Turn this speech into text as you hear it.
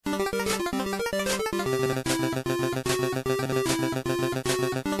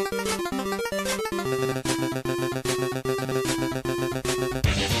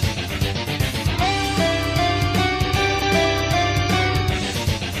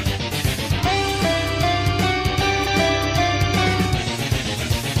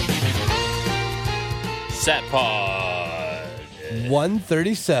Sat Pod.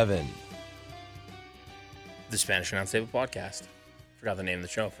 137. The Spanish Announce Table Podcast. Forgot the name of the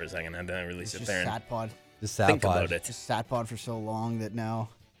show for a second. I didn't really sit there and Satpod. The Sat think Pod. about it. Just Satpod for so long that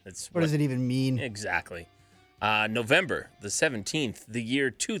now. It's What does it even mean? Exactly. November the 17th, the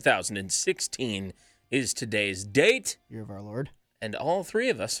year 2016 is today's date. Year of our Lord. And all three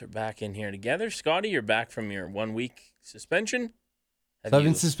of us are back in here together. Scotty, you're back from your 1 week suspension. So I've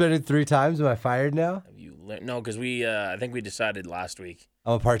been suspended 3 times. Am I fired now? Have you no, because I think we decided last week.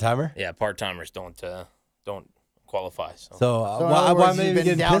 I'm a part-timer? Yeah, part-timers don't qualify. So So, So in why other words, am I you've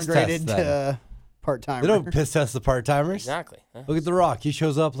even been getting piss downgraded tests then? to part-timer. They don't piss test the part-timers. exactly. Yeah. Look at The Rock. He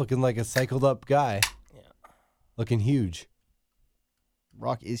shows up looking like a cycled-up guy. Yeah. Looking huge.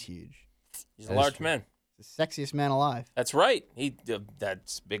 Rock is huge. He's That a is large true. man. He's the sexiest man alive. That's right.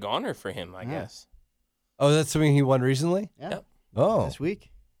 That's big honor for him, I Yeah. guess. Oh, that's something he won recently? Yeah. Yep. Oh. This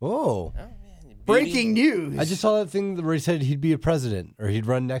week. Oh. Oh, man. Breaking news. I just saw that thing where he said he'd be a president or he'd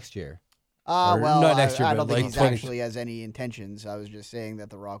run next year. Well, not next year, I but don't think like he's 20 actually has any intentions. I was just saying that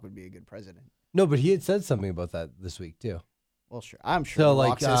The Rock would be a good president. No, but he had said something about that this week, too. Well, sure. I'm sure So, The like,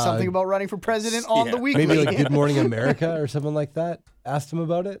 Rock says something about running for president on yeah. the weekly. Maybe like Good Morning America or something like that. Asked him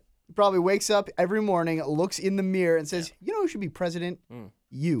about it. He probably wakes up every morning, looks in the mirror, and says, "You know who should be president?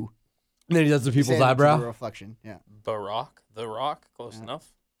 You." And then he does the people's Say it to eyebrow. the reflection. Yeah. The Rock, close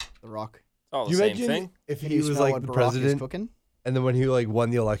enough. The Rock. It's all the Do you same imagine thing. if Can he you was smell like what the Barack is president, cooking? and then when he like won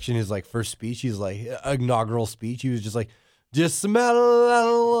the election, his like first speech, he's like inaugural speech, he was just like, just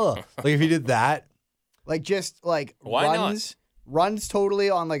smell. Like if he did that, Like just like Why not? runs totally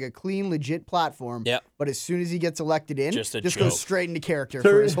on like a clean, legit platform. Yep. But as soon as he gets elected in, Just a goes joke. straight into character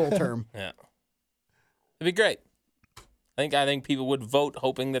for his whole term. Yeah. It'd be great. I think people would vote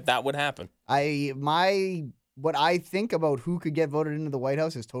hoping that would happen. What I think about who could get voted into the White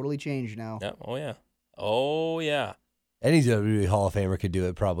House has totally changed now. Yeah. Oh yeah. Oh yeah. any WWE Hall of Famer could do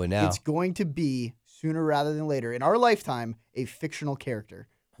it probably now. It's going to be sooner rather than later in our lifetime a fictional character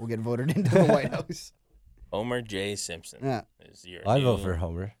will get voted into the White House. Homer J. Simpson Yeah. is your I'd new vote for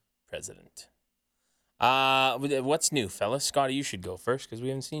Homer. president. What's new, fellas? Scotty, you should go first because we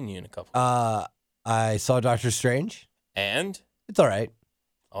haven't seen you in a couple. I saw Doctor Strange. And It's all right.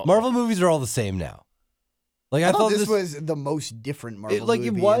 Uh-oh. Marvel movies are all the same now. Like I thought this was the most different Marvel it, like movie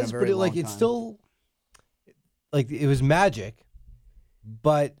it in was, a very but long it's time. still like it was magic,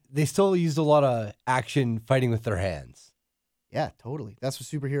 but they still used a lot of action fighting with their hands. Yeah, totally. That's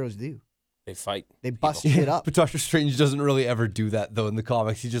what superheroes do. They fight. They bust people. shit up. But Doctor Strange doesn't really ever do that though in the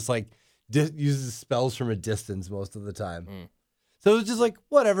comics. He just like uses spells from a distance most of the time. Mm. So it was just like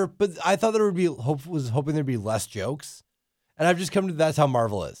whatever. But I thought there would be hoping there'd be less jokes, and I've just come to that's how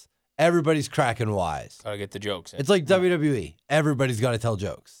Marvel is. Everybody's cracking wise. Gotta get the jokes in. It's like WWE. Everybody's got to tell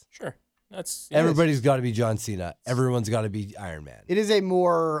jokes. Sure. That's Everybody's got to be John Cena. Everyone's got to be Iron Man. It is a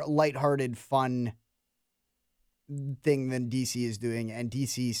more lighthearted, fun thing than DC is doing, and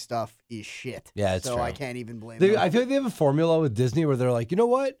DC stuff is shit. Yeah, it's so true. I can't even blame They, them. I feel like they have a formula with Disney where they're like, you know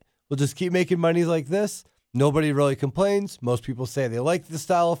what? We'll just keep making money like this. Nobody really complains. Most people say they like the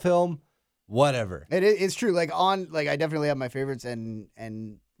style of film. Whatever. It's true. Like I definitely have my favorites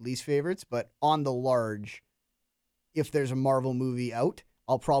and least favorites, but on the large, if there's a Marvel movie out,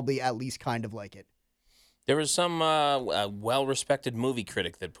 I'll probably at least kind of like it. There was some well-respected movie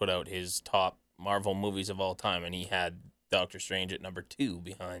critic that put out his top Marvel movies of all time, and he had Doctor Strange at number 2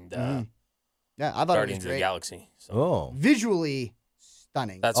 behind Yeah, I thought Guardians it of was the great. Galaxy. So Oh. Visually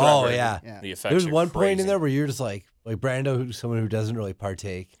stunning. that's what I've heard. yeah. Yeah. The effects There's are one point in crazy. there where you're just like Brando, who's someone who doesn't really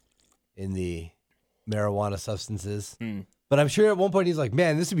partake in the marijuana substances. Hmm. But I'm sure at one point he's like,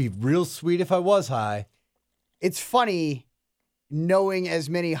 man, this would be real sweet if I was high. It's funny knowing as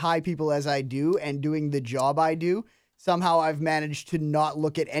many high people as I do and doing the job I do. Somehow I've managed to not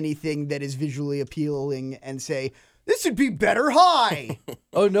look at anything that is visually appealing and say, this would be better high.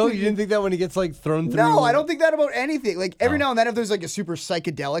 Oh, no, you didn't think that when he gets like thrown through? No, I don't think that about anything. Like every now and then if there's like a super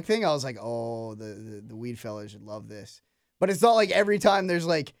psychedelic thing, I was like, oh, the weed fellas should love this. But it's not like every time there's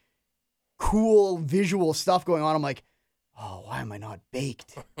like cool visual stuff going on, I'm like, oh, why am I not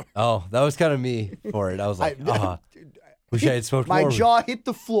baked? Oh, that was kind of me for it. I was like, wish I had smoked My more. jaw hit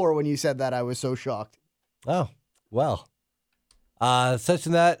the floor when you said that. I was so shocked. Oh, well. Such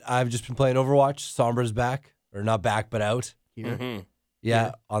than that, I've just been playing Overwatch. Sombra's back. Or not back, but out. Here. Mhm.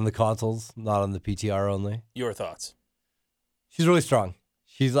 Yeah, on the consoles, not on the PTR only. Your thoughts? She's really strong.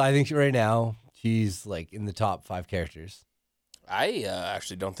 I think right now, she's like in the top 5 characters. I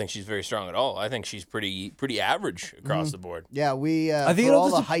actually don't think she's very strong at all. I think she's pretty average across the board. Yeah, we I think for it'll all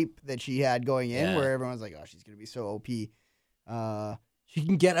the just- hype that she had going in, Yeah. where everyone's like, "Oh, she's gonna be so OP." She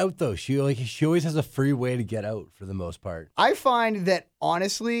can get out though. She always has a free way to get out for the most part. I find that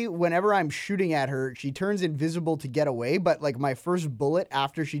honestly, whenever I'm shooting at her, she turns invisible to get away. But like my first bullet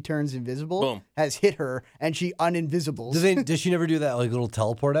after she turns invisible Boom. has hit her, and she uninvisibles. Does she never do that like little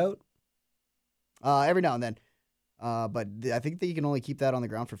teleport out? Every now and then. But I think that you can only keep that on the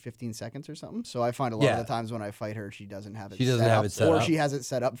ground for 15 seconds or something. So I find a lot of the times when I fight her, she doesn't have it. She doesn't have it set or up. she has it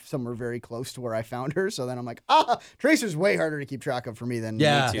set up somewhere very close to where I found her. So then I'm like, Tracer's way harder to keep track of for me than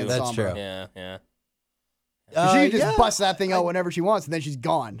Yeah, than that's Sombra. true. Yeah. She can just bust that thing out whenever she wants, and then she's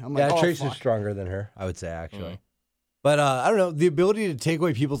gone. I'm like, Yeah, oh, Tracer's fuck. stronger than her, I would say actually. Mm. But I don't know, the ability to take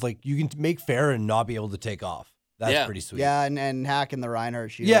away people's you can make Farron not be able to take off. That's Yeah. pretty sweet. Yeah, and hacking the Reinhardt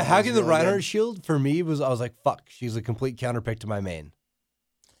shield. Yeah, was hacking the really Reinhardt good. shield for me I was like, fuck, she's a complete counterpick to my main.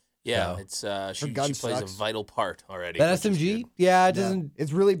 Yeah, So- it's she gun plays sucks. a vital part already. That which is SMG, good. yeah, it Yeah. doesn't.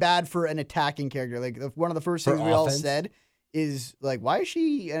 It's really bad for an attacking character. Like one of the first For things we all offense? said is like, why is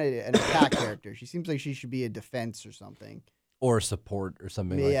she an attack character? She seems like she should be a defense or something. Or support or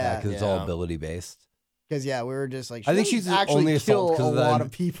something like that Yeah. because it's all Yeah. ability based. Because we were just like, I think she she's doesn't actually only assault kill 'cause a of the- lot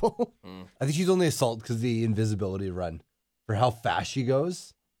of people. I think she's only assault because of the invisibility run for how fast she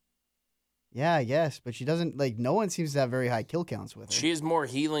goes. Yeah, I guess, but she doesn't like. No one seems to have very high kill counts with her. She has more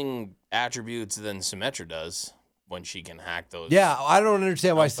healing attributes than Symmetra does when she can hack those. Yeah, I don't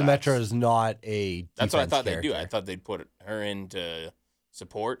understand why Outbacks. Symmetra is not a. That's what I defense thought they'd do. I character. thought they'd put her into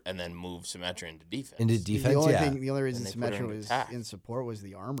support and then move Symmetra into defense. Into the defense, only yeah, the only reason And they put her Symmetra in was attack. in support was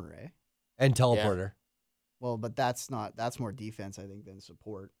the armor, eh? and teleporter. Well, but that's more defense, I think, than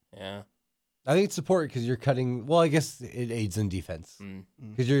support. Yeah. I think it's support because you're cutting. Well, I guess it aids in defense Mm.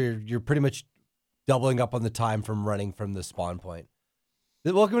 because you're pretty much doubling up on the time from running from the spawn point.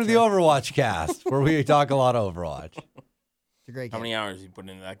 Welcome to the Overwatch cast, where we talk a lot of Overwatch. It's a great How game. many hours you put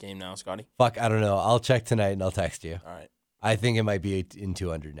into that game now, Scotty? Fuck, I don't know. I'll check tonight and I'll text you. All right. I think it might be in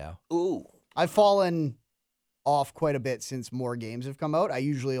 200 now. Ooh. I've fallen off quite a bit since more games have come out. I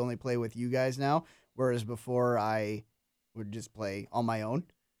usually only play with you guys now, whereas before I would just play on my own.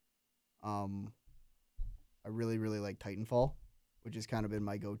 I really, really like Titanfall, which has kind of been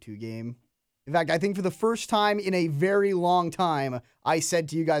my go-to game. In fact, I think for the first time in a very long time, I said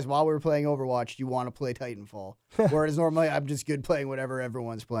to you guys while we were playing Overwatch, do you want to play Titanfall? Whereas normally I'm just good playing whatever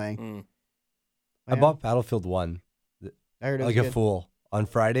everyone's playing. Mm. I bought Battlefield 1 I heard it like was a good. fool on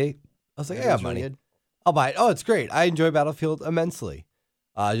Friday. I was like, I I heard it got was really money. good. I'll buy it. Oh, it's great. I enjoy Battlefield immensely.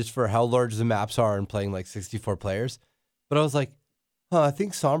 Just for how large the maps are and playing like 64 players. But I was like, I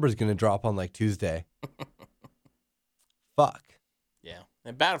think Sombra's going to drop on like Tuesday. Fuck. Yeah.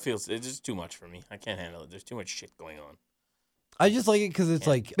 And Battlefield's it's just too much for me. I can't handle it. There's too much shit going on. I just like it because it's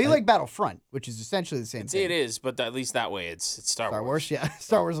like. Be like Battlefront, which is essentially the same thing. It is, but at least that way it's Star Star Wars. Wars, yeah.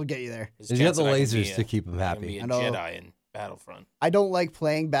 Star Wars will get you there. There's you a got chance the that I can lasers be to keep them I can be happy. a I know. Jedi in Battlefront. I don't like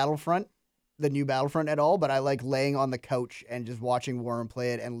playing Battlefront, the new Battlefront at all, but I like laying on the couch and just watching Warren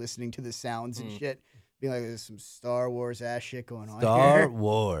play it and listening to the sounds and shit. Being like, there's some Star Wars ass shit going on Star here.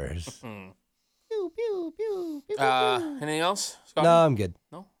 Wars. Hmm. Pew, pew, pew, pew, pew, pew. Anything else, Scotty? No, I'm good.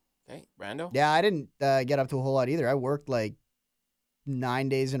 No? Okay. Brando? Yeah, I didn't get up to a whole lot either. I worked like 9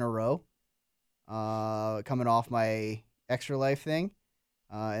 days in a row, coming off my Extra Life thing,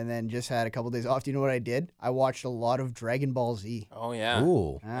 and then just had a couple days off. Do you know what I did? I watched a lot of Dragon Ball Z. Oh, yeah.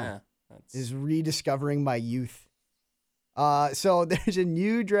 Ooh. Yeah. That's... Is rediscovering my youth. So there's a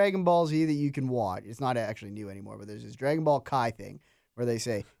new Dragon Ball Z that you can watch. It's not actually new anymore, but there's this Dragon Ball Kai thing where they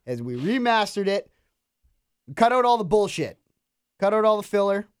say, as we remastered it, cut out all the bullshit, cut out all the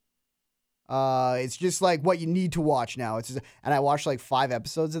filler. It's just like what you need to watch now. It's just, and I watched like 5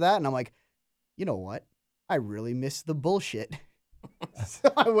 episodes of that, and I'm like, you know what? I really miss the bullshit.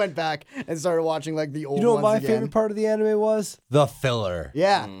 So I went back and started watching like the old. You know what ones my again. favorite part of the anime was? The filler.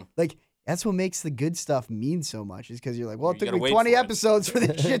 Yeah, Mm. like that's what makes the good stuff mean so much. Is because you're like, well, it You took gotta me wait 20 for it. episodes for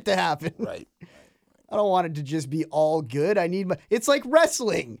this shit to happen. Right. I don't want it to just be all good. I need my. It's like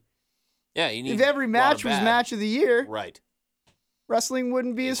wrestling. Yeah, you need If every a lot match of was bad. match of the year, Right. wrestling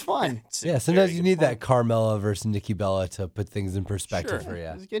wouldn't be as fun. It's a Yeah, sometimes very you good need that point. Carmella versus Nikki Bella to put things in perspective Sure. for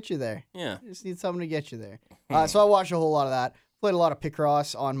you. Just get you there. Yeah. You just need something to get you there. So I watched a whole lot of that. Played a lot of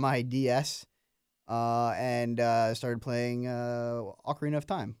Picross on my DS, and started playing Ocarina of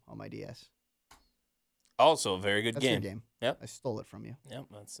Time on my DS. Also, a very good That's game. your game. Yep. I stole it from you. Yep,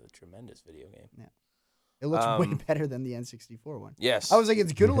 that's a tremendous video game. It looks way Um, better than the N64 one. Yes. I was like,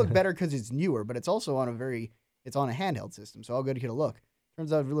 it's gonna look better because it's newer, but it's also on it's on a handheld system. So how good could it look?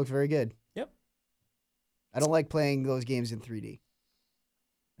 Turns out it looks very good. Yep. I don't like playing those games in 3D.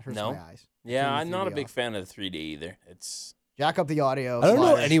 It hurts No? my eyes. Yeah, Turn the I'm not a 3D big off. fan of the 3D either. It's Jack up the audio. I don't know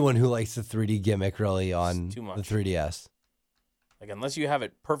slider. anyone who likes the 3D gimmick really on too the much. 3DS. Like unless you have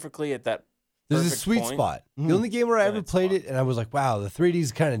it perfectly at that. There's a perfect sweet point. spot. Mhm. The only game where I Then ever it's played fun. it and I was like, wow, the 3D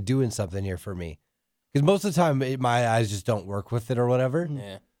is kind of doing something here for me. Because most of the time, my eyes just don't work with it or whatever.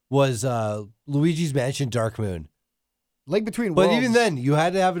 Yeah. Was Luigi's Mansion Dark Moon. Link Between But Worlds. even then, you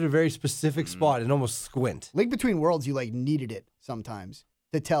had to have it at a very specific spot and almost squint. Link Between Worlds, you like needed it sometimes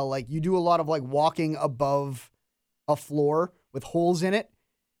to tell. Like you do a lot of like walking above a floor with holes in it,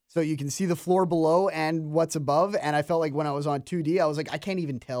 so you can see the floor below and what's above. And I felt like when I was on 2D, I was like, I can't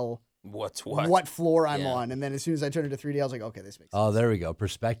even tell What's what? what floor I'm Yeah. on. And then as soon as I turned into 3D, I was like, okay, this makes sense. Oh, there we go.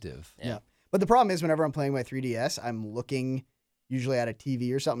 Perspective. Yeah. But the problem is, whenever I'm playing my 3DS, I'm looking usually at a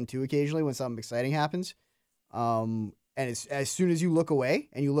TV or something too. Occasionally, when something exciting happens, and as soon as you look away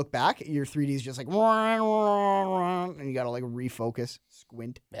and you look back, your 3D is just like, and you gotta like refocus,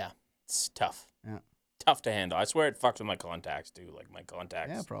 squint. Yeah. It's tough. Yeah. Tough to handle. I swear it fucks with my contacts too. Like my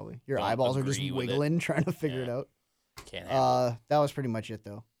contacts. Yeah, probably. Your don't eyeballs are just agree with it. wiggling, trying to figure it Yeah. out. Can't handle it. That was pretty much it,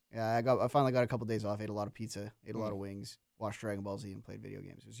 though. Yeah, I finally got a couple days off. Ate a lot of pizza, ate a lot of wings, watched Dragon Ball Z, and played video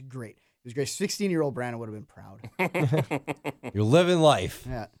games. It was great. It was great. 16-year-old Brandon would have been proud. You're living life.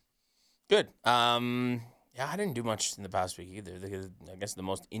 Yeah. Good. Yeah, I didn't do much in the past week either. I guess the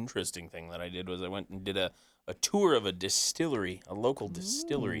most interesting thing that I did was I went and did a tour of a distillery, a local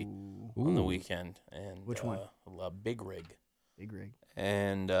distillery on the Ooh. weekend. And Which one? Big Rig. Big rig.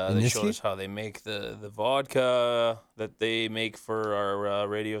 And In they this showed case? us how they make the vodka that they make for our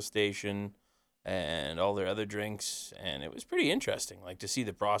radio station and all their other drinks. And it was pretty interesting, like to see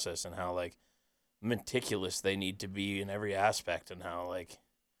the process and how like meticulous they need to be in every aspect, and how like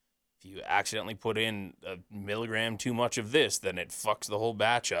if you accidentally put in a milligram too much of this, then it fucks the whole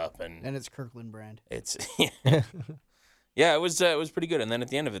batch up. And And it's Kirkland brand. it's yeah, it was pretty good. And then at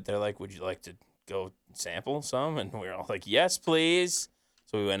the end of it, they're like, "Would you like to go sample some?" And we were all like, "Yes, please."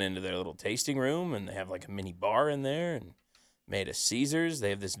 So we went into their little tasting room, and they have like a mini bar in there, and made a Caesars. They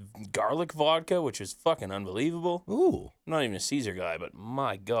have this garlic vodka, which is fucking unbelievable. Ooh. I'm not even a Caesar guy, but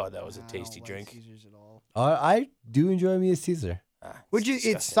my god, that was a I tasty don't like drink. Caesars at all. I do enjoy me a Caesar. Ah, Which it's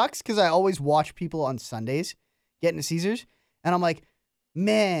it disgusting. sucks because I always watch people on Sundays get into Caesars, and I'm like,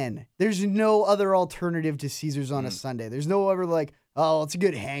 man, there's no other alternative to Caesars on a Sunday. There's no other like, oh, it's a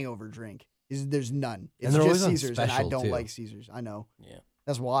good hangover drink. There's none. It's they're just always on Caesars, and I special, don't too. like Caesars. I know. Yeah.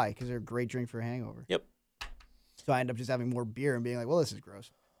 That's why, because they're a great drink for a hangover. Yep. So I end up just having more beer and being like, well, this is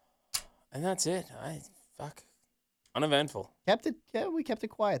gross. And that's it. Uneventful. We kept it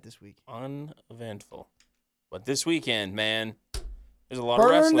quiet this week. Uneventful. But this weekend, man, there's a lot of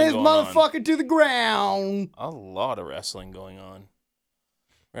Burn wrestling this going on. motherfucker to the ground. A lot of wrestling going on.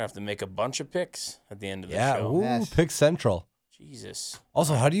 We're gonna have to make a bunch of picks at the end of the Yeah. show. Ooh, Yes. pick Central. Jesus.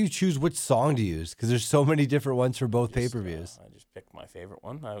 Also, how do you choose which song to use? Because there's so many different ones for both Just, pay-per-views. I just picked my favorite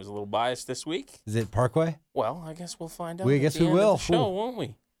one. I was a little biased this week. Is it Parkway? Well, I guess we'll find out. We at guess the we end will. Of the show, Ooh. won't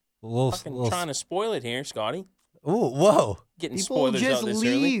we? A little, Fucking trying to spoil it here, Scotty. Ooh, whoa. Getting People spoilers just out this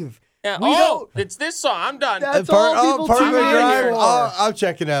leave. early. Yeah. We Oh, don't- it's this song. I'm done. That's all people Parkway tune in Drive. for. I'm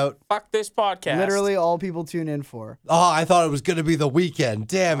checking out. Fuck this podcast. Literally all people tune in for. Oh, I thought it was going to be the weekend.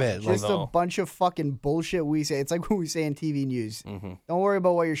 Damn it. Just no. a bunch of fucking bullshit we say. It's like what we say in TV news. Mm-hmm. Don't worry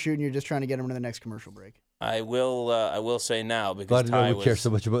about what you're shooting. You're just trying to get them to the next commercial break. I will say now because Glad to Ty know we care was, so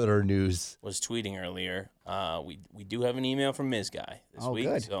much about our news. was tweeting earlier. We do have an email from Ms. Guy this Oh, week,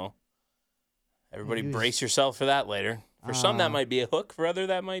 good. so everybody He was- brace yourself for that later. For some, that might be a hook. For other,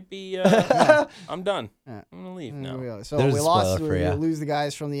 that might be. I'm done. Yeah. I'm gonna leave There we now. go. So There's we a lost. spoiler for We're ya. gonna lose the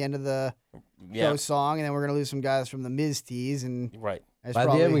guys from the end of the Yeah, show song, and then we're gonna lose some guys from the Miz tees, and right. there's By the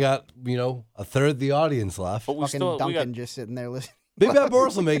probably end, we got, a third of the audience left. But we fucking still Duncan we got just sitting there listening. Big Bad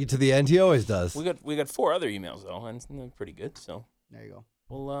Boris will make it to the end. He always does. we got 4 other emails though, and they're pretty good. So There you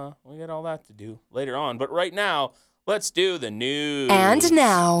go. we got all that to do later on. But right now, let's do the news. And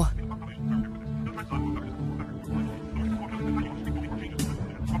now,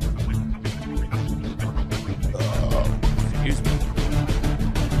 Excuse me.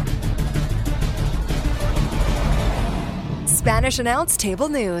 Spanish Announce Table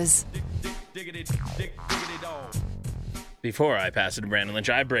News. Before I pass it to Brandon Lynch,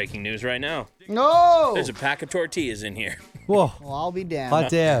 I have breaking news right now. No. There's a pack of tortillas in here. Whoa. Well, I'll be damned. Hot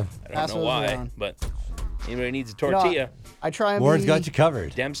damn. I don't Pass know those why, around. but anybody needs a You know, tortilla. I try and Warren's be, got you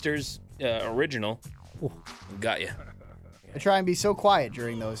covered. Dempster's original. Got you. I try and be so quiet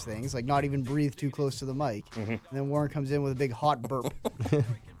during those things, like not even breathe too close to the mic. Mm-hmm. And then Warren comes in with a big hot burp.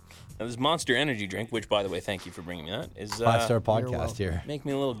 Now, this Monster Energy drink, which, by the way, thank you for bringing me that, is 5-star welcome. podcast here. make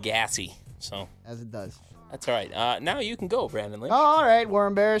me a little gassy. So As it does. that's all right. Now you can go, Brandon Lynch. All right,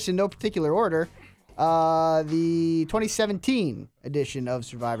 Warren Barris, in no particular order. The 2017 edition of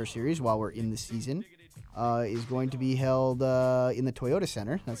Survivor Series, while we're in the season, is going to be held in the Toyota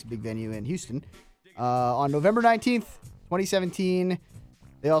Center. That's a big venue in Houston. On November 19th, 2017.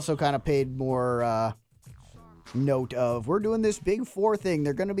 They also kind of paid more note of, we're doing this Big Four thing.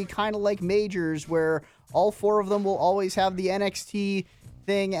 They're going to be kind of like majors where all four of them will always have the NXT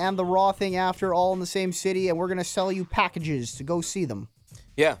thing and the Raw thing after, all in the same city, and we're going to sell you packages to go see them.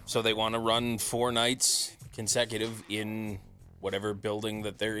 Yeah, so they want to run 4 nights consecutive in whatever building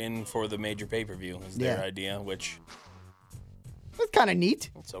that they're in for the major pay-per-view is their idea, which... That's kind of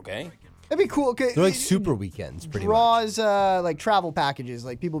neat. It's okay. That'd be cool. They're like super weekends, pretty much. Raw's like travel packages,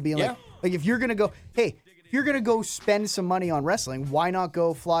 like people being like if you're gonna go, hey, if you're gonna go spend some money on wrestling, why not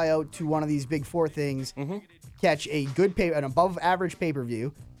go fly out to one of these Big Four things, catch a good an above average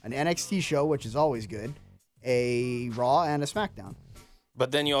pay-per-view, an NXT show, which is always good, a Raw and a SmackDown.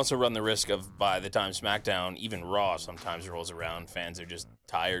 But then you also run the risk of, by the time SmackDown, even Raw sometimes rolls around, fans are just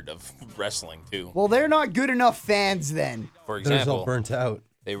tired of wrestling too. Well, they're not good enough fans then. For They're just all example, burnt out.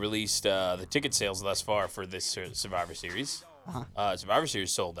 they released the ticket sales thus far for this Survivor Series. Survivor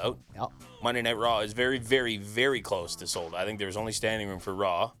Series sold out. Yep. Monday Night Raw is very, very, very close to sold. I think there was only standing room for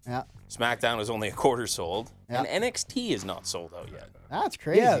Raw. Yeah. SmackDown was only a quarter sold. Yeah. And NXT is not sold out yet. That's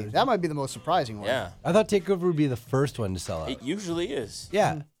crazy. Yeah. That might be the most surprising one. Yeah, I thought TakeOver would be the first one to sell out. it usually is.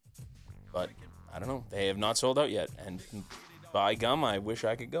 Yeah. But I don't know. They have not sold out yet. And by gum, I wish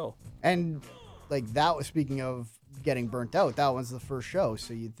I could go. And like that was, speaking of getting burnt out, that one's the first show,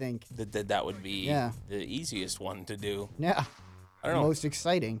 so you'd think, That would be the easiest one to do. yeah, I don't know. most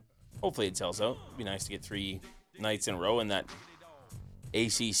exciting. Hopefully it sells out. It'd be nice to get 3 nights in a row in that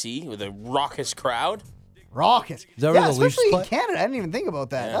ACC with a raucous crowd. Rockets. Is that where the Leafs especially in play? Canada. I didn't even think about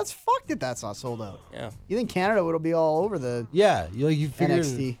that. Yeah. That's fucked that that's not sold out. Yeah. You think Canada would be all over the Yeah, you figure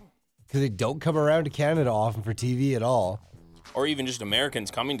NXT? because they don't come around to Canada often for TV at all. Or even just Americans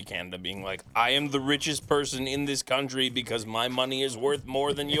coming to Canada being like, I am the richest person in this country because my money is worth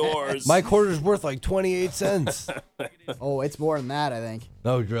more than yours. My quarter's worth like 28 cents. Oh, it's more than that, I think.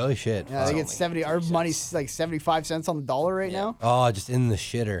 No, really shit. Yeah, they get only 70. Our money's like 75 cents on the dollar right now. Oh, just in the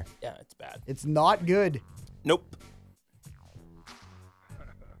shitter. Yeah, it's bad. It's not good. Nope.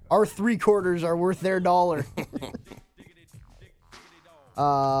 Our 3/4 are worth their dollar.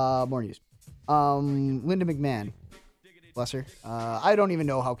 More news. Linda McMahon. Bless her. I don't even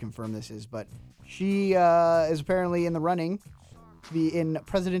know how confirmed this is, but she is apparently in the running to be in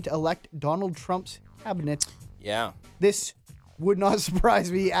President-elect Donald Trump's cabinet. Yeah. This would not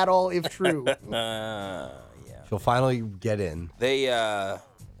surprise me at all if true. Yeah. She'll finally get in.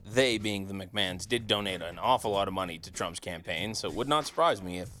 They being the McMahons, did donate an awful lot of money to Trump's campaign, so it would not surprise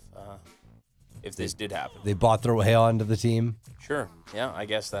me if this did happen. They bought their way onto the team. Sure. Yeah, I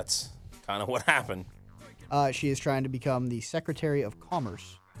guess that's kind of what happened. She is trying to become the Secretary of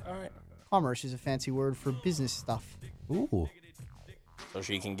Commerce. All right. Commerce is a fancy word for business stuff. Ooh. So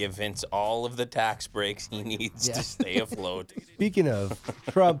she can give Vince all of the tax breaks he needs Yeah. to stay afloat. Speaking of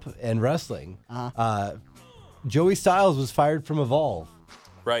Trump and wrestling, Joey Styles was fired from Evolve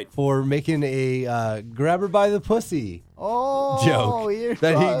Right. for making a grab her by the pussy Oh, joke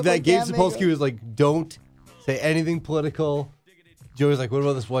that Gabe Sapolsky was like, don't say anything political. Joey's like, what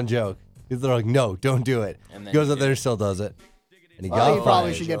about this one joke? They're like, no, don't do it. And then Goes he up there did. and still does it. And he Well, got he probably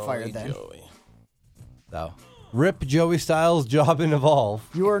fired. should get fired then. Joey. So, rip Joey Styles' job in Evolve.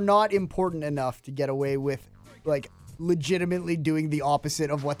 You are not important enough to get away with, like, legitimately doing the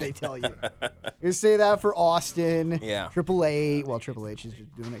opposite of what they tell you. You say that for Austin. Yeah. Triple H. Well, Triple H is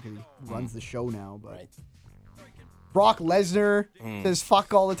just doing it because he runs the show now. But Right. Brock Lesnar says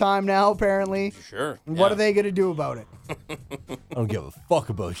fuck all the time now, apparently. Sure. And what yeah. are they going to do about it? I don't give a fuck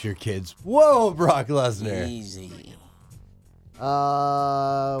about your kids. Whoa, Brock Lesnar. Easy.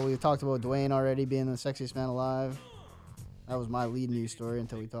 We talked about Dwayne already being the sexiest man alive. That was my lead news story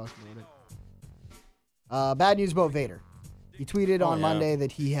until we talked about it. Bad news about Vader. He tweeted on yeah. Monday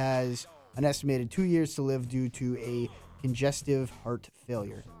that he has an estimated 2 years to live due to a congestive heart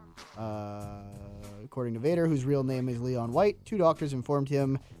failure. According to Vader, whose real name is Leon White, 2 doctors informed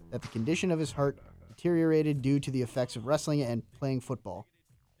him that the condition of his heart deteriorated due to the effects of wrestling and playing football.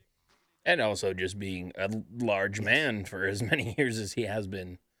 And also just being a large man for as many years as he has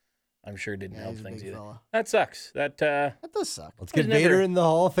been, I'm sure didn't Yeah, help he's a things big either. fella. That sucks. That That does suck. Let's I was get Vader never- in the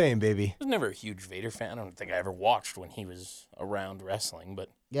Hall of Fame, baby. I was never a huge Vader fan. I don't think I ever watched when he was around wrestling, but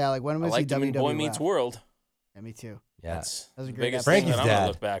Yeah, like when I was he liked him in Boy Meets WWF? World. Yeah, me too. Yeah. That's That was a the great biggest episode. thing that Frankie's I'm going dad. to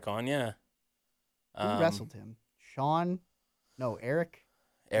look back on, yeah. Who wrestled him? Sean? No, Eric?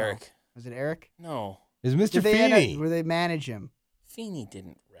 Eric. Was it Eric? No. Is Mr. Did they end up- Feeney. where they manage him? Feeney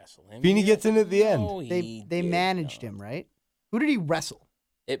didn't wrestle him. Feeney gets in at the end. No, They he they did managed not. him, right? Who did he wrestle?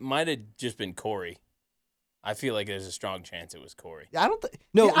 It might have just been Corey. I feel like there's a strong chance it was Corey. I don't.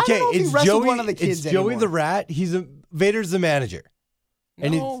 No, I don't okay, know if he it's wrestled Joey. one of the kids It's Joey anymore. the Rat. Vader's the manager.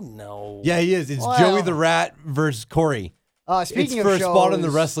 And No. Yeah, he is. It's Well- Joey the Rat versus Corey. Speaking It's of for a shows, spot on the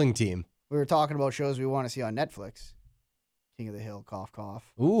wrestling team. we were talking about shows we want to see on Netflix. King of the Hill, cough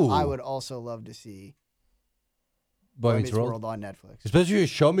cough. Ooh, I would also love to see Boy Boy Meets Meets World. on Netflix. Especially with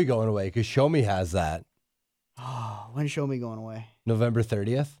Show Me going away, because Show Me has that When's Show Me going away? November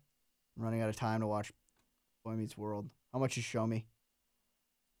 30th. I'm running out of time to watch Boy Meets World. How much is Show Me?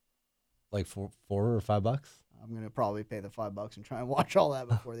 Like $4 or $5. I'm gonna probably pay the $5 and try and watch all that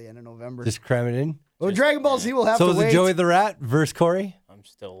before the end of November. Just cram it in. Well, Dragon Ball Z will have So to is wait. it Joey the Rat versus Corey? I'm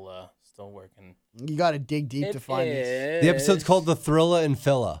still working. You got to dig deep to find these. The episode's called The Thrilla and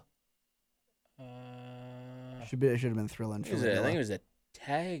Phila. It should have been thrilling. I think it was a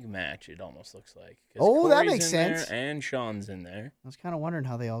tag match. It almost looks like. 'Cause Oh, that Corey's makes in there sense. and Sean's in there. I was kind of wondering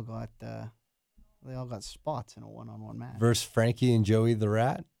how they all got spots in a one-on-one match. Versus Frankie and Joey the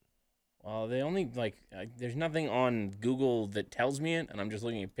Rat. Well, they only there's nothing on Google that tells me it, and I'm just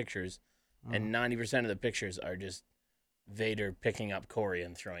looking at pictures, and 90% of the pictures are just Vader picking up Corey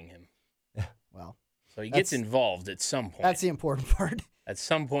and throwing him. Well, So he gets That's- involved at some point. that's the important part. At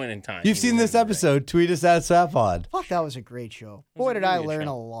some point in time. You've he seen was this in the ring. episode. Tweet us at Sapod. Fuck, that was a great show. It was Boy, a did I really good learn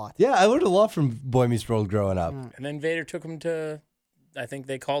show. a lot. Yeah, I learned a lot from Boy Meets World growing up. And then Vader took him to, I think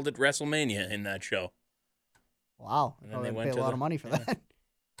they called it WrestleMania in that show. Wow, And then probably they pay went a to lot the- of money for yeah. that.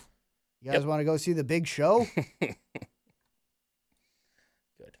 You guys want to go see the big show?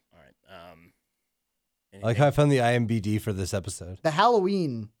 Good. All right. I like how I found the IMBD for this episode. The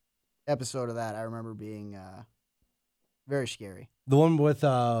Halloween episode of that I remember being very scary. The one with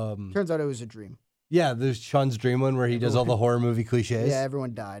Turns out it was a dream. yeah, there's Sean's dream one where he does all the horror movie cliches. Yeah,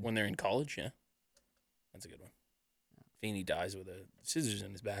 everyone died. when they're in college, yeah. That's a good one. Feeney dies with a scissors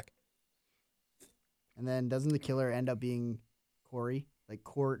in his back. And then doesn't the killer end up being Corey?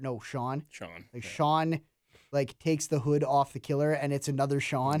 Sean. Sean. Like yeah. Sean takes the hood off the killer and it's another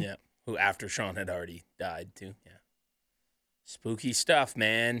Sean. Yeah. Who after Sean had already died too. Yeah. Spooky stuff,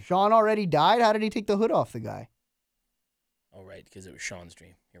 man. Sean already died? How did he take the hood off the guy? Oh right, because it was Sean's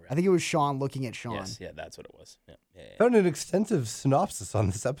dream. You're right. I think it was Sean looking at Sean. Yes, yeah, that's what it was. Yeah. Yeah. yeah. Found an extensive synopsis on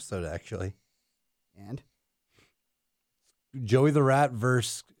this episode actually. And Joey the Rat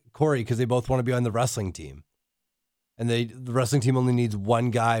versus Corey because they both want to be on the wrestling team, and the wrestling team only needs one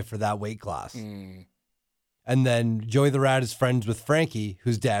guy for that weight class. Mm, And then Joey the Rat is friends with Frankie,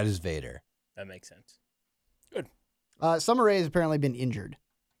 whose dad is Vader, that makes sense. Summer Rae has apparently been injured.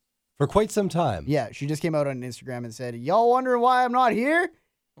 for quite some time. Yeah, she just came out on Instagram and said, "Y'all wondering why I'm not here?"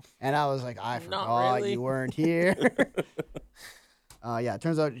 And I was like, "I Not forgot really. you weren't here." Yeah, it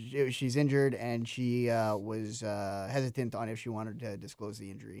turns out she's injured, and she was hesitant on if she wanted to disclose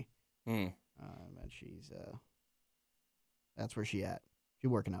the injury. Mm. And she's that's where she at. She's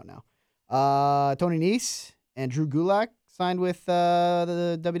working out now. Tony Nese and Drew Gulak signed with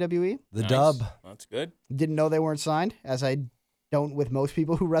the WWE. The Nice. dub. That's good. Didn't know they weren't signed, as I don't with most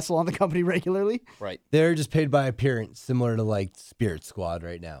people who wrestle on the company regularly. Right. They're just paid by appearance, similar to like Spirit Squad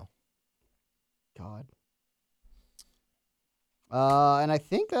right now. God. And I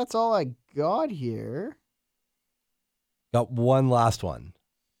think that's all I got here. Got one last one.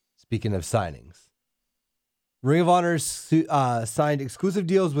 Speaking of signings, Ring of Honor signed exclusive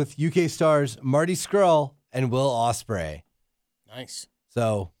deals with UK stars Marty Scurll and Will Ospreay. Nice.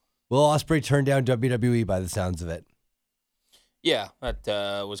 So Will Ospreay turned down WWE by the sounds of it. Yeah, that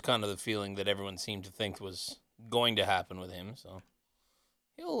was kind of the feeling that everyone seemed to think was going to happen with him. So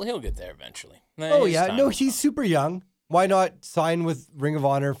he'll get there eventually. Oh His yeah, time no, will he's come. super young. Why not sign with Ring of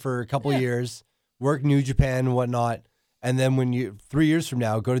Honor for a couple years, work New Japan and whatnot, and then when you 3 years from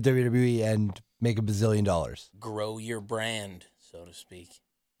now go to WWE and make $1 bazillion. Grow your brand, so to speak.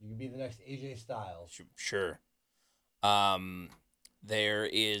 You can be the next AJ Styles. Sure. There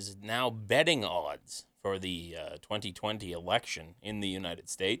is now betting odds for the 2020 election in the United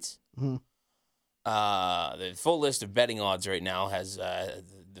States. Mhm. The full list of betting odds right now has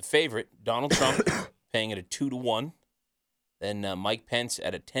the favorite, Donald Trump, paying at a 2-1. Then Mike Pence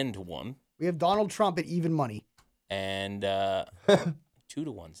at a 10-1. We have Donald Trump at even money. And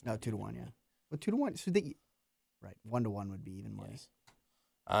 2-1. No, 2-1, yeah. Well, 2-1. So right, 1-1 would be even money. Yes.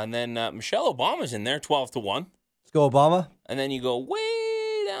 And then Michelle Obama's in there, 12-1. Let's go, Obama. And then you go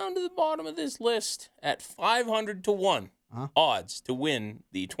way down to the bottom of this list at 500-1 Uh-huh. odds to win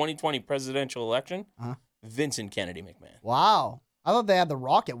the 2020 presidential election. Uh-huh. Vincent Kennedy McMahon. Wow. I thought they had The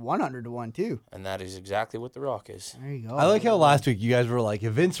Rock at 100-1 too. And that is exactly what The Rock is. There you go. I like how last week you guys were like,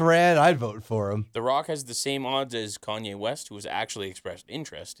 if Vince ran, I'd vote for him. The Rock has the same odds as Kanye West, who has actually expressed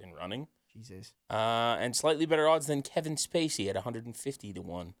interest in running. Jesus. And slightly better odds than Kevin Spacey at 150 to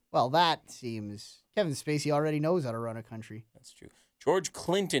 1. Well, that seems Kevin Spacey already knows how to run a country. That's true. George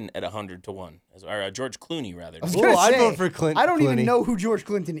Clinton at 100 to 1. Or George Clooney, rather. I was Ooh, gonna I'd say, vote for Clinton. I don't even Clooney. know who George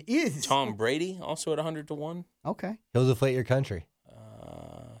Clinton is. Tom Brady, also at 100 to 1. Okay, He'll deflate your country.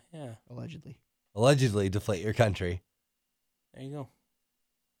 Yeah, allegedly. Allegedly deflate your country. there you go.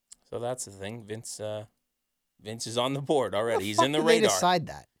 So that's the thing. Vince is on the board already. He's in the How did they radar. decide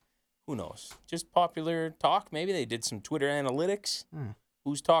that? Who knows? Just popular talk. Maybe they did some Twitter analytics. Hmm.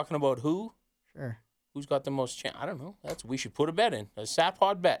 Who's talking about who? Sure. Who's got the most chance? I don't know. We should put a bet in. A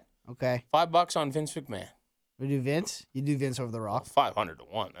Sapod bet. Okay. $5 on Vince McMahon. We do Vince. You do Vince over the Rock. 500 to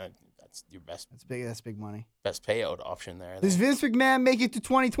 1. That's your best That's big. That's big money. payout option there. Does Vince McMahon make it to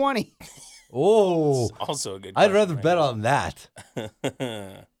 2020? Oh, That's also a good I'd question, rather right? bet on that.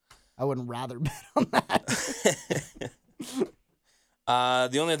 I wouldn't rather bet on that.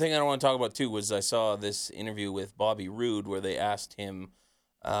 The only thing I want to talk about, too, was I saw this interview with Bobby Roode where they asked him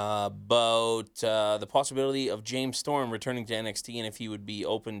about the possibility of James Storm returning to NXT and if he would be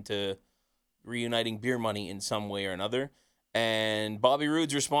open to reuniting Beer Money in some way or another. And Bobby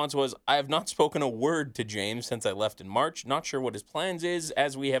Roode's response was, I have not spoken a word to James since I left in March. Not sure what his plans is,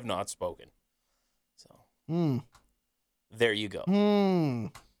 as we have not spoken. So, there you go.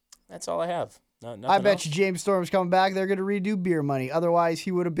 That's all I have. I bet you James Storm's coming back. They're going to redo Beer Money. Otherwise,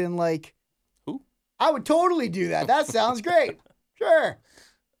 he would have been like, Who? I would totally do that. That sounds great. Sure.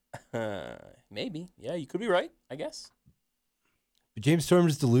 Maybe. Yeah, you could be right, I guess. But James Storm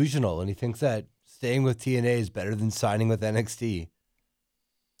is delusional, and he thinks that staying with TNA is better than signing with NXT. I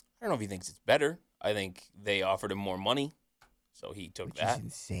don't know if he thinks it's better. I think they offered him more money, so he took Which that. is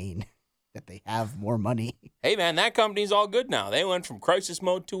insane that they have more money. Hey, man, that company's all good now. They went from crisis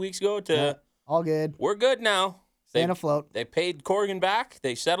mode 2 weeks ago to Yeah. All good. we're good now. Staying afloat. They paid Corgan back.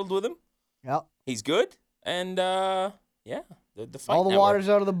 They settled with him. Yep. He's good. And, yeah, the Fight All the Network. water's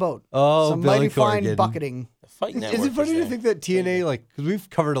out of the boat. Oh, Some Billy mighty fine Corgan. bucketing. The Fight Network. Is it funny to there. think that TNA, like, because we've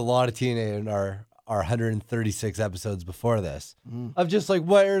covered a lot of TNA in our 136 episodes before this, of just like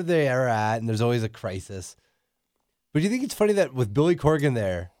where they are at, and there's always a crisis. But do you think it's funny that with Billy Corgan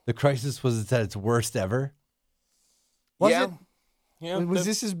there, the crisis was at its worst ever? Was yeah. it? Yeah, Was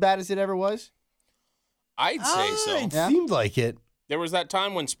this as bad as it ever was? I'd say so. It Yeah. seemed like it. There was that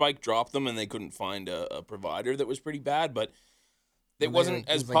time when Spike dropped them and they couldn't find a provider that was pretty bad, but it And wasn't it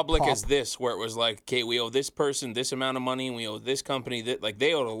as was like public pop. as this, where it was like, okay, we owe this person this amount of money and we owe this company that. Like,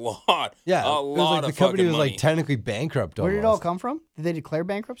 they owed a lot. Yeah, a it was lot like of the company fucking was money. like technically bankrupt. Where Almost. did it all come from? Did they declare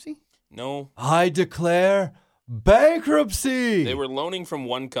bankruptcy? No, I declare bankruptcy. they were loaning from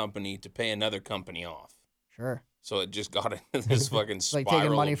one company to pay another company off. Sure. So it just got into this fucking It's like spiral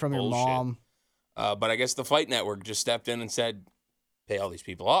taking money of from your bullshit. mom. But I guess the Fight Network just stepped in and said, pay all these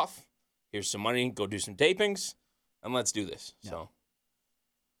people off. Here's some money. Go do some tapings. And let's do this. So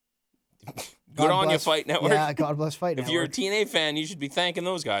good God on you, bless- Fight Network. Yeah, God bless Fight If Network. you're a TNA fan, you should be thanking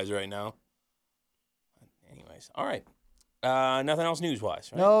those guys right now. Anyways, all right. Nothing else news-wise,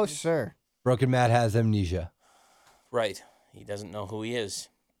 right? No, sir. Broken Matt has amnesia. Right. He doesn't know who he is.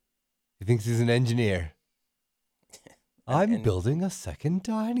 He thinks he's an engineer. I'm and- building a second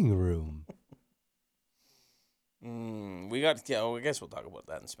dining room. I guess we'll talk about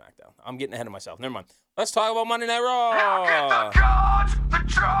that in SmackDown. I'm getting ahead of myself. Never mind. Let's talk about Monday Night Raw. The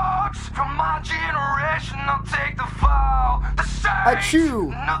drugs from my generation, I'll take the fall. The Achoo.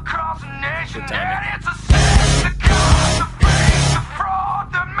 across the nation, Good timing. and it's a sin. The cops, the fake, the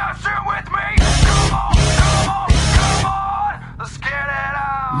fraud, they're messing with me. Come on, let's get it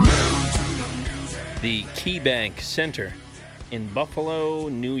out. The KeyBank Center in Buffalo,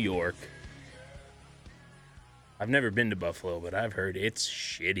 New York. I've never been to Buffalo, but I've heard it's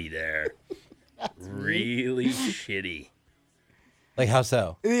shitty there. Really shitty. Like how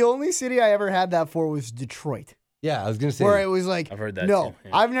so? The only city I ever had that for was Detroit. Yeah, I was gonna say. Where it was like, I've heard that no, too,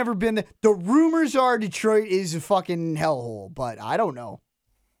 yeah. I've never been there. The rumors are Detroit is a fucking hellhole, but I don't know.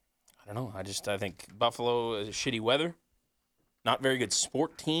 I don't know. I think Buffalo is shitty weather. Not very good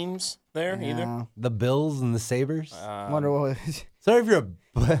sport teams there either. Yeah. the Bills and the Sabres. Wonder what I was Sorry if you're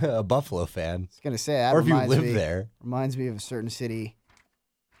a Buffalo fan, gonna say. That or if you reminds live me, there. reminds me of a certain city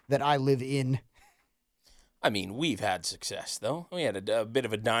that I live in. I mean, we've had success, though. We had a bit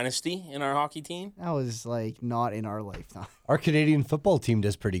of a dynasty in our hockey team. That was like not in our lifetime. Our Canadian football team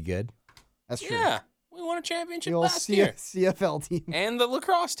does pretty good. That's true. Yeah, we won a championship The old last year. CFL team. And the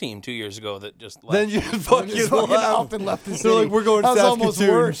lacrosse team 2 years ago that just left. Then you fucking Just fucking left. off and left the They're city. like, we're going That was almost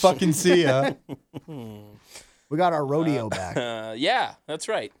Saskatoon. worse. Fucking see ya. We got our rodeo back. Yeah, that's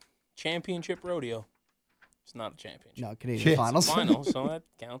right. Championship rodeo. It's not a championship. No, Canadian Shit. finals. Final, so that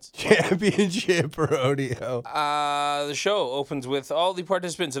counts. Championship rodeo. The show opens with all the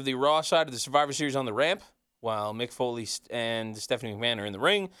participants of the Raw side of the Survivor Series on the ramp, while Mick Foley and Stephanie McMahon are in the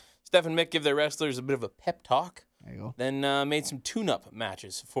ring. Steph and Mick give their wrestlers a bit of a pep talk, There you go. then made some tune-up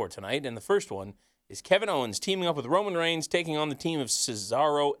matches for tonight. And the first one is Kevin Owens teaming up with Roman Reigns, taking on the team of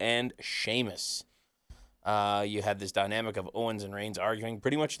Cesaro and Sheamus. You had this dynamic of Owens and Reigns arguing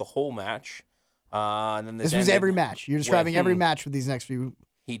pretty much the whole match. And then This was ended every match. You're describing every with- match with these next few.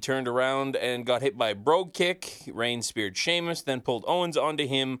 He turned around and got hit by a brogue kick. Reigns speared Sheamus, then pulled Owens onto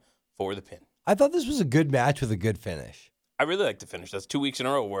him for the pin. I thought this was a good match with a good finish. I really like the finish. That's 2 weeks in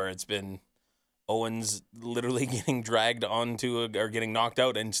a row where it's been Owens literally getting dragged onto or getting knocked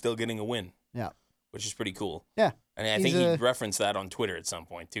out and still getting a win, Yeah. which is pretty cool. Yeah. And I He's think he a- referenced that on Twitter at some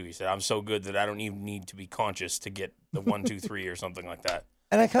point too. He said, "I'm so good that I don't even need to be conscious to get the 1, 2, 3 or something like that."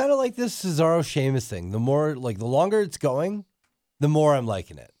 And I kind of like this Cesaro Sheamus thing. The longer it's going, the more I'm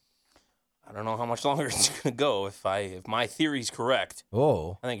liking it. I don't know how much longer it's gonna go. If my theory's correct,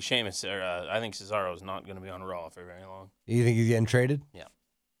 Oh, I think I think Cesaro is not gonna be on Raw for very long. you think he's getting traded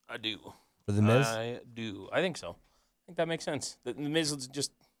I do. for the Miz? I do. I think so. I think that makes sense. The Miz will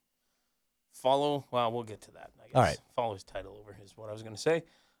just follow. Well, we'll get to that. I guess. All right. Follow his title over is what I was going to say.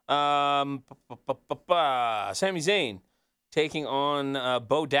 Sami Zayn taking on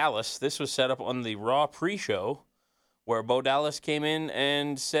Bo Dallas. This was set up on the Raw pre-show, where Bo Dallas came in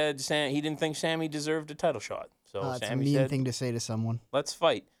and said he didn't think Sammy deserved a title shot. So It's a Sammy mean said, thing to say to someone. "Let's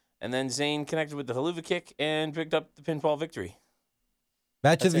fight." And then Zayn connected with the Haluva kick and picked up the pinfall victory.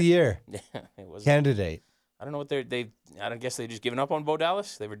 Match of That's the it. year Yeah, it was. candidate. I don't know what I don't guess they just given up on Bo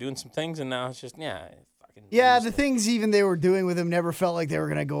Dallas. They were doing some things, and now it's just fucking. Yeah, lose the it. things even they were doing with him never felt like they were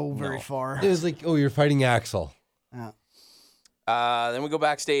gonna go very No. far. It was like, oh, you're fighting Axel. Yeah. Then we go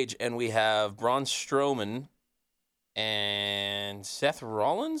backstage, and we have Braun Strowman and Seth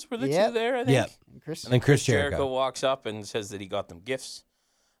Rollins. Were the Yep. two there? I think. Yep. And Chris, And then Chris Jericho Jericho. walks up and says that he got them gifts.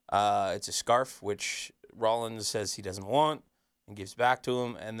 It's a scarf, which Rollins says he doesn't want and gives back to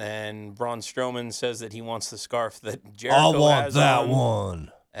him. And then Braun Strowman says that he wants the scarf that Jericho I want has that on.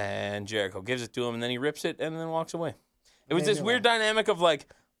 one. And Jericho gives it to him, and then he rips it and then walks away. It was Maybe this weird dynamic of like,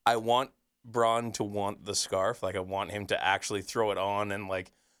 I want Braun to want the scarf. Like, I want him to actually throw it on and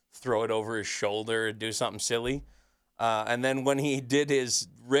like throw it over his shoulder and do something silly. And then when he did his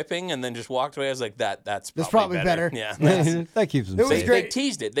ripping and then just walked away, I was like, that's probably better. Yeah. That keeps him It was safe. They great.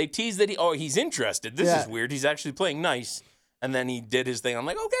 teased it. They teased that he's interested. This Yeah. is weird. He's actually playing nice. And then he did his thing. I'm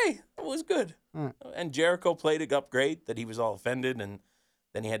like, okay, that was good. Mm. And Jericho played it up great, that he was all offended. And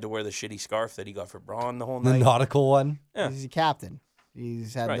then he had to wear the shitty scarf that he got for Braun the whole The night. nautical one. Yeah. he's a captain.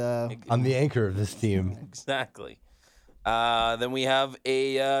 He's had Right. the. I'm the anchor of this team. Exactly. Then we have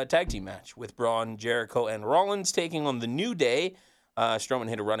a tag team match with Braun, Jericho, and Rollins taking on the New Day. Strowman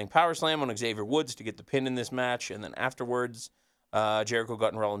hit a running power slam on Xavier Woods to get the pin in this match, and then afterwards, Jericho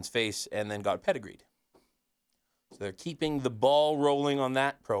got in Rollins' face and then got pedigreed. So they're keeping the ball rolling on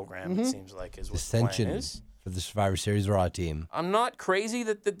that program. It seems like is what the plan Ascension is. for the Survivor Series Raw team. I'm not crazy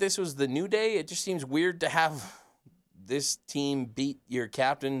that this was the New Day. It just seems weird to have this team beat your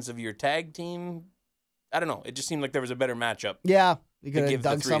captains of your tag team. I don't know. It just seemed like there was a better matchup. Yeah, you could give have the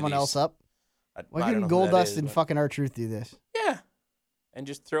dug three of someone these. else up. I Why don't couldn't know who that Goldust is, and but- fucking R-Truth do this? Yeah. And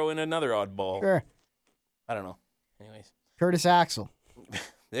just throw in another oddball. Sure. I don't know. Anyways, Curtis Axel.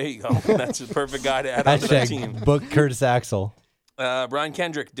 there you go. That's the perfect guy to add onto that team. Hashtag book Curtis Axel. Brian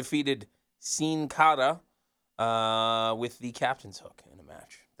Kendrick defeated Sin Cara with the captain's hook in a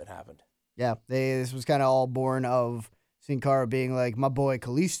match that happened. Yeah, this was kind of all born of Sin Cara being like, my boy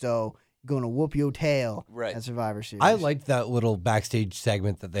Kalisto going to whoop your tail Right. at Survivor Series. I liked that little backstage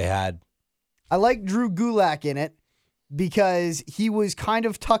segment that they had. I like Drew Gulak in it because he was kind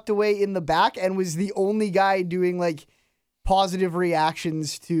of tucked away in the back and was the only guy doing like positive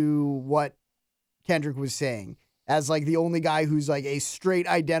reactions to what Kendrick was saying. As like the only guy who's like a straight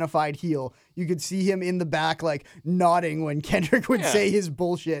identified heel. You could see him in the back like nodding when Kendrick would Yeah. say his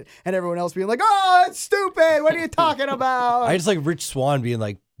bullshit and everyone else being like, oh, it's stupid. What are you talking about? I just like Rich Swann being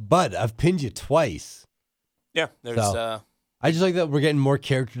like, Bud, I've pinned you twice. Yeah. There's So- I just like that we're getting more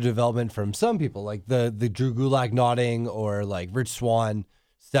character development from some people, like the Drew Gulak nodding or like Rich Swann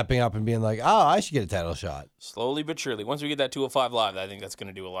stepping up and being like, oh, I should get a title shot. slowly but surely. Once we get that 205 Live, I think that's going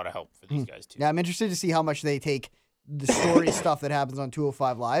to do a lot of help for these guys, too. Yeah, I'm interested to see how much they take the story stuff that happens on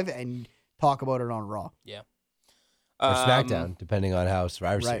 205 Live and talk about it on Raw. Yeah. Or SmackDown, depending on how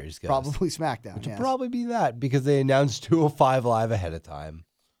Survivor Series goes. Probably SmackDown. Which would yes. probably be that because they announced 205 Live ahead of time.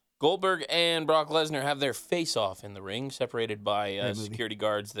 Goldberg and Brock Lesnar have their face-off in the ring, separated by Great movie. security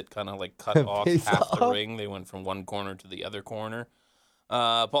guards that kind of like cut off Face half the off? ring. They went from one corner to the other corner.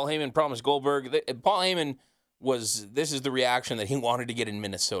 Paul Heyman promised Goldberg. Paul Heyman this is the reaction that he wanted to get in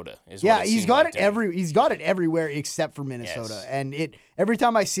Minnesota. Is Yeah, what he's seemed got like it to me. he's got it everywhere except for Minnesota. Yes. And every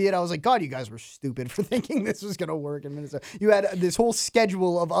time I see it, I was like, God, you guys were stupid for thinking this was gonna work in Minnesota. You had this whole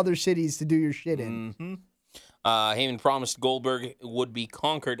schedule of other cities to do your shit in. Mm-hmm. Heyman promised Goldberg would be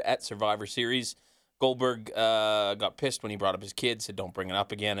conquered at Survivor Series. Goldberg got pissed when he brought up his kid, said don't bring it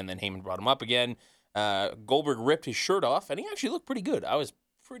up again, and then Heyman brought him up again. Goldberg ripped his shirt off, and he actually looked pretty good. I was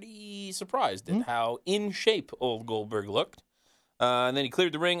pretty surprised at how in shape old Goldberg looked. And then he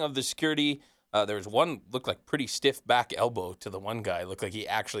cleared the ring of the security. There was one, looked like pretty stiff back elbow to the one guy. Looked like he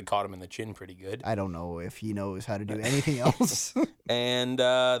actually caught him in the chin pretty good. I don't know if he knows how to do anything else. And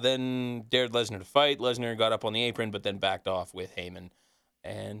then dared Lesnar to fight. Lesnar got up on the apron, but then backed off with Heyman.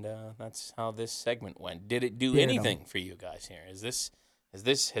 And that's how this segment went. Did it do Dared anything for you guys here? Has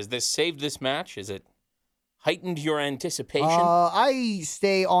this saved this match? Is it heightened your anticipation? I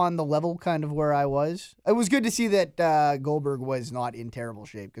stay on the level kind of where I was. It was good to see that Goldberg was not in terrible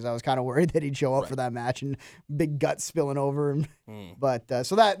shape because I was kind of worried that he'd show up for that match and big guts spilling over. But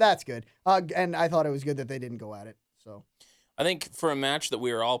so that's good. And I thought it was good that they didn't go at it. So I think for a match that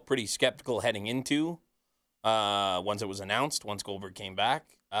we were all pretty skeptical heading into, once it was announced, once Goldberg came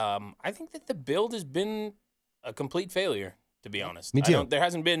back, I think that the build has been a complete failure, to be honest. Me too. There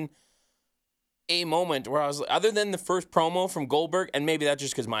hasn't been a moment where I was, other than the first promo from Goldberg, and maybe that's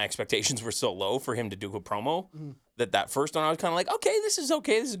just because my expectations were so low for him to do a promo, that first one I was kind of like, okay, this is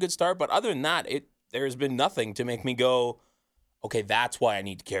a good start. But other than that, there has been nothing to make me go, okay, that's why I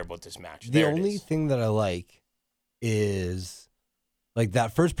need to care about this match. The There it only is. thing that I like is like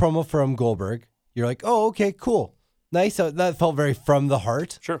that first promo from Goldberg. You're like, oh, okay, cool. Nice. That felt very from the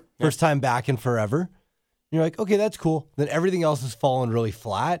heart. Sure. Yeah. First time back in forever. You're like, okay, that's cool. Then everything else has fallen really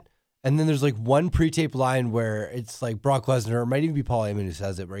flat. And then there's like one pre-tape line where it's like Brock Lesnar, or it might even be Paul Heyman who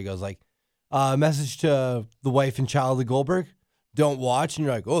says it, where he goes like, message to the wife and child of Goldberg, don't watch. And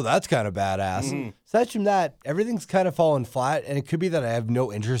you're like, oh, that's kind of badass. Aside from that, everything's kind of fallen flat. And it could be that I have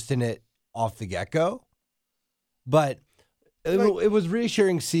no interest in it off the get-go. But it was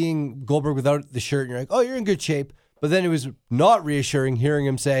reassuring seeing Goldberg without the shirt. And you're like, oh, you're in good shape. But then it was not reassuring hearing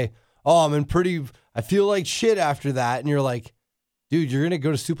him say, oh, I feel like shit after that. And you're like, dude, you're going to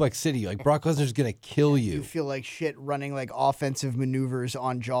go to Suplex City. Like, Brock Lesnar's going to kill you you. feel like shit running like offensive maneuvers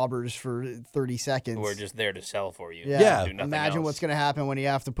on jobbers for 30 seconds. We're just there to sell for you. Yeah. Do nothing Imagine else. what's going to happen when you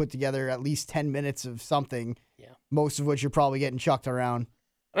have to put together at least 10 minutes of something. Yeah. Most of which you're probably getting chucked around.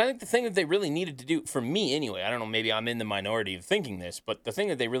 And I think the thing that they really needed to do, for me anyway, I don't know, maybe I'm in the minority of thinking this, but the thing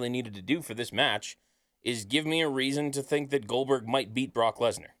that they really needed to do for this match is give me a reason to think that Goldberg might beat Brock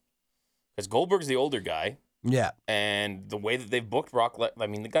Lesnar. Because Goldberg's the older guy, Yeah. and the way that they've booked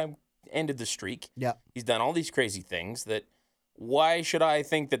the guy ended the streak. Yeah. He's done all these crazy things that why should I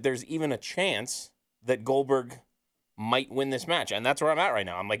think that there's even a chance that Goldberg might win this match? And that's where I'm at right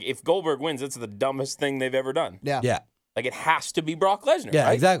now. I'm like, if Goldberg wins, it's the dumbest thing they've ever done. Yeah. Yeah. Like, it has to be Brock Lesnar, Yeah,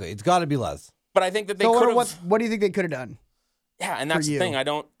 right? exactly. It's got to be Les. But I think that they So could have... what do you think they could have done? Yeah, and that's the you. thing. I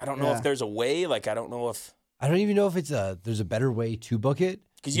don't know Yeah. if there's a way. Like, I don't know if... I don't even know if there's a better way to book it.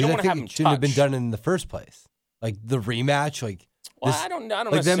 'Cause you don't I wanna think have it them shouldn't have been touch. done in the first place. Like the rematch, like Well, this, I don't like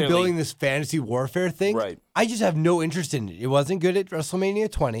them necessarily... building this fantasy warfare thing. Right. I just have no interest in it. It wasn't good at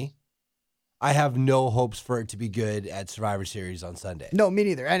WrestleMania 20. I have no hopes for it to be good at Survivor Series on Sunday. No, me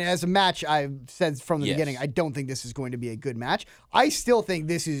neither. And as a match, I've said from the Yes. beginning, I don't think this is going to be a good match. I still think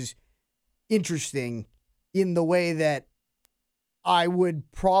this is interesting in the way that I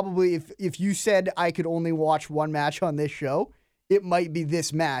would probably, if you said I could only watch one match on this show, it might be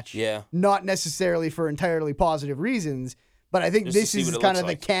this match. Yeah. Not necessarily for entirely positive reasons, but I think Just to this see is what it kind looks of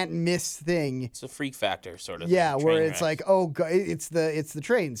like. the can't miss thing. It's a freak factor sort of Yeah, thing. where train it's wreck. like, oh, it's the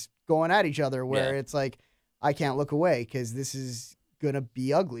trains going at each other. Where Yeah. it's like, I can't look away because this is gonna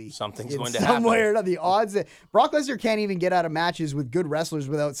be ugly. Something's in going to some happen. way or another. The odds that Brock Lesnar can't even get out of matches with good wrestlers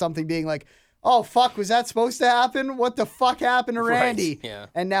without something being like, oh fuck, was that supposed to happen? What the fuck happened to Right, Randy? yeah.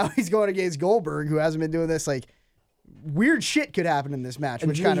 And now he's going against Goldberg, who hasn't been doing this. Like, weird shit could happen in this match,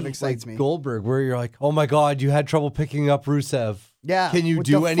 which kind of excites me. Goldberg, where you're like, oh my God, you had trouble picking up Rusev. Yeah, Can you what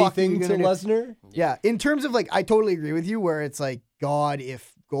do the fuck are you anything to gonna do? Lesnar? Yeah, in terms of like, I totally agree with you where it's like, God,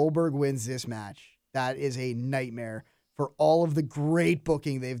 if Goldberg wins this match, that is a nightmare for all of the great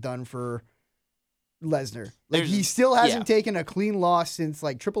booking they've done for Lesnar. Like, There's- he still hasn't yeah. taken a clean loss since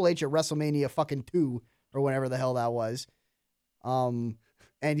like Triple H at WrestleMania fucking 2 or whatever the hell that was. And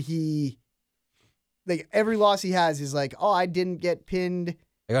he, like, every loss he has is like, oh, I didn't get pinned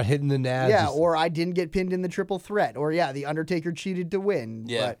I got hit in the nads. Yeah, or I didn't get pinned in the triple threat. Or, yeah, the Undertaker cheated to win.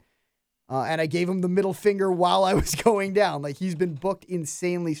 Yeah. But, and I gave him the middle finger while I was going down. Like, he's been booked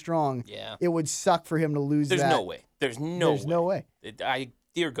insanely strong. Yeah. It would suck for him to lose There's that. no way. There's no way. way.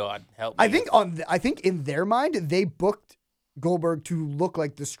 Dear God, help me. I think in their mind, they booked Goldberg to look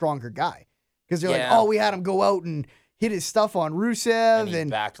like the stronger guy. Because they're like, Yeah. oh, we had him go out and hit his stuff on Rusev. And he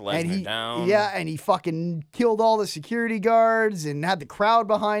backed Lesnar down. Yeah, and he fucking killed all the security guards and had the crowd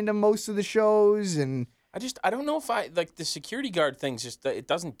behind him most of the shows. And I don't know if like the security guard thing's just, it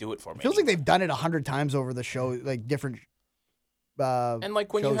doesn't do it for me. it feels like they've done it 100 times over the show, like different And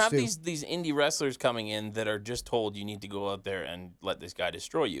like when you shows have too. these indie wrestlers coming in that are just told you need to go out there and let this guy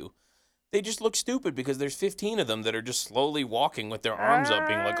destroy you, they just look stupid because there's 15 of them that are just slowly walking with their arms up,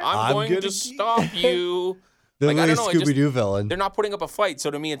 being like, "I'm going gonna to stop you." They're Like, I like a don't know, it just- Scooby-Doo villain. They're not putting up a fight, so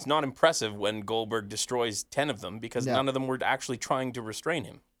to me, it's not impressive when Goldberg destroys 10 of them because Yeah. none of them were actually trying to restrain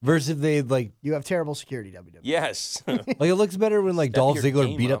him. Versus if they like You have terrible security, WWE. Yes. it looks better when like Step Dolph your Ziggler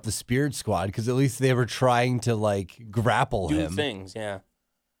game beat up up. the Spirit Squad because at least they were trying to like grapple Do him. things, yeah.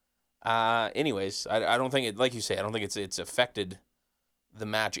 Anyways, I don't think it, like you say, I don't think it's affected the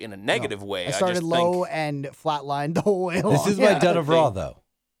match in a negative way. I started just low think, and flatlined the whole way along. This is my dud of they- Raw though.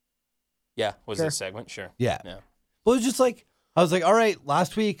 yeah, was Sure. this segment? Sure. Yeah. Yeah. Well, it's just like I was like, all right,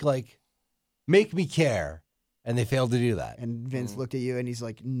 last week, like, make me care, and they failed to do that. And Vince looked at you and he's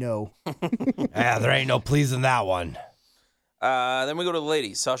like, no. There ain't no pleasing that one. Then we go to the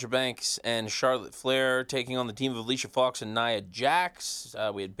ladies. Sasha Banks and Charlotte Flair taking on the team of Alicia Fox and Nia Jax.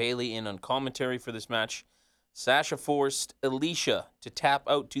 We had Bayley in on commentary for this match. Sasha forced Alicia to tap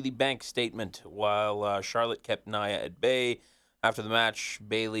out to the bank statement while Charlotte kept Nia at bay. After the match,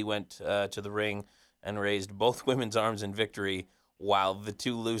 Bayley went to the ring and raised both women's arms in victory while the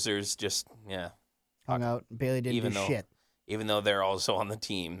two losers just, Hung out. Bailey didn't Even do though- shit. even though they're also on the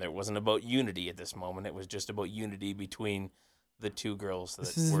team. It wasn't about unity at this moment. It was just about unity between the two girls that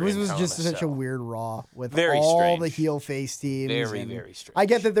This were was in Hell in just a such a Cell. weird Raw with Very all strange. the heel face teams. Very, and very strange. I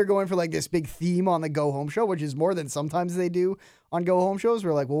get that they're going for like this big theme on the Go Home show, which is more than sometimes they do on Go Home shows.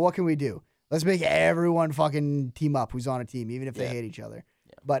 We're like, well, what can we do? Let's make everyone fucking team up who's on a team, even if they Yeah. hate each other.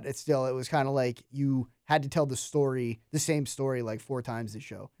 But it was kind of like you had to tell the same story like 4 times this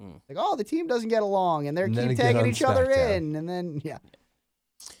show. Like, oh, the team doesn't get along and they're And then keep again tagging on each other SmackDown. in. And then, yeah.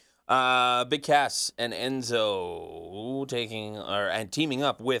 Big Cass and Enzo teaming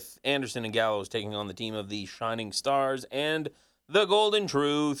up with Anderson and Gallows, taking on the team of the Shining Stars and the Golden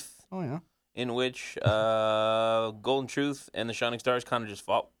Truth, Oh, yeah. in which Golden Truth and the Shining Stars kind of just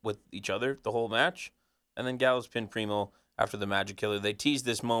fought with each other the whole match, and then Gallows pinned Primo after the Magic Killer. They teased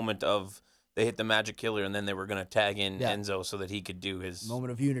this moment of they hit the Magic Killer, and then they were going to tag in Yeah. Enzo so that he could do his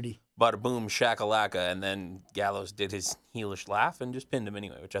Moment of unity. bada boom shakalaka, and then Gallows did his heelish laugh and just pinned him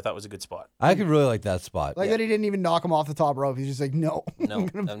anyway, which I thought was a good spot. I could really like that spot. Like that he didn't even knock him off the top rope. He's just like, no. No,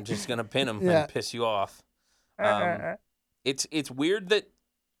 I'm just gonna pin him Yeah. and piss you off. It's weird that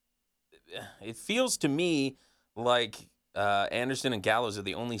it feels to me like Anderson and Gallows are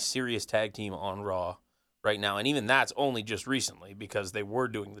the only serious tag team on Raw right now, and even that's only just recently because they were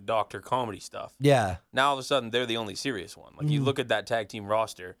doing the Doctor comedy stuff. Yeah. Now all of a sudden they're the only serious one. Like you look at that tag team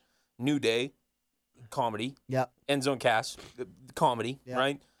roster, New Day, comedy, Yep. Enzo and Cass, comedy, Yeah.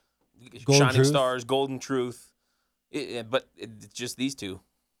 right? Golden Shining Truth. Stars, Golden Truth, but it's just these two.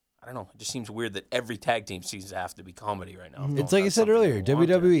 I don't know. It just seems weird that every tag team seems to have to be comedy right now. It's like I said earlier,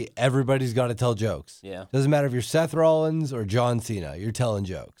 WWE, everybody's got to tell jokes. Yeah. Doesn't matter if you're Seth Rollins or John Cena, you're telling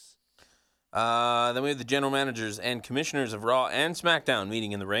jokes. Then we have the general managers and commissioners of Raw and SmackDown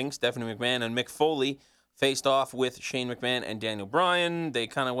meeting in the ring. Stephanie McMahon and Mick Foley faced off with Shane McMahon and Daniel Bryan. They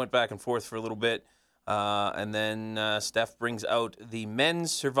kind of went back and forth for a little bit. And then Steph brings out the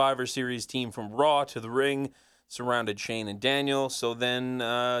men's Survivor Series team from Raw to the ring, surrounded Shane and Daniel. So then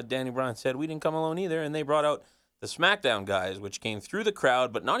Daniel Bryan said, we didn't come alone either. And they brought out the SmackDown guys, which came through the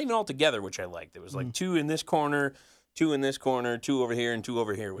crowd, but not even all together, which I liked. It was like 2 in this corner, 2 in this corner, 2 over here, and 2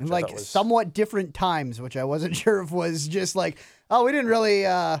 over here, which I Like thought was... somewhat different times, which I wasn't sure if was just like, oh, we didn't really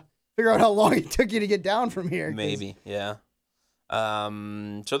figure out how long it took you to get down from here. 'cause- Maybe, yeah.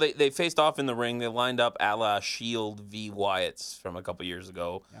 So they faced off in the ring. They lined up a la Shield v. Wyatt's from a couple years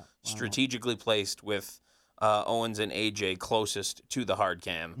ago, strategically placed with Owens and AJ closest to the hard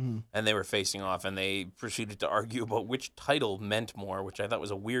cam, and they were facing off, and they proceeded to argue about which title meant more, which I thought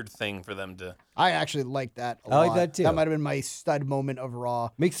was a weird thing for them to... I actually liked that a I like lot. that too. That might have been my stud moment of Raw.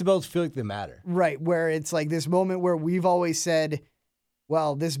 Makes the belts feel like they matter. Right, where it's like this moment where we've always said,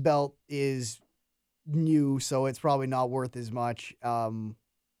 well, this belt is new, so it's probably not worth as much. And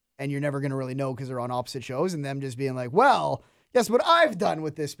you're never going to really know because they're on opposite shows, and them just being like, well, guess what I've done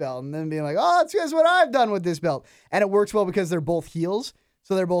with this belt, and then being like, oh, guess what I've done with this belt, and it works well because they're both heels,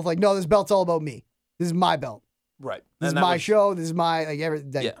 so they're both like, no, this belt's all about me. This is my belt. Right. This is my show. This is my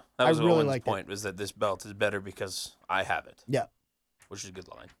everything. Yeah, that was I really Owen's liked point, was that this belt is better because I have it. Yeah. Which is a good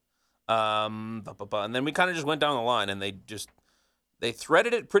line. And then we kind of just went down the line, and they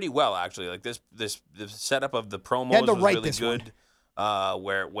threaded it pretty well, actually. Like the setup of the promos had to was write really this good,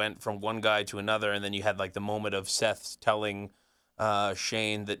 where it went from one guy to another, and then you had like the moment of Seth telling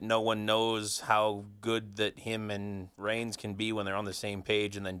Shane that no one knows how good that him and Reigns can be when they're on the same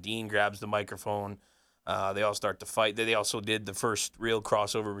page, and then Dean grabs the microphone. They all start to fight. They also did the first real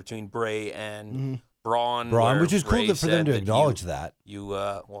crossover between Bray and Braun, which is cool Bray for them to said acknowledge that. you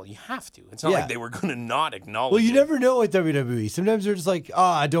have to. It's not Yeah. like they were going to not acknowledge Well, you it. never know with WWE. Sometimes they're just like,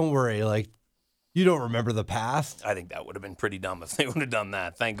 don't worry. Like, you don't remember the past. I think that would have been pretty dumb if they would have done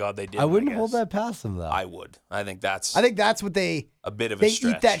that. Thank God they didn't. I wouldn't hold guess. that past them, though. I would. I think that's what they a bit of a they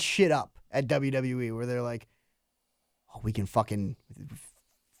stretch. eat that shit up at WWE, where they're like, oh, we can fucking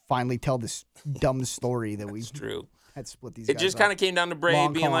finally tell this dumb story that we It's true. had split these It guys just up. kind of came down to Bray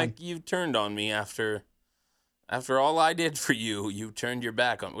Long being con. like, "You turned on me after all I did for you. You turned your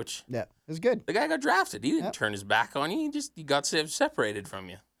back on." Which Yeah, it was good. the guy got drafted. He didn't Yep. turn his back on you. He got separated from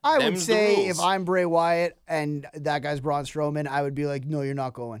you. I would Them's the say rules. if I'm Bray Wyatt and that guy's Braun Strowman, I would be like, no, you're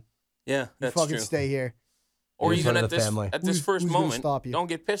not going. Yeah, You that's fucking true. stay here. Or You're even part at of the this family. at this first who's gonna moment, stop you? don't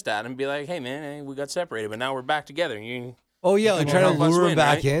get pissed at him and be like, "Hey man, we got separated, but now we're back together." You Oh, yeah. Like, Come trying on, to help us lure him win,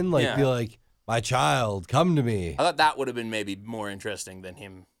 back right? in. Like, Yeah. be like, my child, come to me. I thought that would have been maybe more interesting than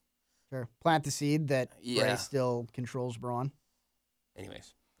him. Sure. Plant the seed that Bray Yeah. still controls Braun.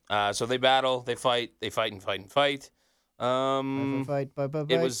 Anyways, so they battle, they fight. Fight.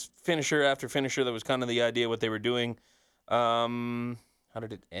 It was finisher after finisher. That was kind of the idea what they were doing. How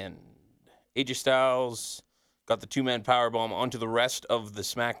did it end? AJ Styles got the two-man powerbomb onto the rest of the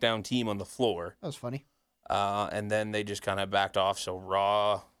SmackDown team on the floor, That was funny. and then they just kind of backed off. So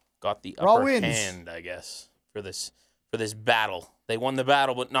Raw got the Raw upper wins. hand, I guess, for this battle. They won the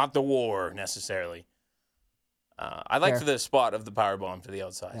battle, but not the war necessarily. I liked Fair. the spot of the powerbomb to the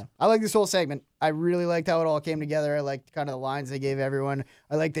outside. Yeah. I like this whole segment. I really liked how it all came together. I liked kind of the lines they gave everyone.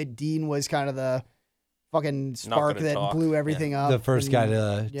 I liked that Dean was kind of the fucking spark gonna that talk. blew everything up. The first guy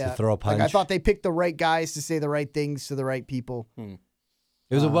and- to throw a punch. Like, I thought they picked the right guys to say the right things to the right people. it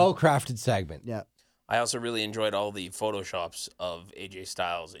was a well-crafted segment. Yeah. I also really enjoyed all the photoshops of AJ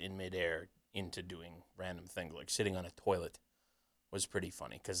Styles in midair into doing random things, like sitting on a toilet was pretty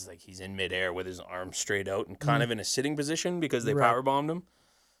funny because like he's in midair with his arms straight out and kind of in a sitting position because they Right. powerbombed him.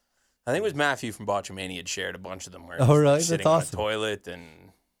 I think it was Matthew from Botchamania had shared a bunch of them where Oh, he was, really? like, That's sitting awesome. on a toilet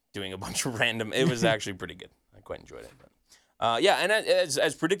and doing a bunch of random. It was actually pretty good. I quite enjoyed it. But, yeah, and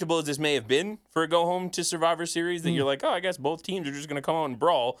as predictable as this may have been for a go home to Survivor Series, that you're like, oh, I guess both teams are just going to come out and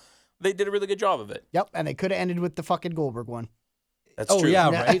brawl. They did a really good job of it. Yep. And they could have ended with the fucking Goldberg one. That's Oh, true. yeah,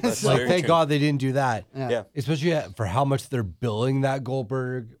 Yeah. right? That's Like, very thank true. God they didn't do that. Yeah. Especially for how much they're billing that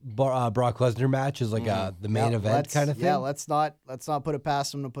Goldberg Brock Lesnar match as like the main Yeah, event let's- kind of thing. Yeah, let's not put it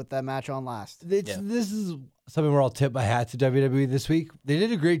past them to put that match on last. This is something where I'll tip my hat to WWE this week. They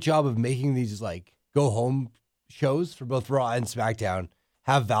did a great job of making these like go home shows for both Raw and SmackDown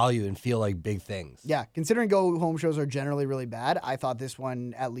have value and feel like big things. Yeah, considering go home shows are generally really bad, I thought this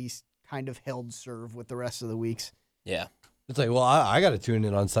one at least kind of held serve with the rest of the weeks. Yeah. It's like, well, I got to tune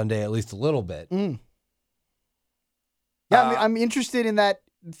in on Sunday at least a little bit. Yeah, I'm interested in that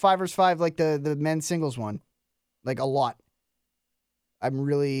 5 vs 5, like the men's singles one, like a lot. I'm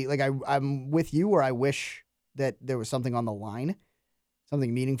really like I'm with you where I wish that there was something on the line,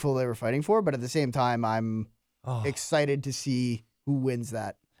 something meaningful they were fighting for, but at the same time, I'm Oh, excited to see who wins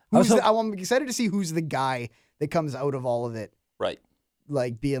that. I was I'm excited to see who's the guy that comes out of all of it, Right.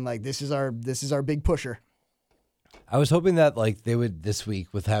 like being like this is our big pusher. I was hoping that like they would this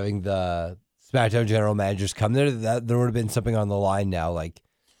week with having the SmackDown general managers come there, that there would have been something on the line now. Like,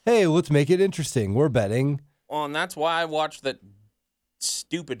 hey, let's make it interesting. We're betting. Well, and that's why I watched that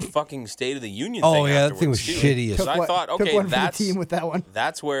stupid fucking State of the Union Oh, thing yeah, that thing was afterwards, too. shitty as 'Cause I thought, took okay, one for the that's team with that one.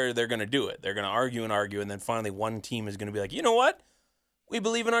 that's where they're going to do it. They're going to argue, and then finally one team is going to be like, you know what? We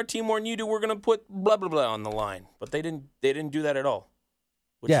believe in our team more than you do. We're going to put blah blah blah on the line. But they didn't do that at all,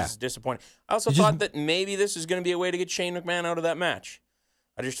 which Yeah. is disappointing. I also It thought just- that maybe this is going to be a way to get Shane McMahon out of that match.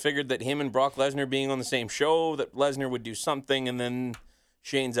 I just figured that him and Brock Lesnar being on the same show, that Lesnar would do something, and then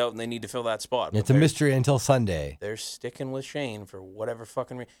Shane's out, and they need to fill that spot. But It's a they're- mystery until Sunday. They're sticking with Shane for whatever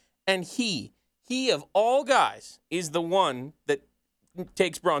fucking reason. And he of all guys is the one that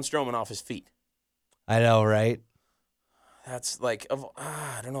takes Braun Strowman off his feet. I know, right? that's like,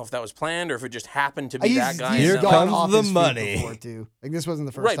 I don't know if that was planned or if it just happened to be that guy. Here in comes off the his feet money. before, too. Like this wasn't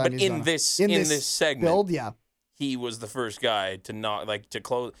the first Right, time but he's in done it. this segment, build, yeah. he was the first guy to not like to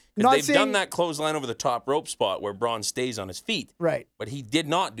close. Not Because they've done saying- that clothesline over the top rope spot where Braun stays on his feet, Right. but he did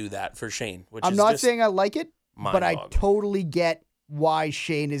not do that for Shane. Which I'm is not just saying I like it, but I mind-boggling. totally get why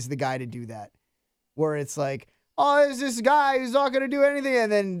Shane is the guy to do that. Where it's like, oh, there's this guy who's not going to do anything.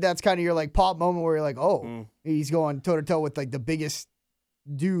 And then that's kind of your like pop moment where you're like, oh, he's going toe to toe with like the biggest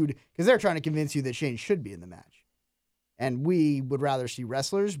dude. Because they're trying to convince you that Shane should be in the match. And we would rather see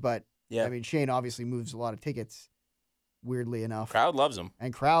wrestlers, but Yeah. I mean, Shane obviously moves a lot of tickets, weirdly enough. crowd loves him.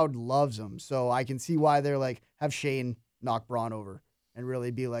 And crowd loves him. So I can see why they're like, have Shane knock Braun over and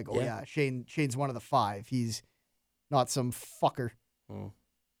really be like, oh Yeah. yeah, Shane's one of the 5. He's not some fucker.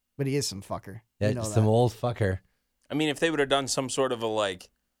 But he is some fucker. Yeah, You know some that. old fucker. I mean, if they would have done some sort of a like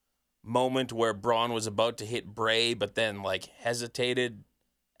moment where Braun was about to hit Bray, but then like hesitated,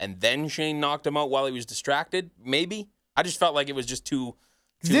 and then Shane knocked him out while he was distracted, maybe. I just felt like it was just too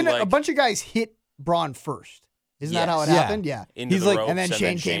Then like, a bunch of guys hit Braun first. Isn't that how it Yes. Yeah. happened? Yeah. into He's the like- ropes, And then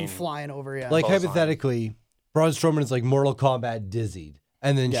Shane came flying over. Yeah. Like Clothesline. hypothetically, Braun Strowman is like Mortal Kombat dizzied,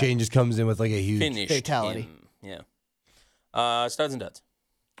 and then Yeah. Shane just comes in with like a huge. finished fatality. him. Yeah. Studs and duds.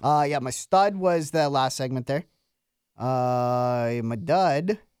 Yeah, my stud was the last segment there. My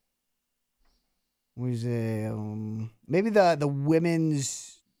dud was maybe the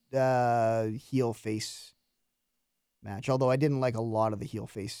women's heel face match. Although I didn't like a lot of the heel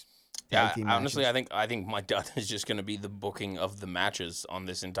face. Yeah, tag team honestly, matches. I think my dud is just going to be the booking of the matches on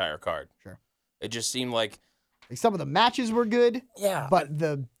this entire card. Sure. It just seemed like Like some of the matches were good, yeah, but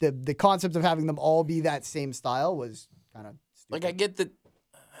the concept of having them all be that same style was kind of stupid. like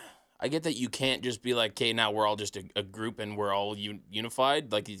I get that you can't just be like, okay, now we're all just a group and we're all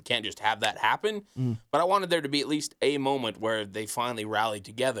unified. Like you can't just have that happen. But I wanted there to be at least a moment where they finally rallied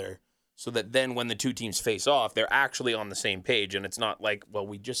together, so that then when the two teams face off, they're actually on the same page, and it's not like, well,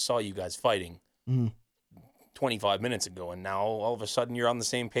 we just saw you guys fighting 25 minutes ago, and now all of a sudden you're on the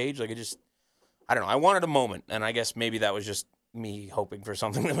same page. Like I don't know. I wanted a moment, and I guess maybe that was just me hoping for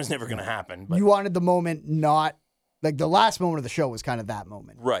something that was never going to happen. But You wanted the moment, not like the last moment of the show was kind of that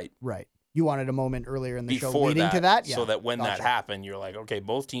moment. right. Right. You wanted a moment earlier in the show Before leading that, to that. Yeah. so that when that Gotcha. happened, you're like, okay,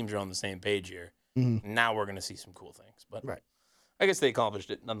 both teams are on the same page here. Now we're going to see some cool things. But Right. I guess they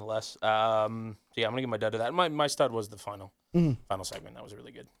accomplished it nonetheless. So yeah, I'm going to give my dud to that. My stud was the final segment. That was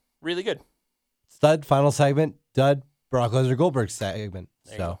really good. Really good. Stud, final segment, dud, Brock Lesnar Goldberg segment.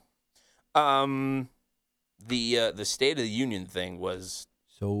 There you So, go. The State of the Union thing was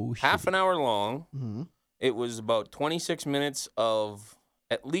so half an hour long. Mhm. It was about 26 minutes of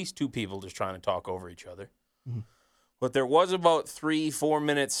at least two people just trying to talk over each other. But there was about 3-4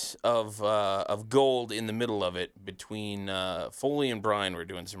 minutes of gold in the middle of it between Foley and Bryan were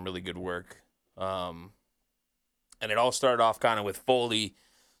doing some really good work. And it all started off kind of with Foley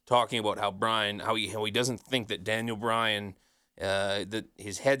talking about how he doesn't think that Daniel Bryan that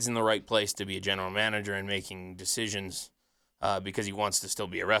his head's in the right place to be a general manager and making decisions because he wants to still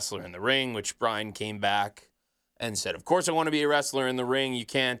be a wrestler in the ring, which Bryan came back and said, of course I want to be a wrestler in the ring. You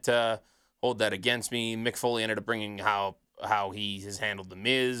can't hold that against me. Mick Foley ended up bringing how he has handled The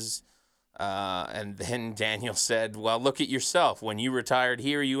Miz. And then Daniel said, well, look at yourself. When you retired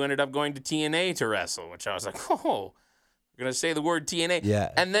here, you ended up going to TNA to wrestle, which I was like, oh, we're going to say the word TNA.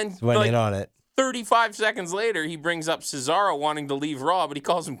 yeah. And then just went like, in on it. 35 seconds later, he brings up Cesaro wanting to leave Raw, but he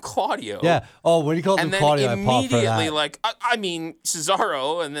calls him Claudio. Yeah. Oh, when he called him And then Claudio, I popped for immediately, that. like, I mean,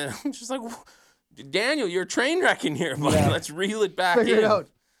 Cesaro. And then I'm just like, Daniel, you're train wrecking here, buddy. Yeah. Let's reel it back Figure in. it out.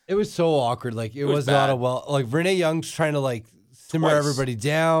 It was so awkward. Like it was was not bad. a well. Like Renee Young's trying to like simmer Twice. everybody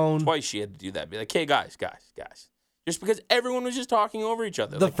down. Twice she had to do that. Be like, hey, guys. Just because everyone was just talking over each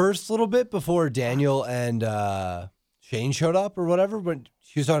other. The Like, first little bit before Daniel and Shane showed up or whatever, when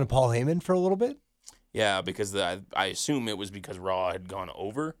she was talking to Paul Heyman for a little bit. yeah, because I assume it was because Raw had gone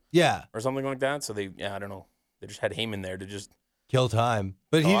over Yeah, or something like that. So I don't know. They just had Heyman there to just kill time.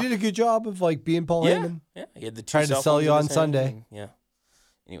 But he Talk. did a good job of like being Paul Heyman. Yeah, he had the two Trying to cell sell phones you in on his hand, Sunday. and- yeah.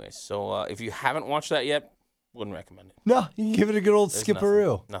 Anyways, so if you haven't watched that yet, wouldn't recommend it. No, you can give it a good old There's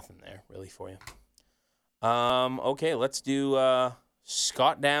skipperoo. Nothing there really for you. Okay, let's do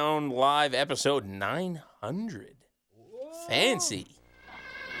Scott Down Live episode 900. Fancy.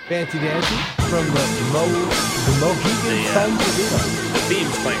 Fancy Dancy from the Mohegan Sun Casino. The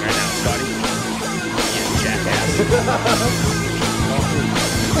theme's playing right now, Scotty. You jackass.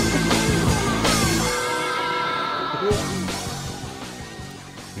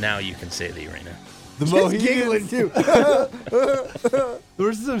 Now you can say the arena. The Just giggling Mohegan. too. The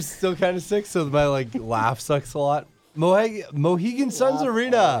worst is I'm still kind of sick, so my like laugh sucks a lot. Mohegan Suns Laugh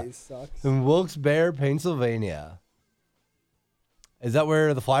Arena always sucks. in Wilkes-Barre, Pennsylvania. Is that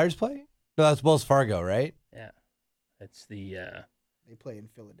where the Flyers play? No, that's Wells Fargo, right? Yeah. That's the, They play in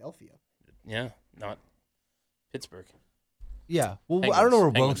Philadelphia. not Pittsburgh. Yeah. Well, I don't know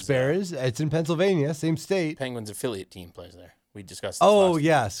where Penguins, Wilkes-Barre is. It's in Pennsylvania, same state. Penguins affiliate team plays there. We discussed this Oh, last week.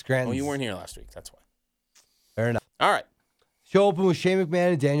 yeah, Scranton. Oh, you weren't here last week. That's why. Fair enough. All right. Show open with Shane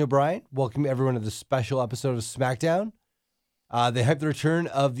McMahon and Daniel Bryan. Welcome everyone to the special episode of SmackDown. They hyped the return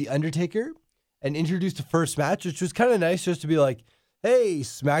of The Undertaker and introduced the first match, which was kind of nice just to be like, hey,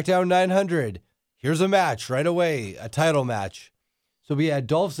 SmackDown 900, here's a match right away, a title match. So we had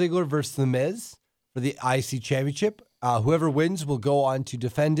Dolph Ziggler versus The Miz for the IC Championship. Whoever wins will go on to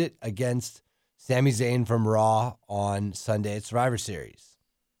defend it against Sami Zayn from Raw on Sunday at Survivor Series.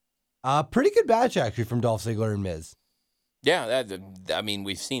 Pretty good match, actually, from Dolph Ziggler and Miz. Yeah, I mean,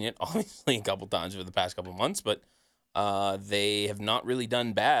 we've seen it, obviously, a couple times over the past couple months, but they have not really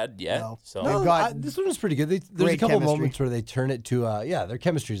done bad yet. No. So They've got This one was pretty good. There's a great couple chemistry. moments where they turn it to, their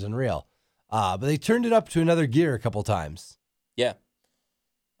chemistry's unreal. But they turned it up to another gear a couple times. yeah.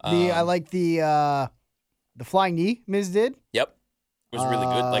 I like the flying knee Miz did. Yep. It was really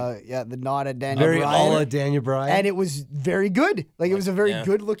good. Like, Yeah, the nod at Daniel Very Bryan. a la Daniel Bryan. And it was very good. Like, it was a very yeah.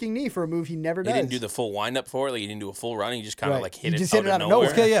 good looking knee for a move he never he does. didn't do the full wind up for it. Like, he didn't do a full run. He just kind of Right. like hit He it, just out hit it of out of nowhere.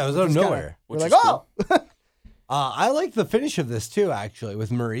 nowhere. Yeah, it was out of Just kinda- nowhere. We're Which like, is oh, I like the finish of this too, actually, with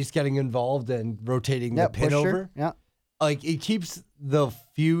Maurice getting involved and rotating yeah, the pin pushed her. over. Yeah, Like, it keeps the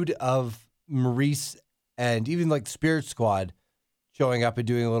feud of Maurice and even like Spirit Squad showing up and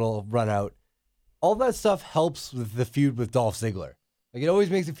doing a little run out. All that stuff helps with the feud with Dolph Ziggler. Like, it always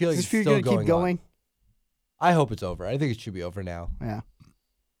makes it feel like is this it's feud still gonna keep going? I hope it's over. I think it should be over now. Yeah.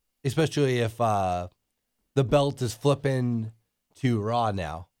 Especially if the belt is flipping to Raw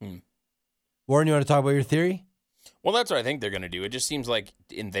now. Warren, you want to talk about your theory? Well, that's what I think they're going to do. It just seems like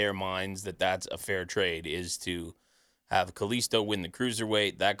in their minds that that's a fair trade, is to have Kalisto win the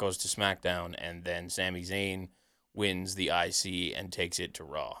Cruiserweight, that goes to SmackDown, and then Sami Zayn wins the IC and takes it to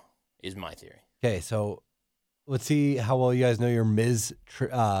Raw, is my theory. Okay, so let's see how well you guys know your Miz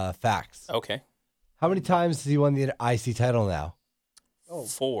facts. Okay. How many times has he won the IC title now? Oh,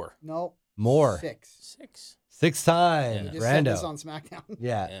 4. no. More. 6. 6. 6 times. You just said this Rando. on SmackDown.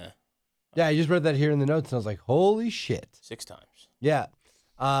 Yeah. Yeah. Yeah, I just read that here in the notes and I was like, holy shit. 6 times. Yeah.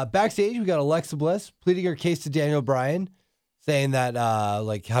 Backstage, we got Alexa Bliss pleading her case to Daniel Bryan, saying that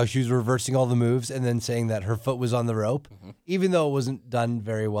like how she was reversing all the moves and then saying that her foot was on the rope, even though it wasn't done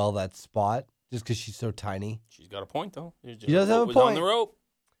very well, that spot, just because she's so tiny. She's got a point, though. She does have a was on point. the rope.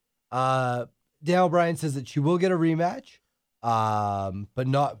 Daniel Bryan says that she will get a rematch, but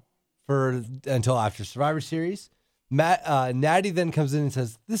not for until after Survivor Series. Natty then comes in and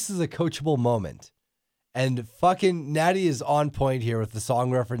says, this is a coachable moment. And fucking Natty is on point here with the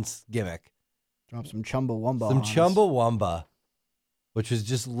song reference gimmick. Drop some Chumbawamba. Some on us. Chumbawamba, which was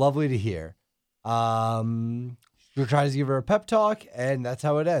just lovely to hear. She tries to give her a pep talk, and that's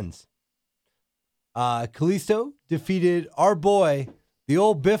how it ends. Kalisto defeated our boy, the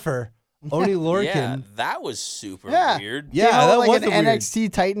old Biffer, Oney Lorcan. Yeah, that was super Yeah. weird. Yeah, Came out that with, was like a an weird- NXT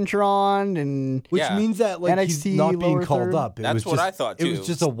Titantron and Which Yeah. means that like he's NXT not being lower called third. up. It That's was what just, I thought, It was too.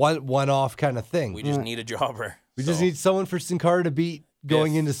 just a one-off kind of thing. We just need a jobber. We just So, need someone for Sin Cara to beat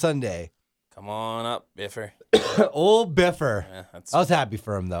going Biff. into Sunday. Come on up, Biffer. Old Biffer. Yeah, that's I was happy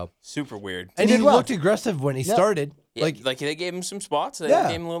for him though, super weird. and He he did well. looked aggressive when he Yep. started. Yeah, Like like they gave him some spots. They Yeah.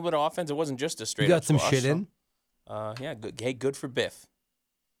 gave him a little bit of offense. It wasn't just a straight he got up some squash, shit so, in. Yeah, good. Hey, good for Biff.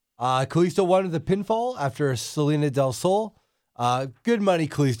 Kalisto won the pinfall after Selena Del Sol. Good money.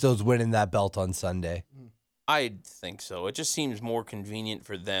 Kalisto's winning that belt on Sunday. I think so. It just seems more convenient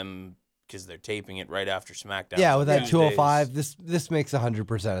for them because they're taping it right after SmackDown. Yeah, so with that Tuesdays- 205, this makes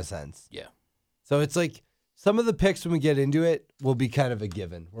 100% of sense. Yeah. So it's like some of the picks when we get into it will be kind of a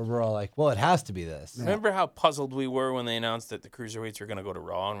given, where we're all like, well, it has to be this. Remember how puzzled we were when they announced that the Cruiserweights were going to go to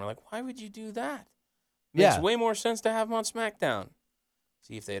Raw? And we're like, why would you do that? Makes Yeah. way more sense to have them on SmackDown.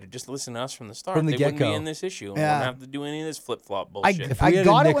 See, if they had just listened to us from the start, From the they wouldn't be get-go. in this issue. And Yeah. wouldn't have to do any of this flip-flop bullshit. If we had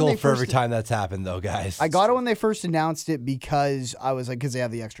got a it when nickel they for every first- time that's happened, though, guys. I got it when they first announced it because I was like, because they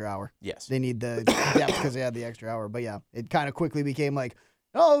have the extra hour. Yes. They need the depth because they had the extra hour. But yeah, it kind of quickly became like,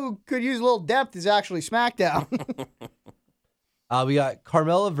 oh, could use a little depth is actually SmackDown. We got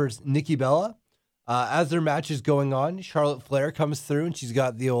Carmella versus Nikki Bella. As their match is going on, Charlotte Flair comes through and she's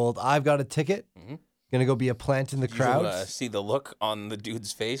got the old "I've got a ticket." Gonna go be a plant in the Did crowd. you see the look on the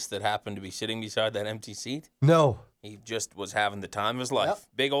dude's face that happened to be sitting beside that empty seat? No. He just was having the time of his life.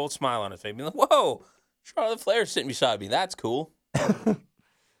 Big old smile on his face. Being like, whoa, Charlotte Flair's sitting beside me. That's cool.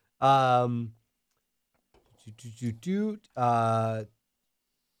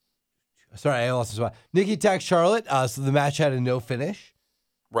 Sorry, I lost this one. Nikki attacked Charlotte, so the match had a no finish.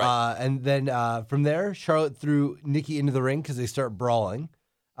 Right. And then from there, Charlotte threw Nikki into the ring because they start brawling.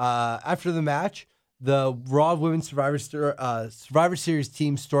 After the match, the Raw Women's Survivor Series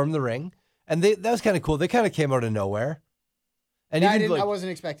team stormed the ring, and that was kind of cool. They kind of came out of nowhere. And Yeah, even I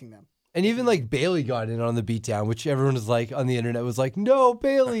wasn't expecting them. and even like Bailey got in on the beatdown, which everyone was like on the internet was like, "No,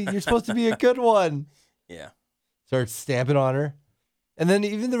 Bailey, you're supposed to be a good one." Yeah. Starts stamping on her. And then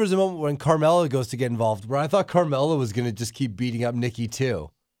even there was a moment when Carmella goes to get involved where I thought Carmella was going to just keep beating up Nikki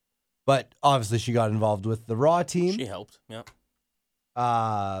too. But obviously she got involved with the Raw team. She helped. Yeah.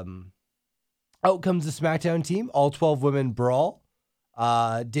 Out comes the SmackDown team, all 12 women brawl.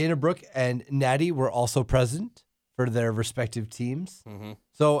 Dana Brooke and Natty were also present for their respective teams. Mm-hmm.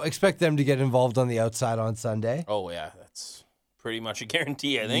 So expect them to get involved on the outside on Sunday. Oh, yeah. That's pretty much a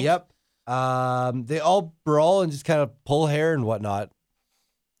guarantee, I think. Yep. They all brawl and just kind of pull hair and whatnot.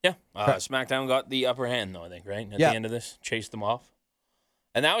 Yeah. SmackDown got the upper hand, though, I think, right? At Yeah. the end of this, chased them off.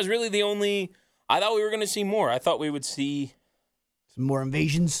 And that was really the only. I thought we were going to see more. I thought we would see Some more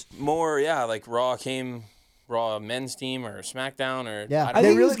invasions. more, like Raw men's team or SmackDown or. Yeah, I they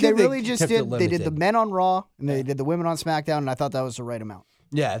think it was really, good they they really just kept it did. They did the limited. men on Raw and they did the women on SmackDown, and I thought that was the right amount.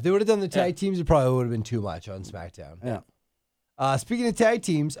 Yeah, if they would have done the tag teams, it probably would have been too much on SmackDown. Yeah. Speaking of tag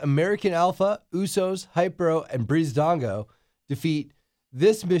teams, American Alpha, Usos, Hype Bro, and Breezango defeat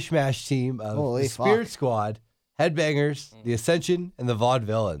this mishmash team of Holy the Spirit fuck. Squad, Headbangers, the Ascension, and the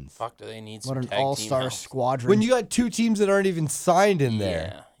Vaudevillains. Fuck, do they need What some an tag team all-star help? squadron. When you got two teams that aren't even signed in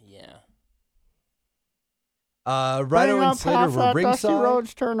there. Yeah. Rhino and Slater were ringside,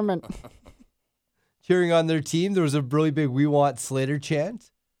 tournament. cheering on their team. There was a really big "We Want Slater"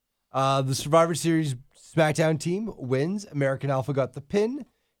 chant. The Survivor Series SmackDown team wins. American Alpha got the pin.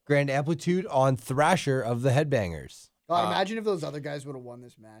 Grand Amplitude on Thrasher of the Headbangers. God, imagine if those other guys would have won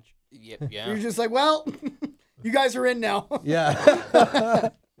this match. Yeah. You're just like, well, you guys are in now. Yeah.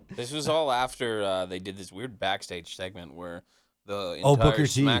 This was all after they did this weird backstage segment where the Oh, entire Booker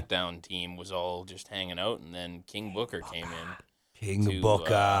T. SmackDown team was all just hanging out, and then King Booker came in King to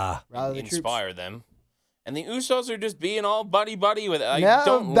Booker. Rally the troops. inspire them. And the Usos are just being all buddy-buddy with it. I Yeah,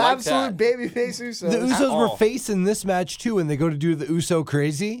 don't like absolute that. babyface Usos. The Usos were all. facing this match too, and they go to do the Uso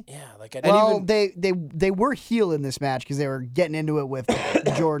crazy. Yeah, like I didn't Well, even... they were heel in this match because they were getting into it with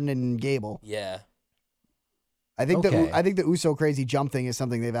Jordan and Gable. Yeah. I think Okay. the Uso crazy jump thing is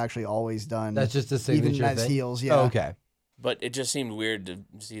something they've actually always done. That's just a even signature as thing. heels. Yeah. Oh, okay. But it just seemed weird to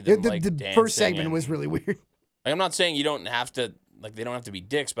see The, them, the, like, the dancing first segment and- was really weird. Like, I'm not saying you don't have to... Like, they don't have to be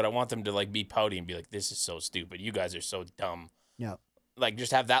dicks, but I want them to, like, be pouty and be like, this is so stupid. You guys are so dumb. Yeah. Like,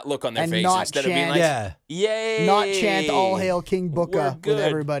 just have that look on their And face not instead of being chant- like, Yeah. yay! Not chant all hail King We're Booker with good.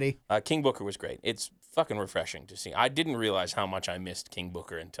 everybody. King Booker was great. It's fucking refreshing to see. I didn't realize how much I missed King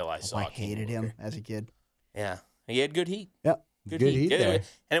Booker until I saw I King hated Booker. him as a kid. Yeah. He had good heat. Yep. Good heat there.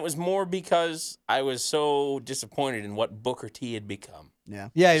 And it was more because I was so disappointed in what Booker T had become. Yeah.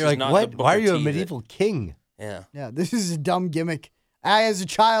 Yeah, This you're is like, not what? the Why are Booker you a T that- medieval king? Yeah. Yeah. This is a dumb gimmick. I, as a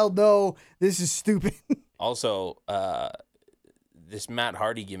child, though, this is stupid. Also, this Matt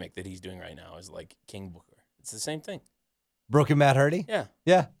Hardy gimmick that he's doing right now is like King Booker. It's the same thing. Broken Matt Hardy? Yeah.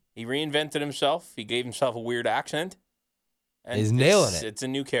 Yeah. He reinvented himself. He gave himself a weird accent. And He's nailing it. It's a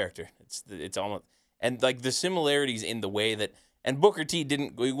new character. It's almost and like the similarities in the way that and Booker T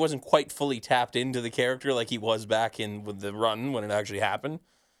he wasn't quite fully tapped into the character like he was back in with the run when it actually happened.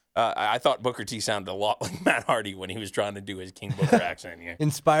 I thought Booker T sounded a lot like Matt Hardy when he was trying to do his King Booker accent here.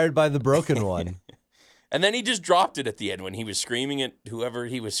 Inspired by the broken one. And then he just dropped it at the end when he was screaming at whoever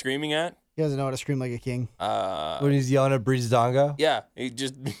he was screaming at. He doesn't know how to scream like a king. When he's yelling at Breezango. Yeah, he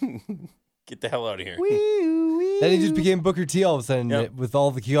just get the hell out of here. Then he just became Booker T all of a sudden Yep. with all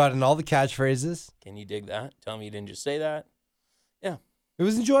the he got in all the catchphrases. Can you dig that? Tell me you didn't just say that. Yeah, It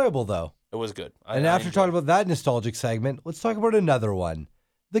was enjoyable though. it was good. And after talking about that nostalgic segment, let's talk about another one.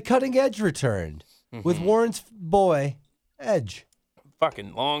 The Cutting Edge returned with Warren's boy, Edge.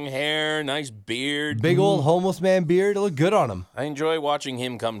 fucking long hair, nice beard. Big old homeless man beard. It looked good on him. I enjoy watching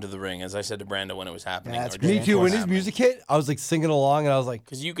him come to the ring, as I said to Brando when it was happening. Yeah, that's or great. just Me too. before When it his happened. music hit, I was like singing along and I was like,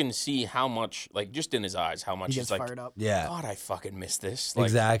 Because you can see how much, like, just in his eyes, how much He he's gets like, fired up. yeah, God, I fucking miss this. Like,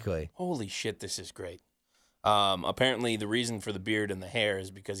 exactly. holy shit, this is great. Apparently, the reason for the beard and the hair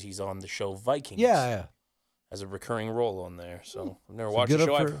is because he's on the show Vikings. Yeah. As a recurring role on there. So I've never So watched the good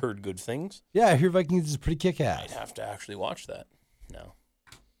show. up I've for- heard good things. Yeah, I hear Vikings is pretty kick I'd ass. have to actually watch that. No.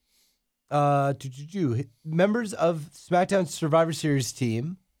 Members of SmackDown Survivor Series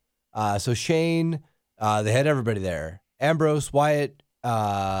team. So Shane, they had everybody there. Ambrose, Wyatt,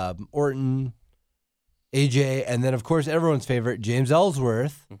 Orton, AJ, and then of course everyone's favorite, James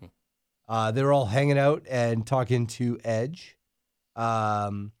Ellsworth. They were all hanging out and talking to Edge.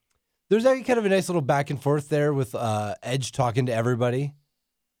 There's actually kind of a nice little back and forth there with Edge talking to everybody.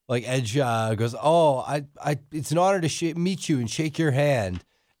 Like Edge goes, "Oh, I it's an honor to meet you and shake your hand."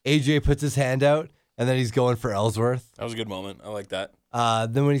 AJ puts his hand out, and then he's going for Ellsworth. That was a good moment. I like that.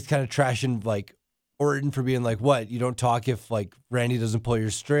 Then when he's kind of trashing like Orton for being like, "What? You don't talk if like Randy doesn't pull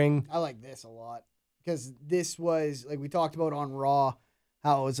your string." I like this a lot because this was like we talked about on Raw,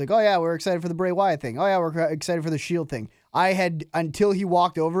 how it was like, oh yeah, we're excited for the Bray Wyatt thing. Oh yeah, we're excited for the Shield thing. I had until he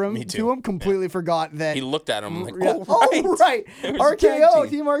walked over him Me too. to him, completely forgot that. He looked at him like, Yeah. oh, right. Right. It was a tag RKO,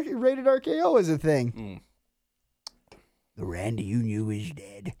 team. rated RKO is a thing. The Randy you knew is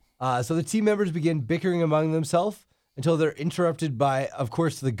dead. So the team members begin bickering among themselves until they're interrupted by, of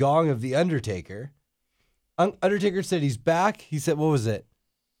course, the gong of the Undertaker. Undertaker said he's back. He said, what was it?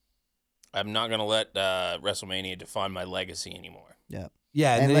 I'm not going to let WrestleMania define my legacy anymore. Yeah.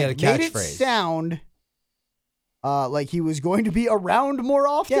 Yeah, and then he had a made it catchphrase. sound like he was going to be around more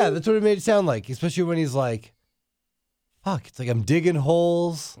often. Yeah, that's what it made it sound like, especially when he's like, fuck, it's like I'm digging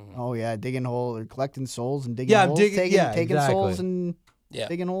holes. Oh yeah, digging holes or collecting souls and digging Yeah, I'm holes. digging- taking, yeah, taking exactly. souls and Yeah.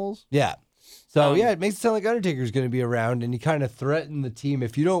 digging holes. Yeah. So, Um, yeah, it makes it sound like Undertaker's going to be around, and he kind of threatened the team,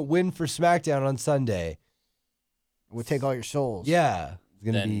 if you don't win for SmackDown on Sunday, We'll take all your souls. yeah, it's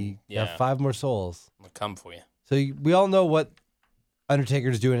going to Then, be yeah. 5 more souls. I'm going to come for you. So we all know what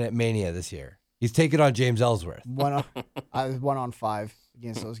Undertaker's doing at Mania this year. He's taking on James Ellsworth. I was 1-on-5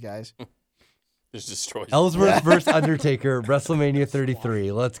 against those guys. Just destroys him. Ellsworth versus Undertaker, WrestleMania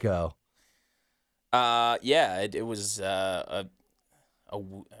 33. Let's go. Yeah, it was a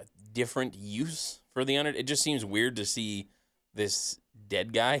different use for the Undertaker. It just seems weird to see this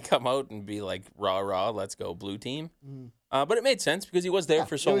dead guy come out and be like, rah, rah, let's go, blue team. But it made sense because he was there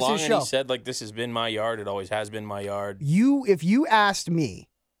for so it was long, his and he show. said, like, this has been my yard. It always has been my yard. If you asked me,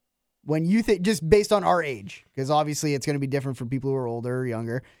 when you think, just based on our age, because obviously it's going to be different for people who are older or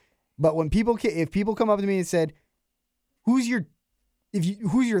younger, but when if people come up to me and said, who's your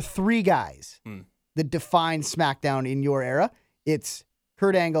 3 guys that define SmackDown in your era? It's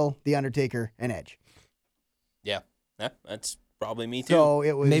Kurt Angle, The Undertaker, and Edge. Yeah, that's probably me too. So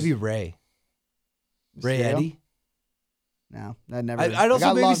it was Maybe Ray. Ray Mysterio? Eddie? No, that never. I'd also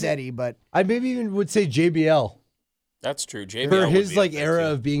I maybe loved say- Eddie, but I maybe even would say JBL. That's true. JBL For would his be like up there, era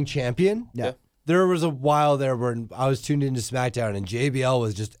too. of being champion, yeah. there was a while there where I was tuned into SmackDown and JBL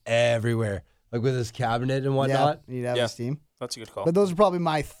was just everywhere, like with his cabinet and whatnot. Yeah, he'd have Yeah. his team. That's a good call. But those are probably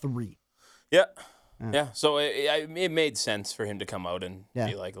my 3. Yeah. So it made sense for him to come out and Yeah.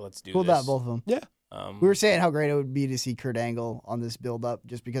 be like, let's do Pulled this. out both of them. Yeah. We were saying how great it would be to see Kurt Angle on this build-up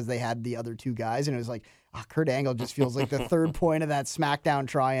just because they had the other 2 guys, and it was like, Kurt Angle just feels like the third point of that SmackDown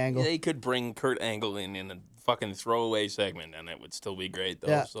triangle. They could bring Kurt Angle in a fucking throwaway segment, and it would still be great, though.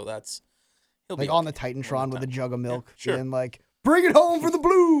 Yeah. So he'll Like be on the okay. Titantron with a jug of milk. sure. And like, bring it home for the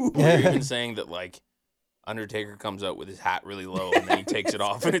blue. We're even saying that, like, Undertaker comes out with his hat really low, and then he takes it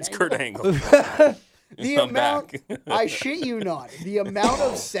off, and it's Kurt Angle. The I'm amount, back. I shit you not, the amount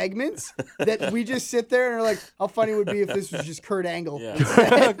of segments that we just sit there and are like, how funny would it be if this was just Kurt Angle?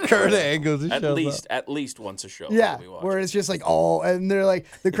 Yeah. Kurt Angle just At shows up. least once a show. Yeah, we watch where it. it's just like, oh, and they're like,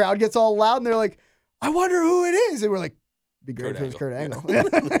 the crowd gets all loud and they're like, I wonder who it is. And we're like, be great if it was Kurt Angle.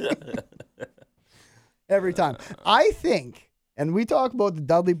 Every time. I think, and we talk about the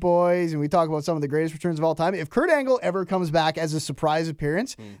Dudley Boys and we talk about some of the greatest returns of all time. If Kurt Angle ever comes back as a surprise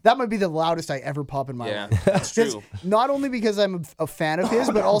appearance, that might be the loudest I ever pop in my Yeah, life. that's That's true. not only because I'm a fan of his,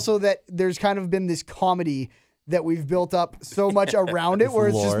 but also that there's kind of been this comedy that we've built up so much around it where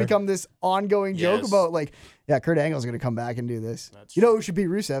it's just lore. become this ongoing joke Yes. about like, yeah, Kurt Angle's going to come back and do this. That's You know who should be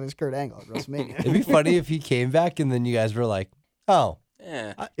Rusev is Kurt Angle at WrestleMania. It'd be funny if he came back and then you guys were like, oh,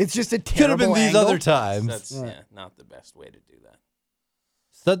 Yeah, It's just a could have terrible been these angle. other times. that's not the best way to do that.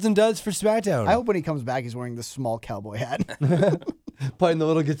 Studs and duds for SmackDown. I hope when he comes back, he's wearing the small cowboy hat. Playing the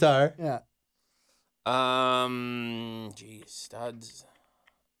little guitar. Yeah. Geez, studs.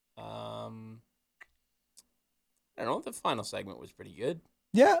 I don't know. The final segment was pretty good.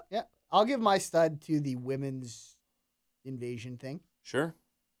 Yeah. Yeah. I'll give my stud to the women's invasion thing. Sure.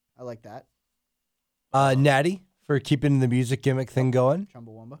 I like that. Natty for keeping the music gimmick thing going.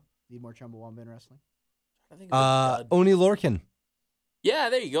 Chumbawamba. Need more Chumbawamba in wrestling. I think it was stud. Oni Lorcan. Yeah,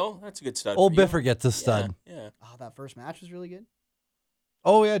 there you go. That's a good stud. Old for you. Biffer gets a stud. Yeah. Oh, that first match was really good.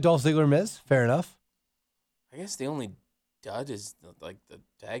 Oh, yeah. Dolph Ziggler Miz. Fair enough. I guess the only dud is the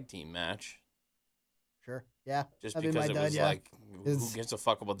tag team match. Sure. Yeah. Just That'd be because my it dud, was yeah. like, It's- who gives a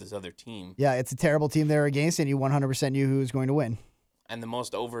fuck about this other team? Yeah, it's a terrible team they're against, and you 100% knew who was going to win. And the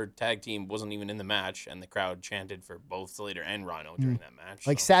most over tag team wasn't even in the match, and the crowd chanted for both Slater and Rhino during that match.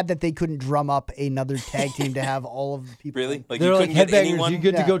 Like, so. sad that they couldn't drum up another tag team to have all of the people. Really? Like, They're you like couldn't get headbangers. anyone? You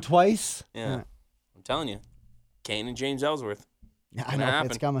good Yeah. to go twice? Yeah. I'm telling you. Kane and James Ellsworth. Yeah, I Gonna know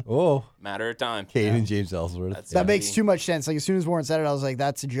happen. it's coming. Oh, Matter of time. Kane and James Ellsworth. That's That gotta makes be- too much sense. Like, as soon as Warren said it, I was like,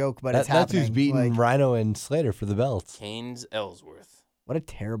 that's a joke, but it's That's happening. who's beating Like, Rhino and Slater for the belts. Kane's Ellsworth. what a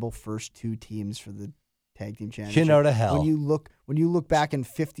terrible first two teams for the tag team championship. Chin out of hell. When you look back in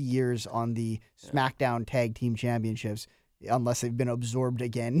 50 years on the SmackDown tag team championships, unless they've been absorbed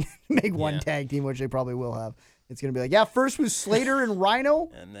again, make one Yeah. tag team, which they probably will have. It's gonna be like, yeah, first was Slater and Rhino,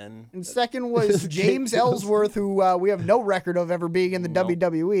 And then and second was James Ellsworth, who we have no record of ever being in the Nope.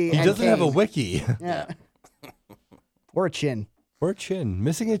 WWE. He and doesn't have a Kane. wiki. Yeah. Or a chin. Or chin.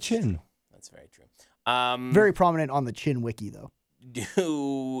 Missing a chin. that's very true. Very prominent on the chin wiki, though.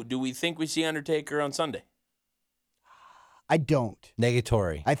 Do we think we see Undertaker on Sunday? I don't.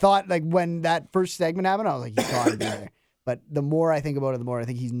 Negatory. I thought, like, when that first segment happened, I was like, he's got to be there. But the more I think about it, the more I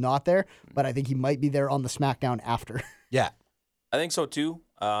think he's not there. But I think he might be there on the SmackDown after. Yeah. I think so too.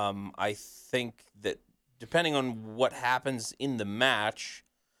 I think that depending on what happens in the match,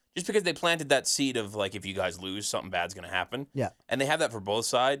 just because they planted that seed of like, if you guys lose, something bad's going to happen. Yeah. And they have that for both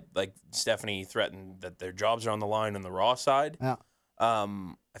sides. Like Stephanie threatened that their jobs are on the line on the Raw side. Yeah.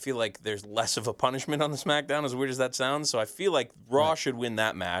 I feel like there's less of a punishment on the SmackDown, as weird as that sounds. So I feel like Raw should win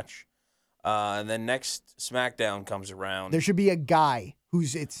that match. And then next SmackDown comes around. There should be a guy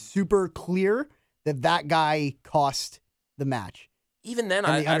it's super clear that guy cost the match. Even then,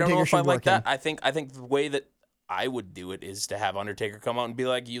 And the I don't know Undertaker if I should like work that. him. I think the way that I would do it is to have Undertaker come out and be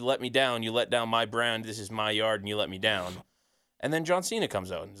like, "You let me down. You let down my brand. This is my yard, and you let me down." And then John Cena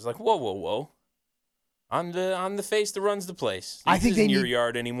comes out and is like, "Whoa, whoa, whoa! I'm the face that runs the place. I This think isn't they your need-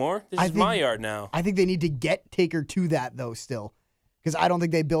 yard anymore. This I is my think- yard now." I think they need to get Taker to that, though, still. Because I don't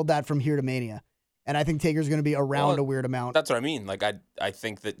think they build that from here to Mania. And I think Taker's going to be around Well, a weird amount. That's what I mean. Like I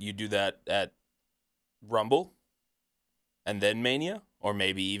think that you do that at Rumble, and then Mania, or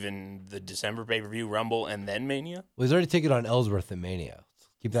maybe even the December pay-per-view Rumble and then Mania. Well, he's already taken on Ellsworth at Mania.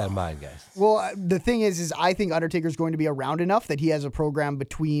 Keep that in mind, guys. Well, the thing is I think Undertaker's going to be around enough that he has a program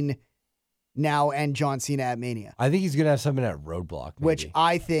between now and John Cena at Mania, I think he's going to have something at Roadblock. Maybe. which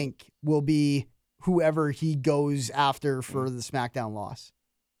I think will be whoever he goes after for the SmackDown loss,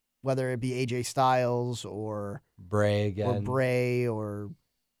 whether it be AJ Styles or Bray again. Bray or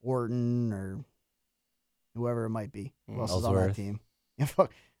Orton or whoever it might be. Who else is on that Ellsworth. team? Yeah,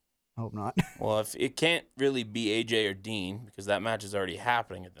 fuck. I hope not. Well, if it can't really be AJ or Dean because that match is already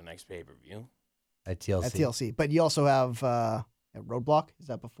happening at the next pay-per-view. At TLC. At TLC. But you also have Roadblock. Is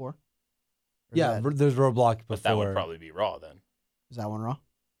that before? Or Yeah, is that, there's Roadblock before. But that would probably be Raw then. is that one Raw?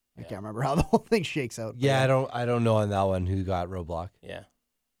 I Yeah. can't remember how the whole thing shakes out. but Yeah, I don't know on that one who got Roadblock. Yeah.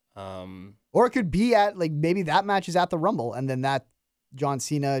 Or it could be at, like, maybe that match is at the Rumble, and then that John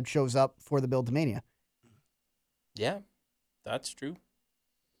Cena shows up for the build to Mania. Yeah, that's true.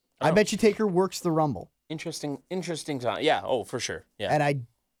 I bet you Taker works the Rumble. Interesting time. Yeah. Oh, for sure. Yeah. And I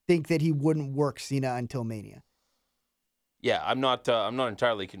think that he wouldn't work Cena until Mania. Yeah. I'm not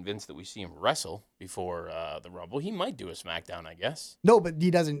entirely convinced that we see him wrestle before the Rumble. He might do a SmackDown, I guess. No, but he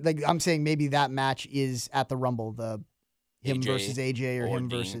doesn't. Like, I'm saying maybe that match is at the Rumble, him AJ versus AJ or him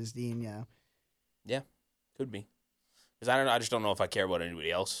Dean. versus Dean, yeah. Yeah, could be. Because I don't know. I just don't know if I care about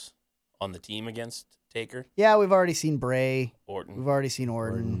anybody else on the team against Taker. Yeah, we've already seen Bray. Orton. We've already seen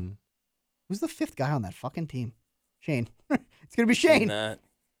Orton. Orton. Who's the fifth guy on that fucking team? Shane. It's going to be Seen Shane. that.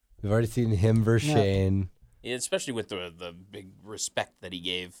 We've already seen him versus Yeah. Shane. Yeah, especially with the big respect that he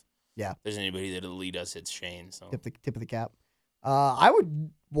gave. Yeah. If there's anybody that'll lead us, it's Shane. So Tip of the cap. I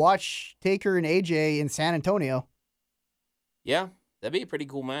would watch Taker and AJ in San Antonio. yeah, that'd be a pretty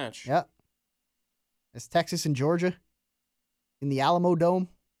cool match. Yeah. It's Texas and Georgia in the Alamo Dome.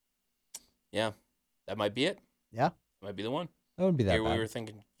 Yeah, that might be it. Yeah. That might be the one. That wouldn't be that Here bad. we were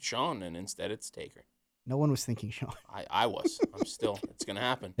thinking Sean, and instead it's Taker. No one was thinking Sean. I was. I'm still. It's gonna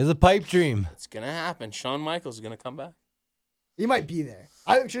happen. It's a pipe dream. It's gonna happen. Shawn Michaels is gonna come back. He might be there.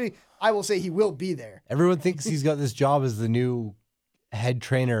 I will say he will be there. Everyone thinks he's got this job as the new head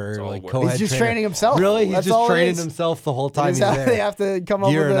trainer It's or all like work. co-head He's just trainer. training himself. Really? He's That's just all it training is. himself the whole It time is he's how there. They have to come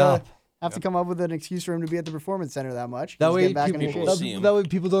up Gearing with up. have to come up with an excuse for him to be at the performance center that much. That He's way, getting back in people, shape. will see him. that way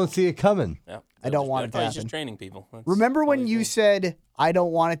people don't see it coming. Yeah. I don't want it to He's just happen. training people. That's Remember all when he's you doing. said, I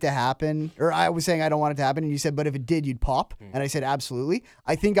don't want it to happen? Or I was saying I don't want it to happen, and you said, but if it did, you'd pop. Hmm. And I said, absolutely.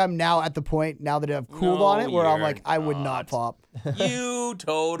 I think I'm now at the point, now that I've cooled No, on it, where I'm you're like, I would not not. pop. You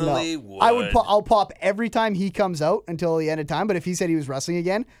totally No. would. I would. I'll pop every time he comes out until the end of time. But if he said he was wrestling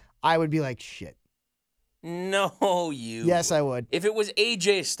again, I would be like, shit. No, you. Yes, I would. If it was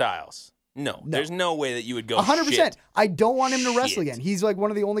AJ Styles, no, there's no way that you would go 100%. shit. I don't want him to wrestle Shit. again. He's like one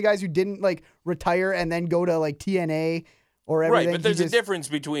of the only guys who didn't like retire and then go to like TNA or everything. Right, but there's He a just- difference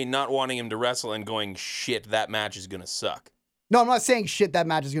between not wanting him to wrestle and going, shit, that match is going to suck. No, I'm not saying shit that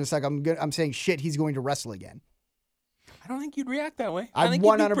match is going to suck. I'm saying shit he's going to wrestle again. I don't think you'd react that way. I think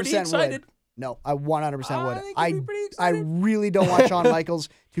you'd be 100% pretty would. excited. No, I 100% would. I think you'd be pretty I excited. really don't want Shawn Michaels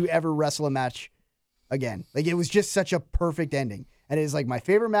to ever wrestle a match again. Like, it was just such a perfect ending. And it is like my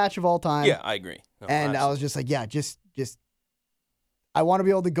favorite match of all time. Yeah, I agree. No, And I was just like, yeah, just I want to be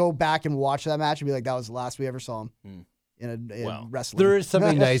able to go back and watch that match and be like, that was the last we ever saw him in Well, wrestling. There is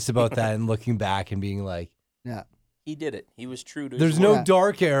something nice about that and looking back and being like, Yeah. he did it. He was true to there's his no word. Yeah.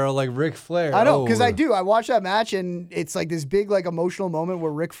 dark arrow like Ric Flair. I know, because Oh. I do. I watched that match and it's like this big, like, emotional moment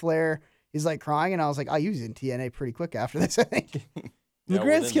where Ric Flair is like crying, and I was like, I use in TNA pretty quick after this, I think. In the Yeah,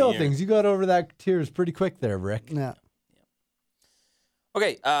 grand within scale the of year. things, you got over that tears pretty quick there, Rick. Yeah.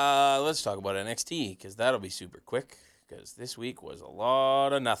 Okay, let's talk about NXT because that'll be super quick because this week was a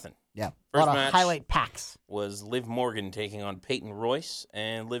lot of nothing. Yeah. A First lot of match. highlight packs. Was Liv Morgan taking on Peyton Royce,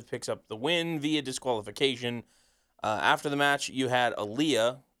 and Liv picks up the win via disqualification. After the match, you had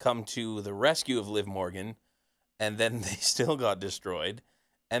Aaliyah come to the rescue of Liv Morgan, and then they still got destroyed.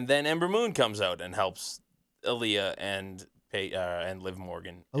 And then Ember Moon comes out and helps Aaliyah and Liv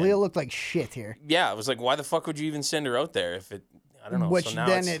Morgan. Aaliyah And, looked like shit here. yeah, I was like, why the fuck would you even send her out there if it? I don't know. Which so now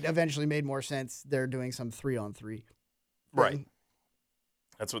then it's- it eventually made more sense. They're doing some 3-on-3. right.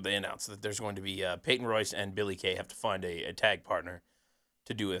 That's what they announced, that there's going to be Peyton Royce and Billie Kay have to find a tag partner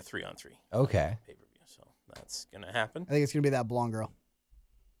to do a 3-on-3 Okay. pay-per-view. So that's going to happen. I think it's going to be that blonde girl.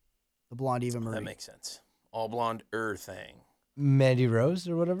 The blonde Eva Marie. That makes sense. All blonde thing. Mandy Rose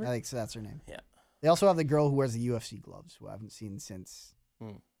or whatever? I think so, that's her name. Yeah. They also have the girl who wears the UFC gloves, who I haven't seen since.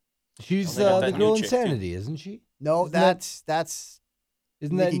 She's Well, they got the that girl new in chick, too. Sanity, isn't she? No, Isn't that- that's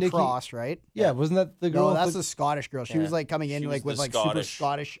Isn't that Nikki Nikki Cross, right? Yeah, wasn't that the girl? No, that's with the Scottish girl. She Yeah. was like coming in She like was with the like super Scottish-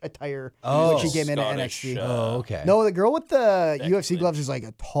 Scottish attire Oh. when she came into Scottish, NXT. Oh, okay. No, the girl with the Becky UFC Lynch. gloves is like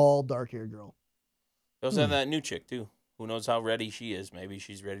a tall, dark-haired girl. They also have that new chick, too. Who knows how ready she is? Maybe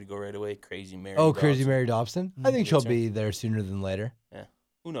she's ready to go right away. Crazy Mary. Oh, Crazy Dawson. Mary Dobson? I think she'll That's her. be there sooner than later. Yeah.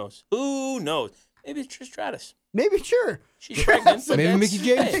 Who knows? Who knows? Maybe it's Trish Stratus. Maybe, sure. She's pregnant. but Maybe that's- Mickey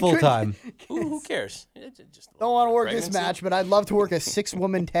James hey, full time. Who cares? It's just a Don't little want to bit of work this pregnancy. match, but I'd love to work a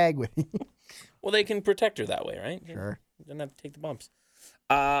 6-woman tag with you. Well, they can protect her that way, right? Sure. Doesn't have to take the bumps.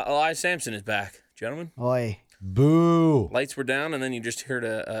 Elias Sampson is back, gentlemen. Oi. Boo. Lights were down, and then you just heard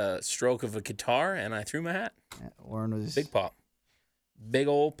a stroke of a guitar, and I threw my hat. Warren was Big pop, big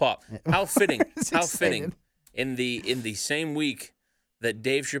old pop. How fitting! Warren was How fitting! excited. In the same week that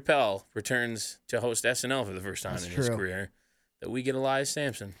Dave Chappelle returns to host SNL for the first time That's in his true. career, that we get Elias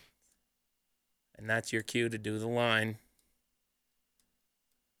Sampson, and that's your cue to do the line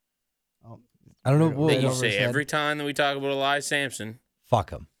Oh, I don't know. That What, that you over his say head. every time that we talk about Elias Sampson. fuck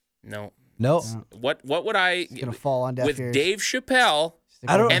him. No, No. what would I it's gonna fall on deaf with ears. Dave Chappelle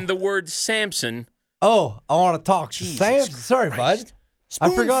I don't- and the word Samson? Oh, I want to talk. Jesus Sam, sorry, Christ. bud.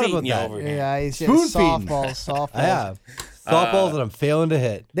 I forgot Spoon-feeding about you that. over here. Yeah, he's Spoon feeding. softballs. I have. Softballs that I'm failing to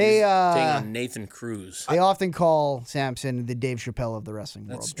hit. They Taking on Nathan Cruz. they often call Samson the Dave Chappelle of the wrestling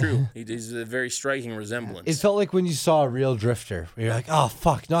That's world. true. He is a very striking resemblance. It felt like when you saw a real drifter. Where you're like, oh,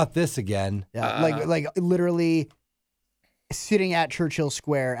 fuck, not this again. Yeah, like literally sitting at Churchill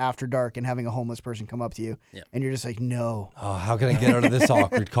Square after dark and having a homeless person come up to you, Yeah. and you're just like, no. Oh, how can I get out of this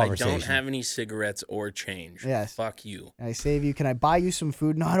awkward I conversation? don't have any cigarettes or change. Yes. Fuck you. Can I save you? Can I buy you some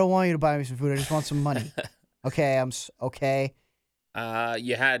food? No, I don't want you to buy me some food. I just want some money. Okay, okay.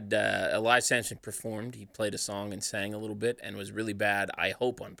 You had Elias Sampson performed. He played a song and sang a little bit and was really bad, I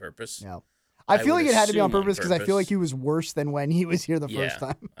hope on purpose. Yeah. I I feel would like it had to be on assume on purpose because I feel purpose. like he was worse than when he was here the Yeah, first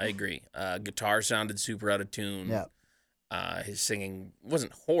time. I agree. Guitar sounded super out of tune. Yeah. His singing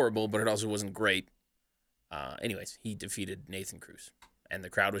wasn't horrible, but it also wasn't great. Anyways, he defeated Nathan Cruz. And the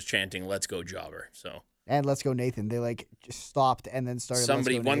crowd was chanting, "Let's go, Jobber." So And Let's Go Nathan. They like just stopped and then started.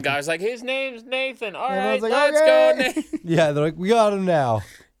 somebody, Let's Go one Nathan. guy's like, "His name's Nathan." All And right, everyone's like, let's "Okay." go, Nathan. Yeah, they're like, we got him now.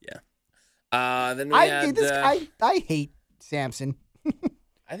 Then we I had. hate this. I hate Samson.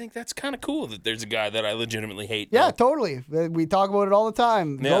 I think that's kind of cool that there's a guy that I legitimately hate. Yeah, now. totally. We talk about it all the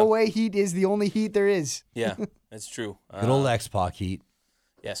time. Yeah. Go away heat is the only heat there is. Yeah, that's true. Good old X-Pac heat.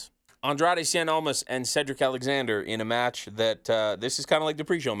 Yes. Andrade Cien Almas and Cedric Alexander in a match that this is kind of like the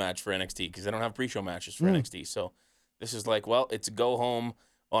pre-show match for NXT because they don't have pre-show matches for NXT. So this is like, well, it's a go home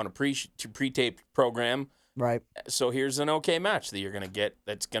on a pre-taped program. Right. So here's an okay match that you're gonna get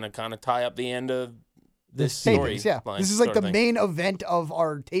that's gonna kind of tie up the end of this story. Tapings, yeah. line This is like sort the of thing. main event of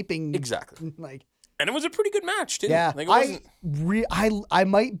our taping. Exactly. Like, And it was a pretty good match, too. Yeah, Like, it wasn't, I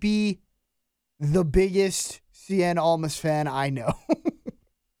might be the biggest Cien Almas fan I know.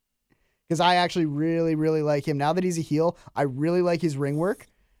 Because I actually really, really like him. Now that he's a heel, I really like his ring work.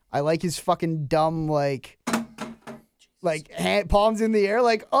 I like his fucking dumb, palms in the air,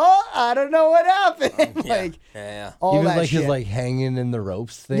 I don't know what happened. yeah. all Even that like shit. his hanging in the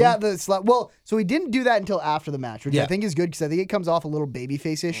ropes thing. Yeah, so he didn't do that until after the match, which Yeah. I think is good because I think it comes off a little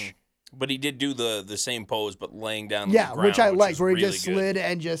babyface-ish. But he did do the same pose, but laying down on the Yeah, ground, which I liked, is where he really just good. slid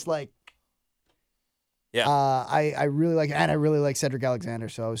and just Yeah. I really like it, and I really like Cedric Alexander,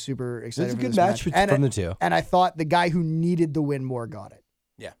 so I was super It excited was a for good this match And from the two. And I thought the guy who needed the win more got it.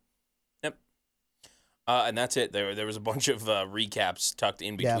 Yep. And that's it. There was a bunch of recaps tucked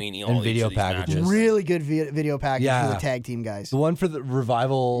in Yeah. between And each video of these packages. matches. Really good video package for Yeah. the tag team guys. The one for the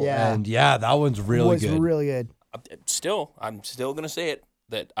revival, Yeah. and that one's really was good. really good. I'm still gonna say it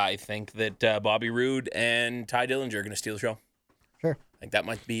that I think that Bobby Roode and Ty Dillinger are gonna steal the show. Sure. I think that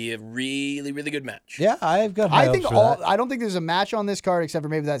might be a really, really good match. Yeah, I've got high I think hopes for that. I don't think there's a match on this card except for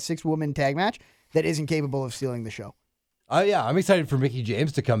maybe that 6-woman tag match that isn't capable of stealing the show. Yeah, I'm excited for Mickey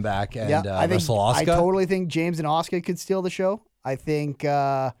James to come back and I think wrestle I Asuka. totally think James and Asuka could steal the show. I think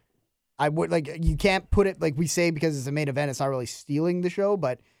I would you can't put it like we say because it's a main event. It's not really stealing the show,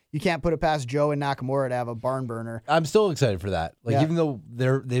 but you can't put it past Joe and Nakamura to have a barn burner. I'm still excited for that. Yeah. Even though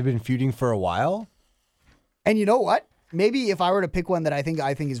they've been feuding for a while. And you know what? Maybe if I were to pick one that I think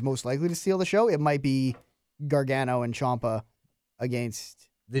is most likely to steal the show, it might be Gargano and Ciampa against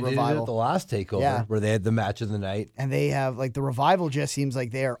They did it Revival. at the last takeover Yeah. where they had the match of the night. And they have the Revival just seems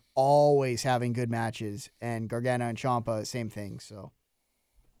like they're always having good matches, and Gargano and Ciampa same thing. So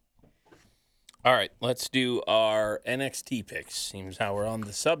All right, let's do our NXT picks. Seems how we're on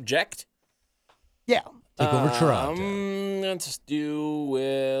the subject. yeah, Take over Toronto.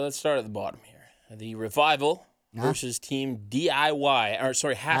 Let's start at the bottom here. The Revival versus Team DIY,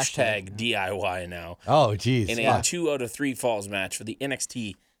 hashtag DIY now, Oh, geez. in a Fuck. 2 out of 3 falls match for the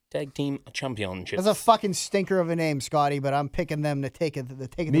NXT Tag Team Championship. that's a fucking stinker of a name, Scotty. But I'm picking them to take it.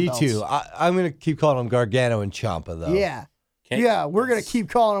 The Me belts. too. I'm going to keep calling them Gargano and Ciampa, though. Yeah, Okay. yeah. We're gonna keep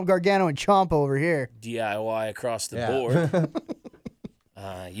calling them Gargano and Ciampa over here. DIY across the Yeah. board.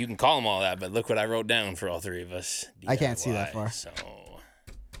 You can call them all that, but look what I wrote down for all three of us. I can't see that DIY, far. So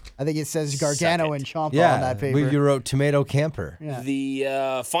I think it says Gargano Suck it. and Ciampa Yeah. on that paper. You wrote Tomato Camper. Yeah.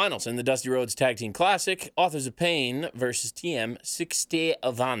 the finals in the Dusty Rhodes Tag Team Classic: Authors of Pain versus TM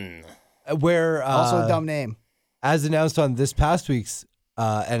 61. Where, Also a dumb name. as announced on this past week's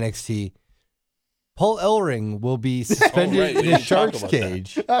NXT, Paul Ellering will be suspended right, we in a didn't talk shark's about that.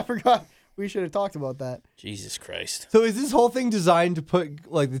 cage. I forgot. We should have talked about that. Jesus Christ! So is this whole thing designed to put,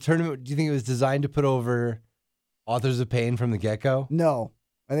 the tournament, do you think it was designed to put over Authors of Pain from the get-go? No,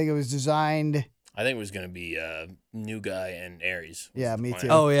 I think it was designed. I think it was going to be New Guy and Aries. was Yeah, the me plan. too.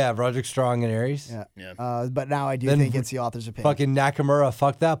 Oh, yeah, Roderick Strong and Aries. Yeah. Yeah. But now I do Then think it's the Authors of Pain. Fucking Nakamura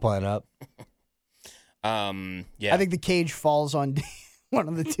fucked that plan up. Yeah. I think the cage falls on one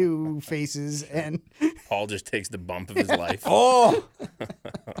of the two faces, and Paul just takes the bump of his life. Oh!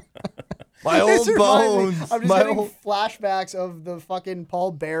 My This old reminds me- bones. I'm just My getting old... flashbacks of the fucking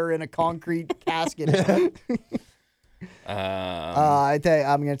Paul Bearer in a concrete casket. I tell you,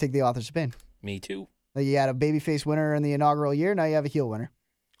 I'm gonna take the Authors of Pain. Me too. Like you had a babyface winner in the inaugural year. Now you have a heel winner.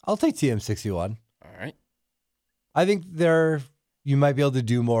 I'll take TM61. All right. I think you might be able to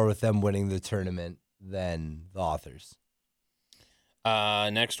do more with them winning the tournament than the Authors.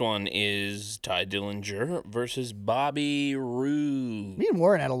 Next one is Ty Dillinger versus Bobby Roode. Me and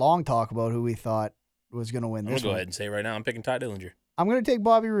Warren had a long talk about who we thought was gonna win I'm going this to go one. ahead and say right now I'm picking Ty Dillinger. I'm gonna take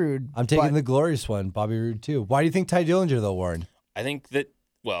Bobby Roode. I'm taking but the glorious one, Bobby Roode, too. Why do you think Ty Dillinger, though, Warren? I think that,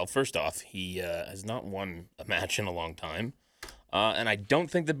 well, first off, he has not won a match in a long time. And I don't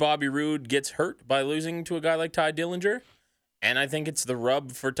think that Bobby Roode gets hurt by losing to a guy like Ty Dillinger. And I think it's the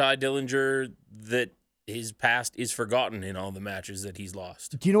rub for Ty Dillinger that his past is forgotten in all the matches that he's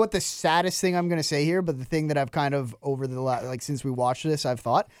lost. Do you know what the saddest thing I'm going to say here? But the thing that I've kind of over the since we watched this, I've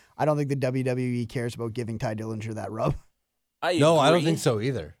thought I don't think the WWE cares about giving Ty Dillinger that rub. No, I don't agree. think so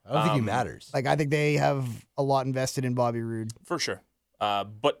either. I don't think he matters. Like I think they have a lot invested in Bobby Roode. For sure.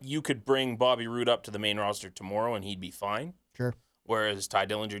 But you could bring Bobby Roode up to the main roster tomorrow and he'd be fine. Sure. Whereas Ty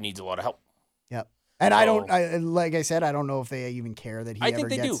Dillinger needs a lot of help. Yep. And I don't, So- like I said, I don't know if they even care that he I ever think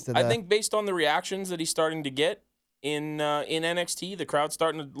they do. gets to the. I think based on the reactions that he's starting to get in NXT, the crowd's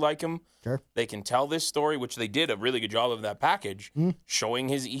starting to like him. Sure. They can tell this story, which they did a really good job of that package, showing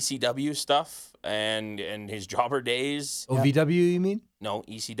his ECW stuff and his jobber days. OVW, you mean? No,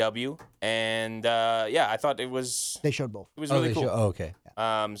 ECW. And I thought it was they showed both. really they cool. show- oh, okay.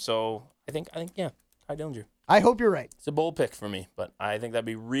 So I think yeah. Ty Dillinger. I hope you're right. It's a bold pick for me, but I think that'd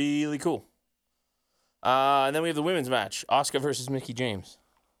be really cool. And then we have the women's match, Asuka versus Mickie James.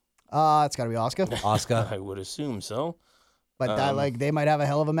 It's got to be Oscar. Oscar. I would assume so. But they might have a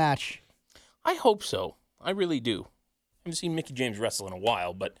hell of a match. I hope so. I really do. I haven't seen Mickie James wrestle in a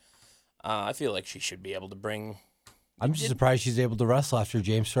while, but I feel like she should be able to bring. I'm just surprised she's able to wrestle after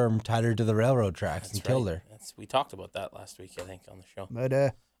James Storm tied her to the railroad tracks and killed her. We talked about that last week, I think, on the show. But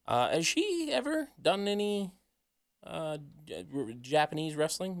Has she ever done any Japanese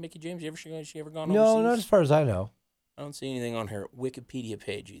wrestling, Mickie James? Has she ever gone overseas? No, not as far as I know. I don't see anything on her Wikipedia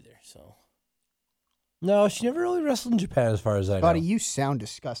page either. So No, she never really wrestled in Japan as far as I know. buddy, you sound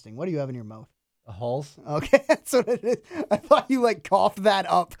disgusting. What do you have in your mouth? Halls? Okay, that's what it is. I thought you like coughed that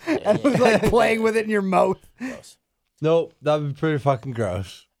up and was like playing with it in your mouth. close. Nope, that would be pretty fucking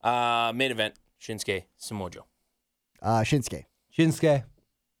gross. Main event: Shinsuke Samojo. Shinsuke. Shinsuke.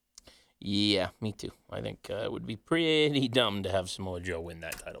 Yeah, me too. I think it would be pretty dumb to have Samoa Joe win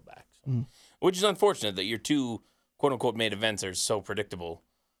that title back. So. Which is unfortunate that your two quote-unquote main events are so predictable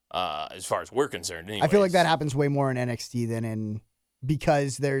as far as we're concerned. I feel like anyways. that happens way more in NXT than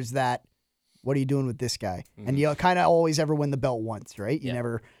because there's that, what are you doing with this guy? And you kind of always ever win the belt once, right? You Yeah.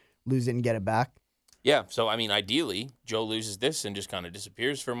 never lose it and get it back. Yeah, so, I mean, ideally, Joe loses this and just kind of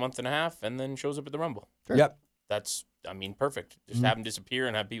disappears for a month and a half and then shows up at the Rumble. Sure. Yep. That's, I mean, perfect. Just have him disappear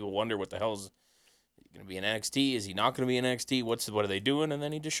and have people wonder what the hell is going to be in NXT? Is he not going to be in NXT? What are they doing? And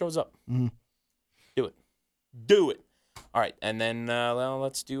then he just shows up. Mhm. Do it. Do it. All right, and then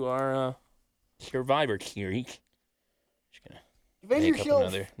let's do our Survivor here. Just going to make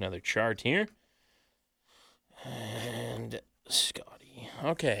up another chart here. And Scotty.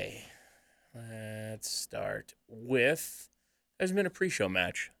 Okay. Let's start with, there's been a pre-show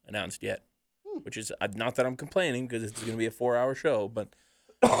match announced yet, which is not that I'm complaining because it's going to be a 4-hour show, but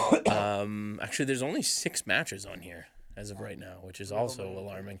actually there's only 6 matches on here as of right now, which is also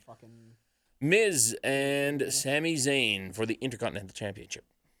alarming. Miz and Sami Zayn for the Intercontinental Championship.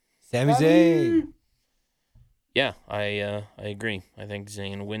 Sami Zayn. Yeah, I agree. I think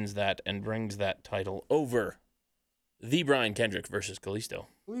Zayn wins that and brings that title over the Brian Kendrick versus Kalisto.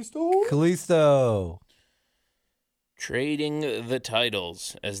 Kalisto. Trading the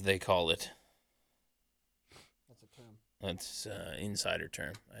titles, as they call it. That's a term. That's insider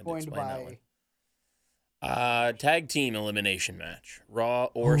term. I had to Coined explain that by one. Tag team elimination match, Raw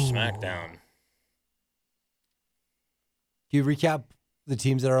or SmackDown. Can you recap the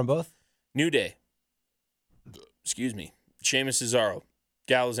teams that are on both? New Day. Excuse me. Sheamus Cesaro,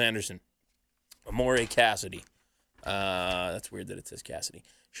 Gallows Anderson, Amore Cassidy. That's weird that it says Cassidy.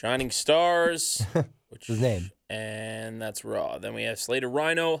 Shining Stars, which His name. And that's Raw. Then we have Slater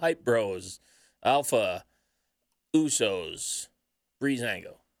Rhino, Hype Bros, Alpha, Usos,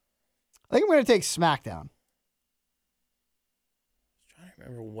 Breezango. I think I'm going to take SmackDown. Trying to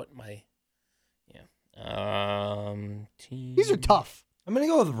remember what my team. These are tough. I'm going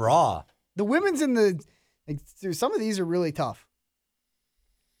to go with Raw. The women's in the, like, some of these are really tough.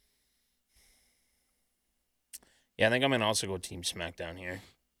 Yeah, I think I'm gonna also go Team SmackDown here.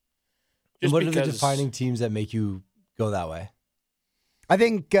 And what are the because- defining teams that make you go that way? I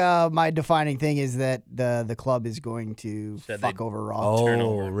think my defining thing is that the club is going to Said fuck they'd- over Raw. Oh,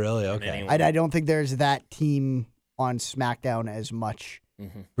 turnover really? in Okay. anyone. I don't think there's that team on SmackDown as much.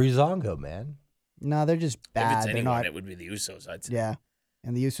 Mhm. Breezango, man. No, they're just If bad. it's They're anyone, not. it would be the Usos. I'd say. Yeah,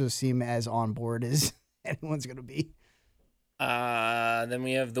 and the Usos seem as on board as anyone's going to be. Then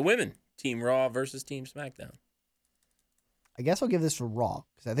we have the women, Team Raw versus Team SmackDown. I guess I'll give this to Raw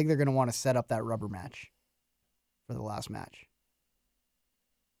because I think they're going to want to set up that rubber match for the last match.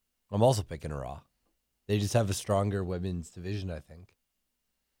 I'm also picking Raw. They just have a stronger women's division, I think.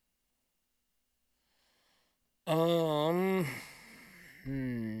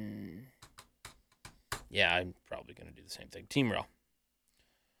 Yeah, I'm probably gonna do the same thing. Team Raw.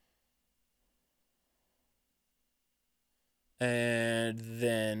 And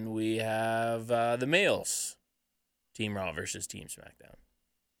then we have the males, Team Raw versus Team SmackDown.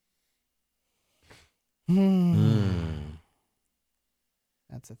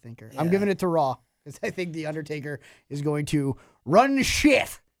 That's a thinker. I'm giving it to Raw because I think The Undertaker is going to run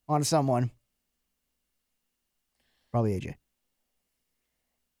shit on someone. Probably AJ.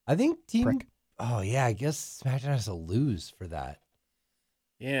 I think Team. Prick. Oh, yeah. I guess SmackDown has to lose for that.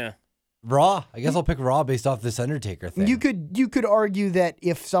 Yeah. Raw. I guess I'll pick Raw based off this Undertaker thing. You could argue that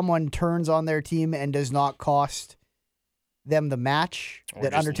if someone turns on their team and does not cost them the match, Or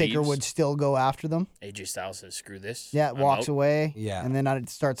that just Undertaker leaves. would still go after them. AJ Styles says, "Screw this." Yeah, I'm walks out." away. Yeah. And then it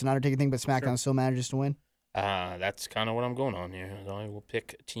starts an Undertaker thing, but SmackDown still manages to win. That's kind of what I'm going on here. I will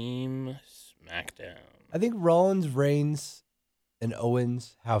pick Team SmackDown. I think Rollins, Reigns, and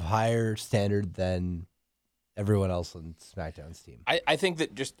Owens have higher standard than everyone else on SmackDown's team. I think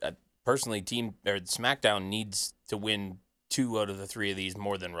that just personally, SmackDown needs to win 2 out of the 3 of these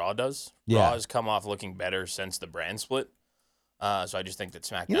more than Raw does. Yeah. Raw has come off looking better since the brand split. So I just think that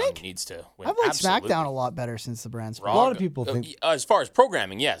SmackDown think? needs to win. I've liked Absolutely. SmackDown a lot better since the brand split. A lot of people think as far as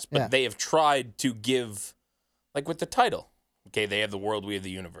programming, yes, but Yeah. they have tried to give, like with the title. Okay, they have the World, we have the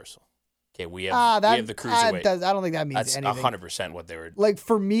Universal. Okay, we have the Cruiserweight. I don't think that means That's anything. 100% what they were. Like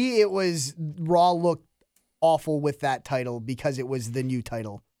for me, it was Raw looked awful with that title because it was the new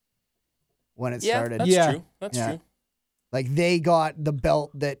title when it started. That's Yeah. true. That's Yeah. true. Like they got the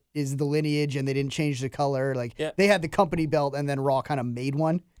belt that is the lineage, and they didn't change the color. Like Yeah. they had the company belt, and then Raw kind of made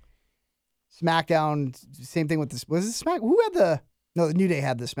one. SmackDown, same thing with this. Was it Smack? Who had the? No, the New Day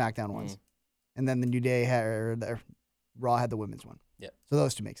had the SmackDown ones, and then the New Day had or the Raw had the women's one. Yeah. So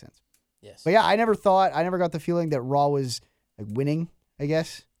those two make sense. Yes. But yeah, I never got the feeling that Raw was like winning. I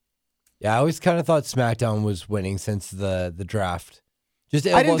guess Yeah, I always kind of thought SmackDown was winning since the draft. Just I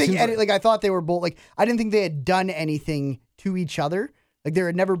didn't well, think since- I thought they were both like I didn't think they had done anything to each other. Like there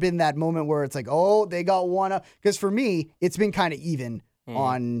had never been that moment where it's like, oh, they got one up. Because for me, it's been kind of even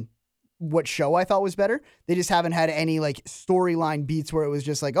on what show I thought was better. They just haven't had any like storyline beats where it was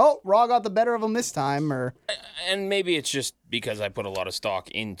just like, oh, Raw got the better of them this time, or And maybe it's just because I put a lot of stock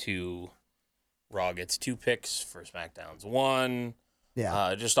into Raw gets 2 picks for SmackDown's 1. yeah.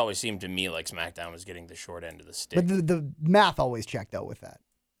 It just always seemed to me like SmackDown was getting the short end of the stick. But the math always checked out with that,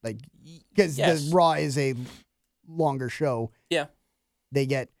 like because yes. the Raw is a longer show. Yeah.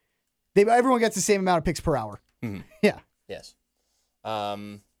 Everyone gets the same amount of picks per hour. Mhm. Yeah. Yes.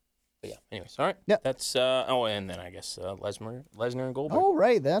 But yeah. Anyways, all right. Yeah. That's and then I guess Lesnar and Goldberg. Oh,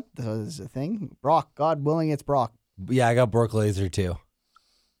 right. That was a thing. Brock, God willing, it's Brock. Yeah, I got Brock Lesnar too.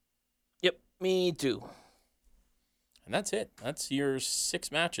 Yep. Me too. And that's it. That's your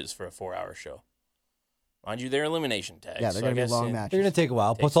 6 matches for a 4-hour show. Mind you, they're elimination tags. Yeah, they're so going to I be guess, long yeah, matches. They're gonna take a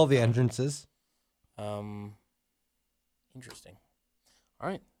while. Takes Plus all some the time. entrances. Interesting. All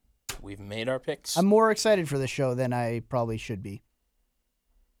right. We've made our picks. I'm more excited for the show than I probably should be.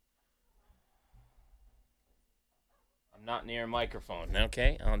 I'm not near a microphone.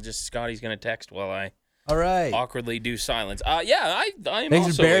 Okay. Scotty's going to text while I All right. awkwardly do silence. Yeah, I'm Thanks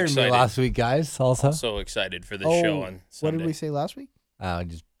also for bearing excited. me last week, guys. Also, So excited for the Oh, show on what Sunday. did we say last week?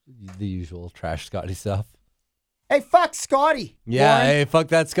 just the usual trash Scotty stuff. Hey, fuck Scotty. Yeah, Warren. hey, fuck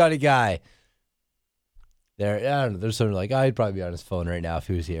that Scotty guy. There, I don't know. There's something like he'd probably be on his phone right now if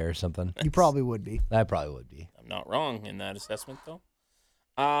he was here or something. You probably would be. I probably would be. I'm not wrong in that assessment, though.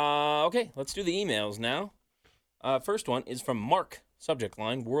 Okay, let's do the emails now. First one is from Mark. Subject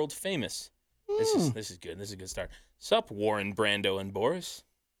line: World famous. This is good. This is a good start. Sup, Warren, Brando, and Boris.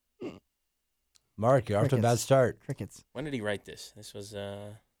 Mark, you're off to a bad Crickets. start. Crickets. When did he write this? This was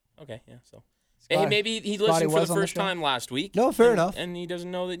okay. Yeah. So Scotty- hey, maybe he Scotty listened for was the on the first show? time last week. No, fair and- enough. And he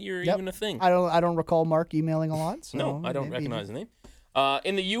doesn't know that you're Yep. even a thing. I don't recall Mark emailing a lot. So No, I don't maybe- recognize the name.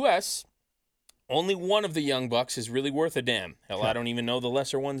 In the U.S., only one of the Young Bucks is really worth a damn. Hell, I don't even know the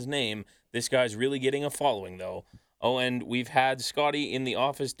lesser one's name. This guy's really getting a following, though. Oh, and we've had Scotty in the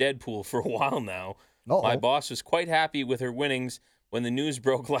office Deadpool for a while now. Uh-oh. My boss was quite happy with her winnings when the news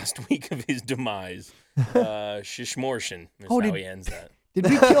broke last week of his demise. Shishmortion is Oh, how did- he ends that.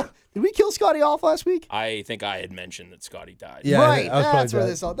 Did we kill Scotty off last week? I think I had mentioned that Scotty died. Yeah, right. I was probably That's where dead.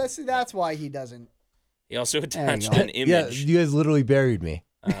 this all. That's why he doesn't. He also you attached go. an Yeah, image. you guys literally buried me.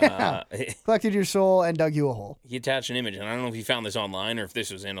 Collected your soul and dug you a hole. He attached an image, and I don't know if he found this online or if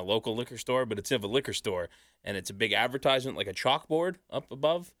this was in a local liquor store, but it's of a liquor store, and it's a big advertisement, like a chalkboard up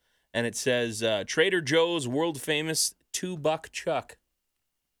above, and it says Trader Joe's world famous $2 Chuck.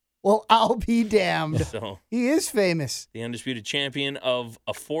 Well, I'll be damned. So He is famous. the undisputed champion of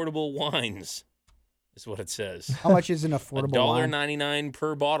affordable wines is what it says. How much is an affordable wine? $1.99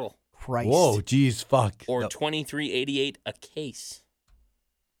 per bottle, Christ. Whoa, geez, fuck. or No. $23.88 a case.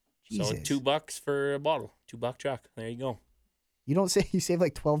 So Jesus. $2 for a bottle, $2 Chuck. There you go. You don't say you save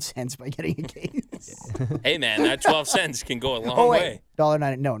like 12 cents by getting a case. Hey man, that 12 cents can go a long oh way. wait,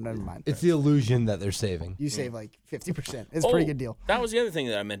 $1.90. No, never mind. It's the illusion that they're saving. You save like 50%. It's a pretty good deal. That was the other thing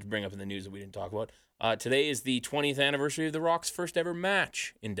that I meant to bring up in the news that we didn't talk about. Today is the 20th anniversary of The Rock's first ever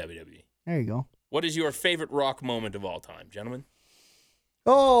match in WWE. There you go. What is your favorite Rock moment of all time, gentlemen?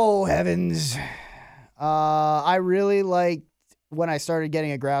 Oh heavens! I really liked when I started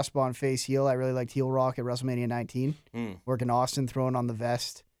getting a grasp on face heel. I really liked heel Rock at WrestleMania 19, working Austin, throwing on the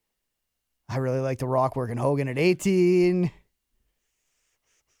vest. I really liked The Rock working Hogan at 18.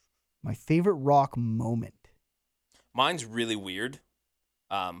 My favorite Rock moment. Mine's really weird.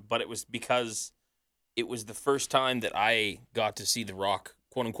 but it was because it was the first time that I got to see The Rock,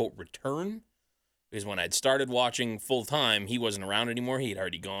 quote unquote, return. Because when I'd started watching full time, he wasn't around anymore. He had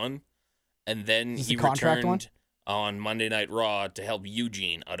already gone. And then Is this he the contract returned on Monday Night Raw to help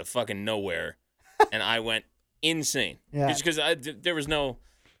Eugene out of fucking nowhere. And I went insane. Yeah. Just because there was no,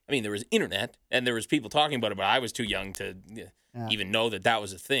 I mean, there was internet and there was people talking about it, but I was too young to even know that that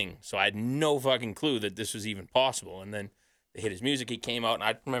was a thing. So I had no fucking clue that this was even possible. And then they hit his music. He came out, and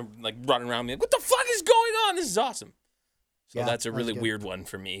I remember like running around me, like, what the fuck is going on? This is awesome. So Yeah, that's a that was really good. weird one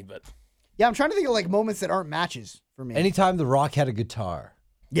for me. But Yeah, I'm trying to think of like moments that aren't matches for me. Anytime The Rock had a guitar,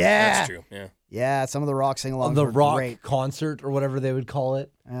 yeah, that's true. Yeah. Yeah, some of the Rock sing-alongs the were Rock great. concert or whatever they would call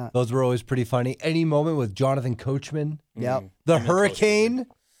it, Yeah. those were always pretty funny. Any moment with Jonathan Coachman, Yep. the Him and Coach Hurricane,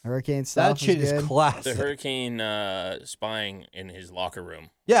 Hurricane stuff. that shit was is good. classic. The Hurricane spying in his locker room.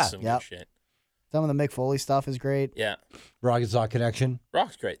 Yeah. Some Yep. good shit. Some of the Mick Foley stuff is great. Yeah. Rocket Sock Connection.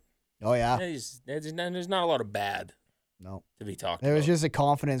 Rock's great. Oh yeah. Yeah, there's not a lot of bad No. to be talked There about. was just a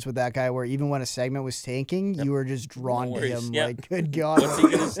confidence with that guy where even when a segment was tanking, you were just drawn No to worries. him. Yep. Like, good God. What's he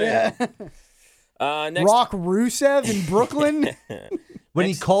gonna say? Next, Rock Rusev in Brooklyn? that When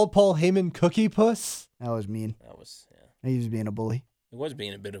he Next- called Paul Heyman Cookie Puss. was mean. That was, yeah. He was being a bully. He was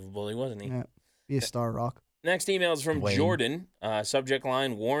being a bit of a bully, wasn't he? Yeah. Be a star, Rock. Next email is from Dwayne. Jordan. Subject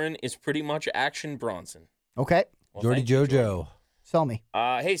line: Warren is pretty much Action Bronson. Okay. Well, Jordy thank you, Jordan. Jojo. Sell me.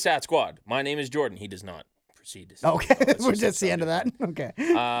 Hey, Sat Squad. My name is Jordan. He does not proceed to say. Okay. That's We're just just the end of that. subject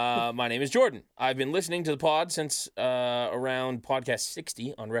Okay. line. My name is Jordan. I've been listening to the pod since around podcast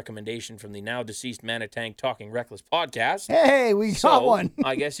 60 on recommendation from the now deceased Manitank Talking Reckless podcast. Hey, we got So, one.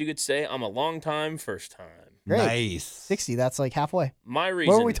 I guess you could say I'm a long time first time. Great. Nice. 60, that's like halfway. My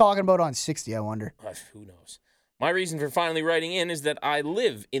reason. What are we talking about on 60, I wonder? Who knows? My reason for finally writing in is that I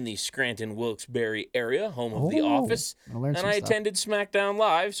live in the Scranton Wilkes-Barre area, home of The Oh, Office, I learned and some I stuff. attended SmackDown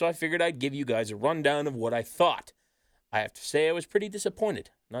Live, so I figured I'd give you guys a rundown of what I thought. I have to say I was pretty disappointed.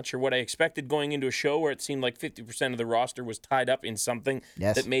 Not sure what I expected going into a show where it seemed like 50% of the roster was tied up in something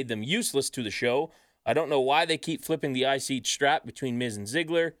Yes. that made them useless to the show. I don't know why they keep flipping the IC strap between Miz and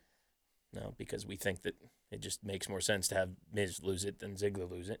Ziggler. No, because we think that it just makes more sense to have Miz lose it than Ziggler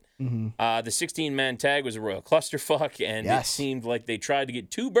lose it. Mm-hmm. The 16-man tag was a royal clusterfuck, and Yes. it seemed like they tried to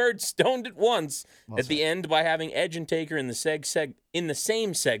get two birds stoned at once at the end by having Edge and Taker in the in the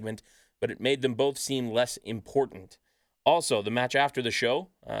same segment, but it made them both seem less important. Also, the match after the show,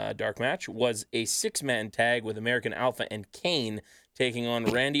 dark match, was a 6-man tag with American Alpha and Kane taking on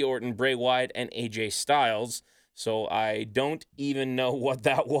Randy Orton, Bray Wyatt, and AJ Styles. So I don't even know what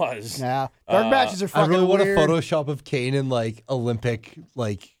that was. Yeah. Dark matches are I fucking really want a weird. Photoshop of Kane in like Olympic,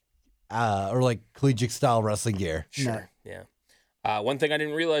 like, or like collegiate style wrestling gear. Sure. Yeah. One thing I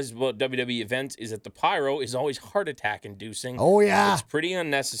didn't realize about WWE events is that the pyro is always heart attack inducing. Oh, yeah. It's pretty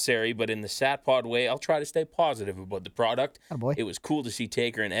unnecessary, but in the Satpod way, I'll try to stay positive about the product. Attaboy. It was cool to see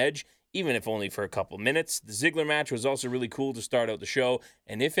Taker and Edge, even if only for a couple minutes. The Ziggler match was also really cool to start out the show,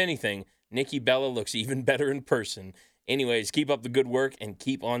 and if anything, Nikki Bella looks even better in person. Anyways, keep up the good work and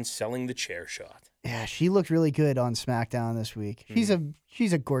keep on selling the chair shot. Yeah, she looked really good on SmackDown this week.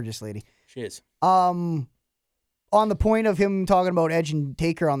 She's a gorgeous lady. She is. On the point of him talking about Edge and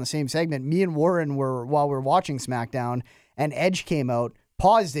Taker on the same segment, me and Warren were, while we were watching SmackDown, and Edge came out,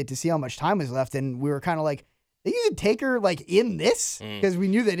 paused it to see how much time was left, and we were kind of like, they used Taker like in this? Because we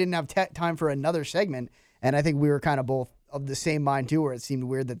knew they didn't have time for another segment, and I think we were kind of both of the same mind too, where it seemed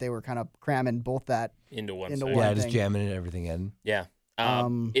weird that they were kind of cramming both that. Into one Into segment. one. Yeah, just thing. jamming everything in. Yeah.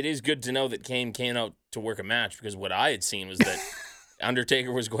 It is good to know that Kane came out to work a match because what I had seen was that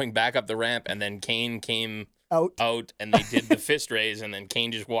Undertaker was going back up the ramp and then Kane came Out. and they did the fist raise and then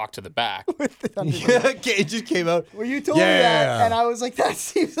Kane just walked to the back. Kane just came out. Well, you told me that, Yeah. and I was like, that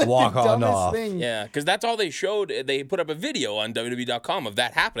seems like Walk the on dumbest off. thing. Yeah, because that's all they showed. They put up a video on WWE.com of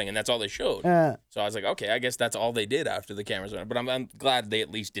that happening, and that's all they showed. Yeah. So I was like, okay, I guess that's all they did after the cameras went. But I'm glad they at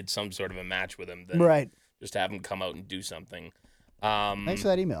least did some sort of a match with him than Right. just have him come out and do something. Thanks for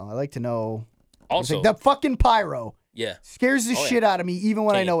that email. I like to know. Also, Like, the fucking pyro yeah, scares the Oh, yeah. shit out of me, even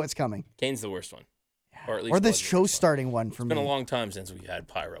when I Kane. know it's coming. Kane's the worst one. Or at least Or the was the show worst one. starting one for It's me. been a long time since we've had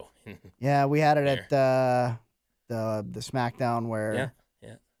pyro. Yeah, we had it at the SmackDown where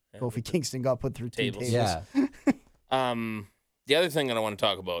yeah. Kofi Kingston got put through two Tables. tables. Yeah. The other thing that I want to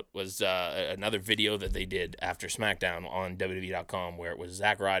talk about was another video that they did after SmackDown on WWE.com where it was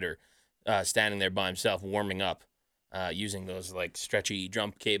Zack Ryder standing there by himself warming up using those like stretchy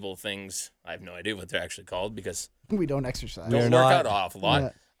jump cable things. I have no idea what they're actually called because We don't exercise. We are don't work not. out an awful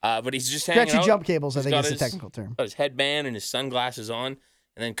lot. But he's just hanging Stretchy out. jump cables, I He's think got is the his- technical term. Got his headband and his sunglasses on,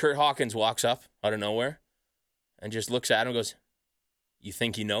 and then Kurt Hawkins walks up out of nowhere and just looks at him and goes, you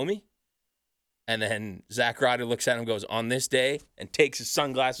think you know me? And then Zack Ryder looks at him and goes, on this day, and takes his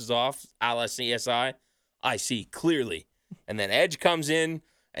sunglasses off, a la CSI. I see clearly. And then Edge comes in,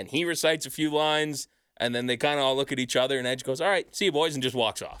 and he recites a few lines, and then they kind of all look at each other, and Edge goes, all right, see you boys, and just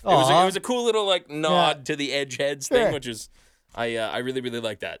walks off. It was a cool little like nod to the Edge heads thing, Sure. which is, I really, really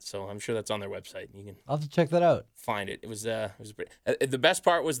like that. So I'm sure that's on their website. You can I'll have to check that out. find it. It was pretty. The best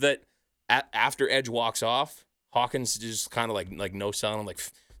part was that after Edge walks off, Hawkins just kind of like no selling him, like,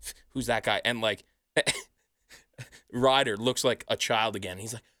 who's that guy? And like Ryder looks like a child again.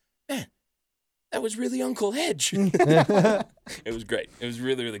 He's like, man, that was really Uncle Edge. It was great. It was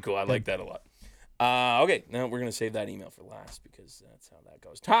really, really cool. I like that a lot. Okay, now we're gonna save that email for last because that's how that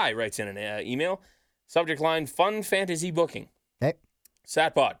goes. Ty writes in an email. Subject line: Fun fantasy booking. Okay.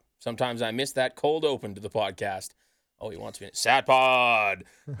 Satpod. Sometimes I miss that cold open to the podcast. Oh, he wants me to Satpod.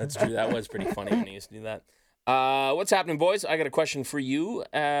 That's true. That was pretty funny when he used to do that. What's happening, boys? I got a question for you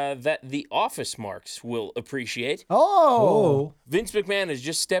that the Office marks will appreciate. Oh. Vince McMahon has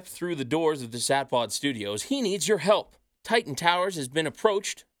just stepped through the doors of the Satpod studios. He needs your help. Titan Towers has been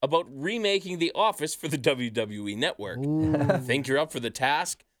approached about remaking The Office for the WWE Network. Think you're up for the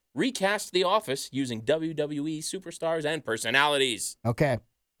task? Recast The Office using WWE superstars and personalities. Okay.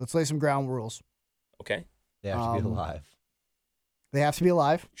 Let's lay some ground rules. Okay, They have to be alive. They have to be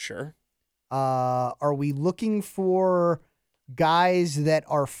alive. sure. Are we looking for guys that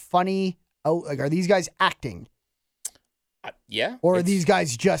are funny? Oh, like, are these guys acting? Yeah. Or are it's- these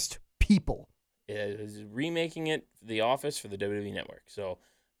guys just people? is remaking it The Office for the WWE Network. So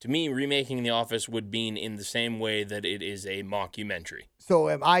to me, remaking The Office would mean in the same way that it is a mockumentary. So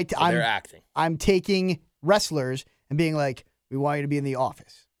am I? So they're acting. I'm taking wrestlers and being like, we want you to be in The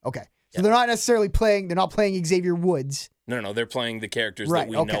Office. Okay. So they're not necessarily playing. They're not playing Xavier Woods. No, they're playing the characters Right, that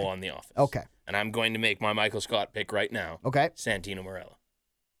we okay. know on The Office. Okay. And I'm going to make my Michael Scott pick right now. Okay. Santino Marella.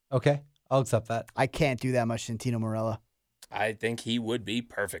 Okay, I'll accept that. I can't do that much Santino Marella. I think he would be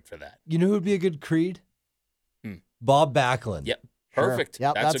perfect for that. You know who would be a good Creed? Hmm. Bob Backlund. Yep. Sure. Perfect.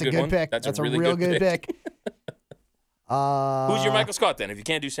 Yep, that's a good one. pick. That's a really real good pick. Who's your Michael Scott then? If you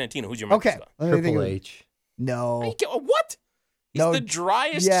can't do Santino, who's your Michael Okay. Scott? Let me think Triple of- H. No. What? He's No, the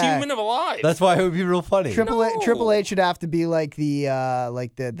driest yeah. human alive. That's why it would be real funny. Triple No. Triple H should have to be like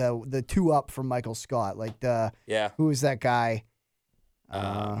the two up from Michael Scott. Like yeah. who is that guy?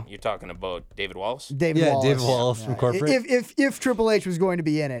 You're talking about David Wallace? David Yeah, Wallace. David Wallace from corporate. If Triple H was going to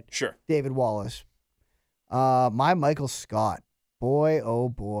be in it, Sure. David Wallace. My Michael Scott. Boy, oh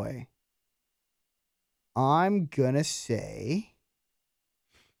boy. I'm gonna say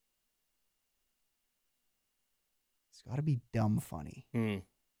it's got to be dumb funny.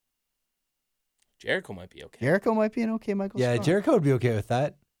 Jericho might be okay. Jericho might be an okay Michael Yeah, Scott. Jericho would be okay with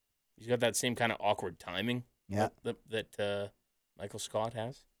that. He's got that same kind of awkward timing Yeah. that Michael Scott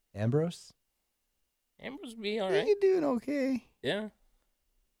has. Ambrose? Ambrose would be all He right. could do it okay. Yeah.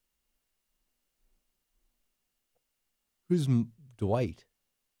 Who's Dwight?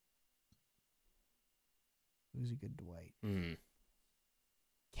 Who's a good Dwight?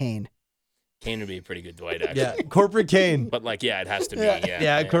 Kane Kane. would be a pretty good Dwight, actually. Yeah, corporate Kane. But like, yeah, it has to be. Yeah.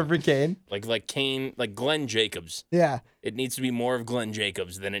 Yeah. Corporate Kane. Like Kane, like Glenn Jacobs. Yeah. It needs to be more of Glenn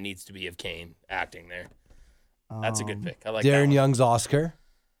Jacobs than it needs to be of Kane acting there. That's a good pick. I like that Darren one. Young's Oscar.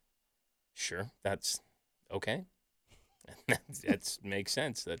 Sure, that's okay. That makes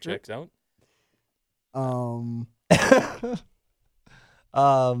sense. That checks out.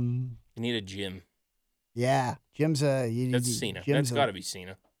 You need a Jim. Yeah. Jim's That's Cena. That's got to be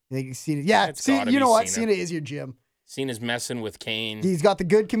Cena. Cena. Yeah. That's See, gotta you be know what? Cena. Cena is your Jim. Cena's messing with Kane. He's got the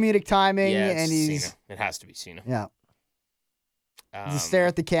good comedic timing, Yeah, and it's he's Cena. It has to be Cena. yeah. Um, He's a stare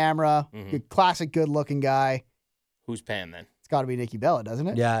at the camera. mhm. Good, classic, good-looking guy. Who's Pam then? It's got to be Nikki Bella, doesn't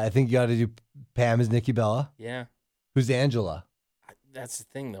it? Yeah, I think you got to do Pam as Nikki Bella. Yeah. Who's Angela? That's the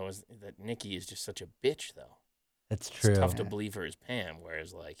thing, though, is that Nikki is just such a bitch, though. That's true. It's tough to believe her as Pam,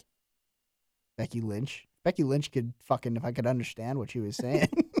 whereas, like, Becky Lynch. Becky Lynch could fucking, if I could understand what she was saying.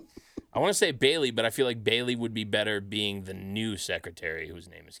 I want to say Bailey, but I feel like Bailey would be better being the new secretary whose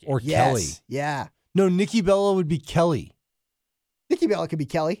name is Or Yes. Kelly. Yeah. No, Nikki Bella would be Kelly. Nikki Bella could be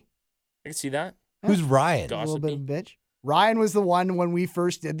Kelly. I can see that. Who's Ryan? Gossipy. A little bit of a bitch. Ryan was the one when we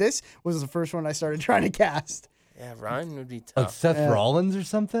first did this, was the first one I started trying to cast. Yeah, Ryan would be Like tough. Seth Yeah. Rollins or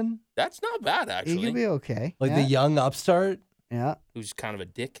something? That's not bad, He actually. could be okay. Like yeah. the young upstart? Yeah. Who's kind of a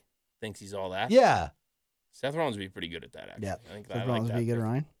dick, thinks he's all that. Yeah. Seth Rollins would be pretty good at that, actually. Yeah. I think Seth I like Rollins that would be good, pick.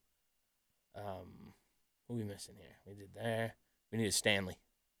 Ryan. Who are we missing here? We did there. We need a Stanley.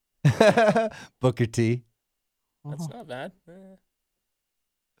 Booker T. That's Uh-huh. not bad.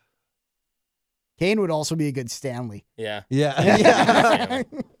 Kane would also be a good Stanley Yeah. Yeah. yeah. Stanley.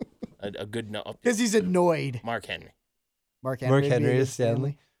 A good no. because he's annoyed. Mark Henry. Mark Henry. Mark would be a Henry good as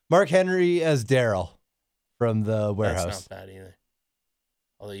Stanley. Mark Henry as Daryl from the warehouse. That's not bad either.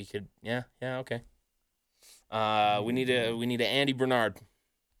 Although you could, yeah, okay. We need a Andy Bernard.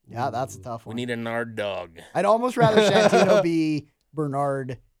 Yeah, that's a tough We one. need a Nard dog. I'd almost rather Santino be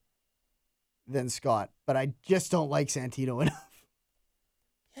Bernard than Scott, but I just don't like Santino enough.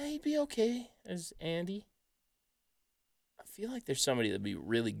 Yeah, he'd be okay as Andy. I feel like there's somebody that'd be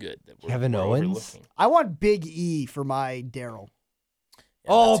really good that Kevin we're Owens? overlooking. I want Big E for my Daryl. Yeah,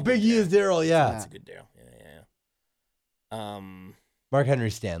 Oh, that's a good Big E is Daryl. Yeah. That's a good Daryl. Yeah. Mark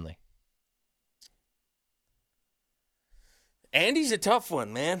Henry Stanley. Andy's a tough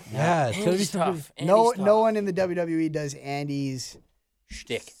one, man. Yeah, it's gonna be Andy's somebody- tough. No, Andy's no tough. one in the WWE does Andy's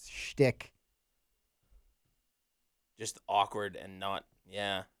Shtick. shtick. Just awkward and not.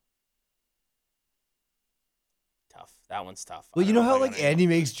 Yeah. Tough. That one's tough. Well, I you don't know how if I like got Andy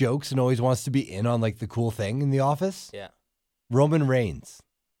anyone. makes jokes and always wants to be in on like the cool thing in the office? Yeah. Roman Reigns.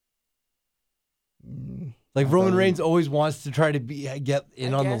 Like I Roman thought he- Reigns always wants to try to get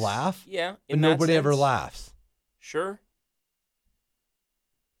in I on the guess, laugh, Yeah. but in that nobody ever sense, laughs. Sure.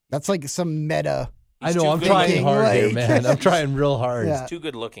 That's like some meta. I He's know, too I'm good trying looking. hard here, Like- man. I'm trying real hard. Yeah. He's too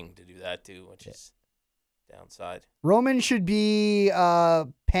good looking to do that too, which is downside. Roman should be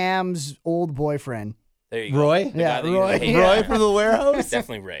Pam's old boyfriend. There you go. Roy? The Yeah, guy that you Roy. hate. Roy from the warehouse?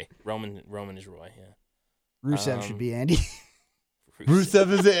 Definitely Ray. Roman is Roy. Yeah. Rusev should be Andy.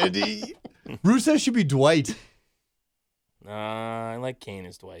 Rusev is Andy. Rusev should be Dwight. I like Kane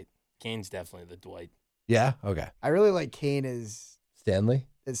as Dwight. Kane's definitely the Dwight. Yeah? Okay. I really like Kane as Stanley?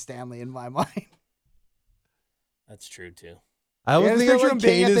 Stanley in my mind. That's true too. I always just think of picture like him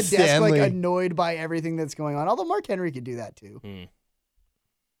being Kane at the as desk, Stanley. like annoyed by everything that's going on. Although Mark Henry could do that too. Hmm.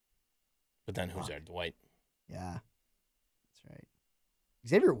 But then who's our Dwight? Yeah, that's right.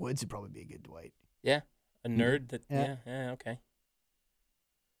 Xavier Woods would probably be a good Dwight. Yeah, a nerd. That Yeah. yeah, okay.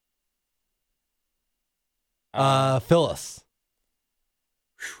 Phyllis.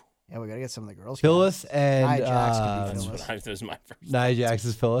 Yeah, we gotta get some of the girls. Phyllis and Nia Jax could be That's Phyllis. what that was my first. Nia Jax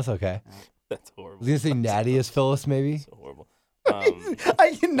is Phyllis. Okay. That's I horrible. was gonna say Natty is Phyllis, maybe. So horrible.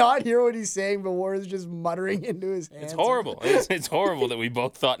 I cannot hear what he's saying, but Warren's just muttering into his hands. It's horrible. It's horrible that we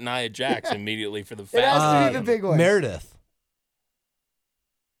both thought Nia Jax immediately for the It fast. has to be the big one. Meredith.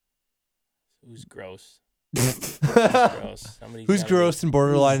 Who's gross? Gross. Somebody's Who's gotta gross and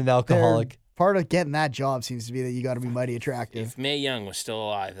borderline and alcoholic? Part of getting that job seems to be that you got to be mighty Be, attractive. if Mae Young was still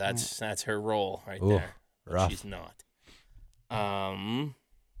alive, that's her role right Ooh, there. But rough. she's not. I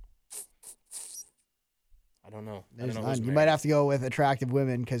don't know. I There's don't know. none. who's You might married. have to go with attractive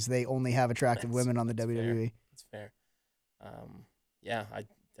women because they only have attractive That's- women on the that's fair. WWE. That's fair. Yeah, I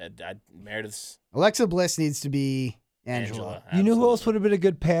Meredith's Alexa Bliss needs to be Angela. You know who else absolutely. would have been a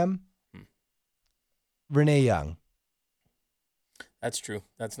good Pam? Hmm. Renee Young. That's true.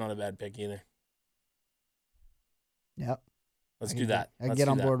 That's not a bad pick either. Yep. Let's I do can that. I can Let's get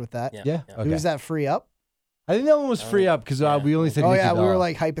do on that. board with that. Yeah, okay. Who's that free up? I think that one was free up because yeah. we only said Oh, Nikki yeah. We were Bella.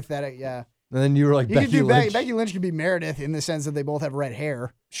 like hypothetical. Yeah. And then you were like You Becky could do Lynch. Becky Lynch could be Meredith in the sense that they both have red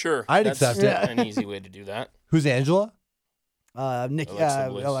hair. Sure. I'd that's accept it. An easy way to do that. Who's Angela? Nikki, Alexa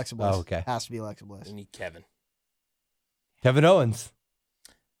Bliss. Alexa Bliss. Oh, okay. Has to be Alexa Bliss. We need Kevin. Kevin Owens.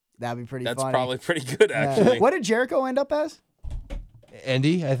 That'd be pretty That's funny. probably pretty good, Yeah. actually. What did Jericho end up as?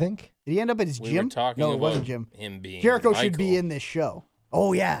 Andy, I think. Did he end up as We Jim? were talking No, it about wasn't Jim. him being Jericho should be Michael. in this show.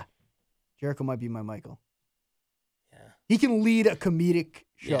 Oh, yeah. Jericho might be my Michael. Yeah. He can lead a comedic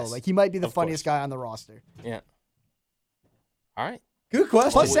show. Yes, Like, he might be the of funniest course. guy on the roster. Yeah. All right. Good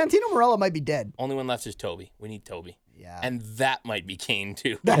question. Plus, Santino Marella might be dead. Only one left is Toby. We need Toby. Yeah. And that might be Kane,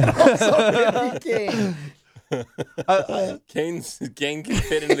 too. also Kane. Kane can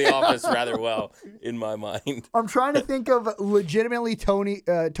fit into the office rather well, in my mind. I'm trying to think of legitimately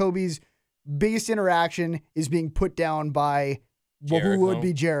Toby's biggest interaction is being put down by who would Jericho.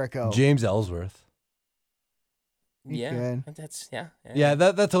 be Jericho. James Ellsworth. Yeah. good. That's, Yeah,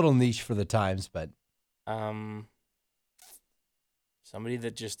 that's a little niche for the times, but Somebody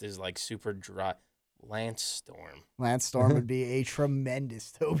that just is like super dry. Lance Storm. Lance Storm would be a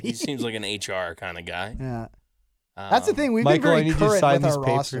tremendous Toby. He seems like an HR kind of guy. Yeah. That's the thing. We've Michael, I been need very you to current sign with these our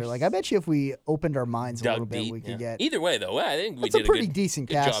roster. papers. Like, I bet you if we opened our minds a little Doug bit, Beat. we could yeah. get. Either way, though, I think we That's a did pretty good, decent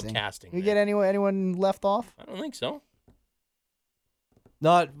good casting. job casting. We there. get anyone left off? I don't think so.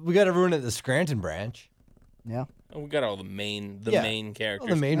 we got everyone at the Scranton branch. Yeah. We got all the main Yeah. main All characters.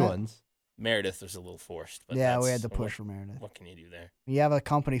 the main Yeah. ones. Meredith was a little forced. But Yeah, we that's- had to push for Meredith. What can you do there? You have a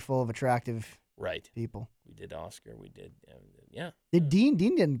company full of attractive Right. people. We did Oscar. We did. Yeah. Did Dean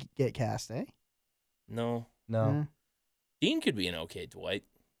didn't get cast, eh? No. No. Dean could be an okay Dwight.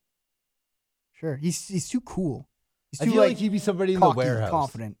 Sure. He's too cool. He's I too feel like he'd be somebody in the cocky, warehouse.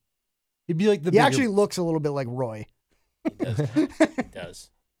 confident. He'd be like the He bigger- actually looks a little bit like Roy. He does. He does.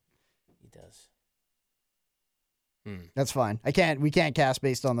 He does. That's fine. We can't cast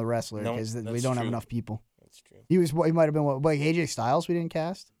based on the wrestler No, because we that's don't have true. enough people. That's true. He might have been like AJ Styles. We didn't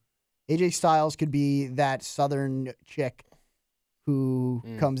cast. AJ Styles could be that Southern chick who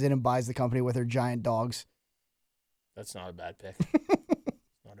comes in and buys the company with her giant dogs. That's not a bad pick.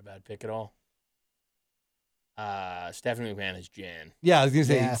 Not a bad pick at all. Stephanie McMahon is Jan. Yeah, I was gonna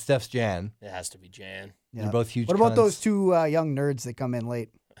say Yeah. Steph's Jan. It has to be Jan. Yeah. They're both huge. What about cunts. those two young nerds that come in late?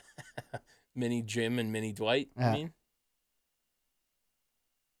 Mini Jim and Mini Dwight, Yeah. I mean?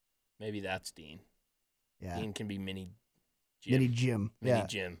 Maybe that's Dean. Yeah. Dean can be Mini Jim. Mini Jim. Mini Yeah.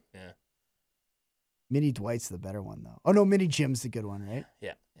 Jim, yeah. Mini Dwight's the better one, though. Oh, no, Mini Jim's the good one, right?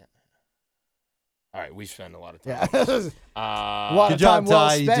 Yeah, yeah. All right, we spent a lot of time. Yeah. on this. A lot Good of job, time well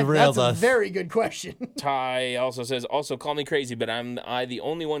Ty. You spent. derailed That's us. a very good question. Ty also says, also call me crazy, but I'm the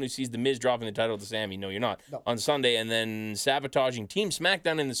only one who sees The Miz dropping the title to Sammy. No, you're not. No. On Sunday, and then sabotaging Team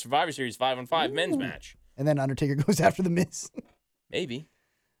SmackDown in the Survivor Series 5-on-5 men's match. And then Undertaker goes after the Miz. Maybe.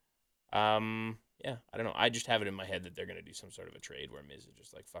 Yeah, I don't know. I just have it in my head that they're going to do some sort of a trade where Miz is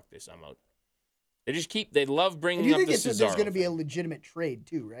just like, fuck this, I'm out. They love And bringing you up think the there's Cesaro going to be a thing. legitimate trade,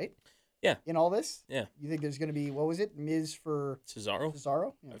 too, right? Yeah. In all this? Yeah. You think there's going to be, what was it? Miz for Cesaro?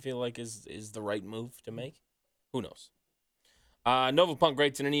 Cesaro? Yeah. I feel like is the right move to make. Who knows? Nova Punk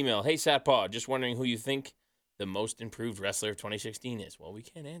writes in an email, hey, Satpod, just wondering who you think the most improved wrestler of 2016 is. Well, we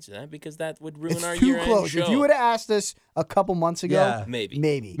can't answer that because that would ruin our It's too year-end close. show. If you would have asked us a couple months ago, Yeah. Maybe.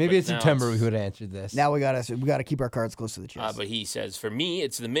 maybe. Maybe in But now September we it's- would have answered this. Now we gotta keep our cards close to the chest. But he says, for me,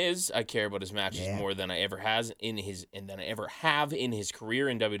 it's The Miz. I care about his matches Yeah. more than I ever have in his career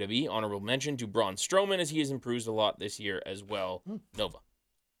in WWE. Honorable mention to Braun Strowman, as he has improved a lot this year as well. Nova.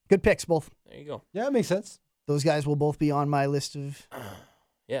 Good picks, both. There you go. Yeah, it makes sense. Those guys will both be on my list of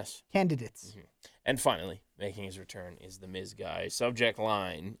Yes. candidates. And finally, making his return is the Miz guy. Subject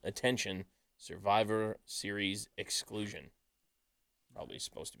line, attention, Survivor Series exclusion. Probably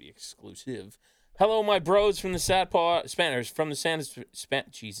supposed to be exclusive. Hello, my bros from the Spanish, from the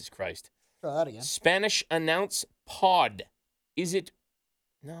Jesus Christ. Try that again. Spanish announce pod. Is it?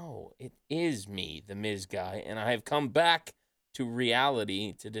 No, it is me, the Miz guy, and I have come back to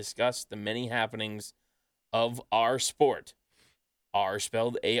reality to discuss the many happenings of our sport. R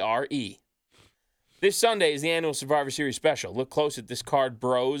spelled A-R-E. This Sunday is the annual Survivor Series special. Look close at this card,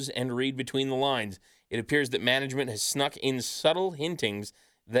 bros, and read between the lines. It appears that management has snuck in subtle hintings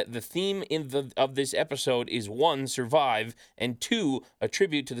that the theme of this episode is 1, survive, and 2, a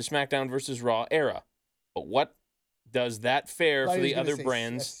tribute to the SmackDown vs. Raw era. But what does that fare Thought for he was the gonna other say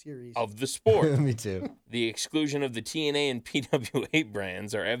brands series. of the sport? Me too. The exclusion of the TNA and PWA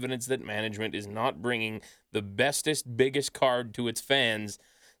brands are evidence that management is not bringing the bestest, biggest card to its fans.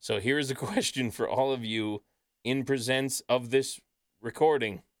 So here's a question for all of you in presence of this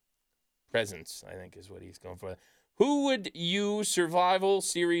recording. Presence, I think, is what he's going for. Who would you Survival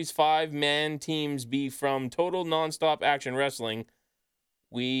Series 5-man teams be from Total Nonstop Action Wrestling?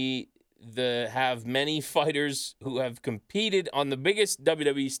 We have many fighters who have competed on the biggest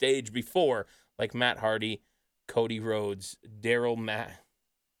WWE stage before, like Matt Hardy, Cody Rhodes, Daryl McIntyre,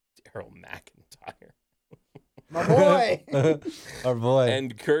 My boy. Our boy.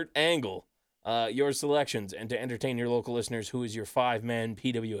 and Kurt Angle. Your selections, and to entertain your local listeners, who is your 5-man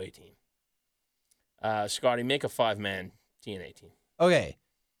PWA team? Scotty, make a 5-man TNA team. Okay.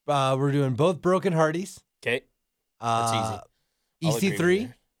 We're doing both Broken Hardys. Okay, that's easy. I'll agree with you EC3.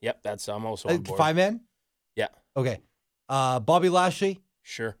 there. Yep, I'm also on board. 5-man? Yeah, Okay. Bobby Lashley,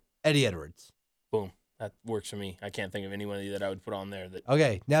 sure. Eddie Edwards. Boom. That works for me. I can't think of anybody that I would put on there that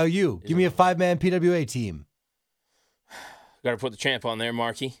Okay. Now you. Give me a 5-man PWA team. got to put the champ on there,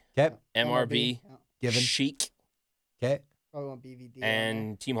 Marky. Okay. MRB, Yeah. Given. Sheik, Okay. Probably want BVD.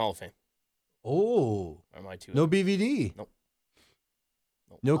 and Team Hall of Fame Oh. are my two. No BVD. Nope.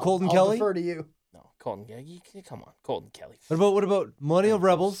 No Colton I'll Kelly. defer to you. No, Colton. Come on, Colton Kelly. What about Millennial Yeah,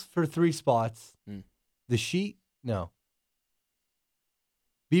 Rebels for 3 spots? Hmm. The Sheet? No.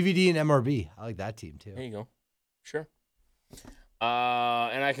 BVD and MRB. I like that team too. There you go. Sure.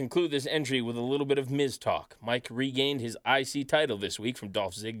 And I conclude this entry with a little bit of Miz talk. Mike regained his IC title this week from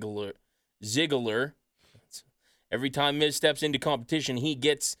Dolph Ziggler. Every time Miz steps into competition, he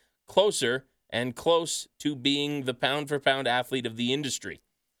gets closer and close to being the pound-for-pound athlete of the industry.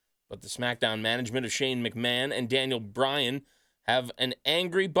 But the SmackDown management of Shane McMahon and Daniel Bryan have an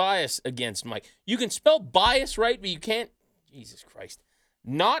angry bias against Mike. You can spell bias right, but you can't. Jesus Christ.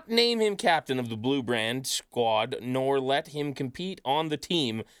 not name him captain of the Blue Brand squad, nor let him compete on the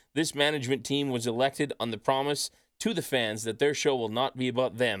team. This management team was elected on the promise to the fans that their show will not be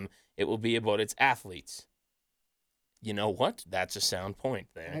about them. It will be about its athletes. You know what? That's a sound point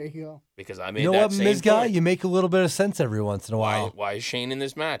there. There you go. Because I made You know that what, same Miz guy? point. You make a little bit of sense every once in a Why, while. why is Shane in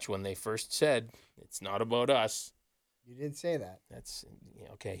this match when they first said it's not about us? You did say that. That's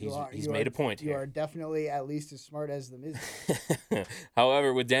okay. You He's are- made a point You here. are definitely at least as smart as the Miz.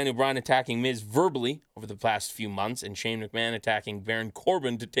 However, with Daniel Bryan attacking Miz verbally over the past few months and Shane McMahon attacking Baron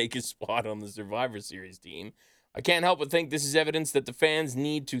Corbin to take his spot on the Survivor Series team, I can't help but think this is evidence that the fans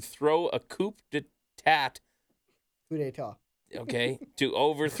need to throw a coup d'etat, Coup d'etat. okay, to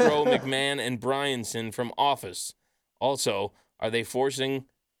overthrow McMahon and Bryanson from office. Also, are they forcing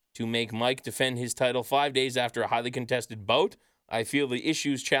to make Mike defend his title 5 days after a highly contested bout? I feel the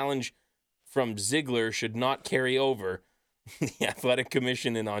issues challenge from Ziggler should not carry over. The Athletic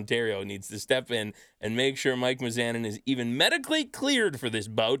Commission in Ontario needs to step in and make sure Mike Mizanin is even medically cleared for this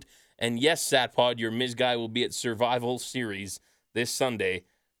bout. And yes, Satpod, your Miz guy will be at Survival Series this Sunday,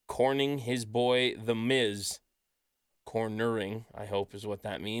 corning his boy The Miz. Cornering, I hope is what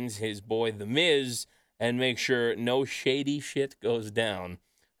that means. His boy The Miz, and make sure no shady shit goes down.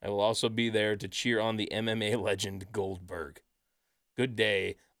 I will also be there to cheer on the MMA legend Goldberg. Good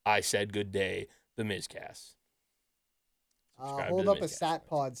day. I said good day. The Mizcast. Subscribe to Hold the up a Mizcast. sat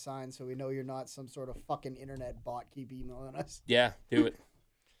pod sign so we know you're not some sort of fucking internet bot. Keep emailing us. Yeah, do it.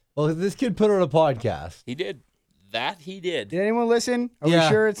 Well, this kid put on a podcast. He did. That he did. Did anyone listen? Are Yeah.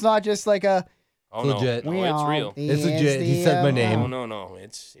 we sure it's not just like a? Oh, no. Legit. No, it's real. It's legit. He said my name. No.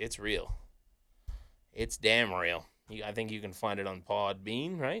 It's real. It's damn real. I think you can find it on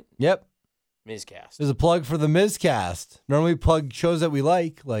Podbean, right? Yep. Mizcast. There's a plug for the Mizcast. Normally we plug shows that we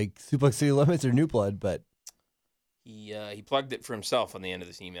like Suplex City Limits or New Blood, but He plugged it for himself on the end of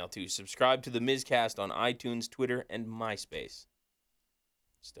this email, too. Subscribe to the Mizcast on iTunes, Twitter, and MySpace.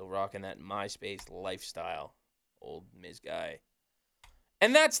 Still rocking that MySpace lifestyle. Old Miz guy.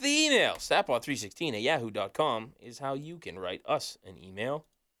 And that's the email. Sapod316 at yahoo.com is how you can write us an email.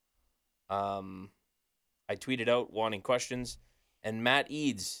 I tweeted out wanting questions, and Matt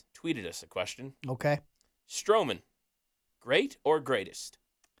Eads tweeted us a question. Okay. Strowman, great or greatest?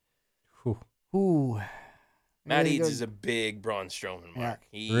 Ooh. Matt Really Eads good. is a big Braun Strowman mark.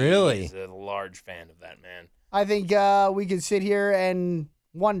 He Really? is a large fan of that man. I think we could sit here and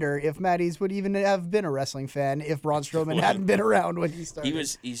wonder if Matt Eads would even have been a wrestling fan if Braun Strowman hadn't been around when he started. He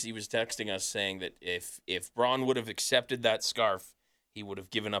was texting us saying that if Braun would have accepted that scarf, he would have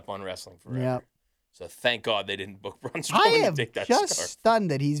given up on wrestling forever. Yep. So thank God they didn't book Braun I Strowman to am take that just scarf.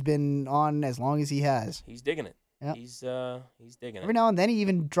 stunned that he's been on as long as he has. He's digging it. Yep. He's digging Every it. now and then he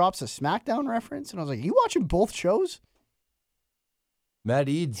even drops a SmackDown reference, and I was like, "Are you watching both shows?" Matt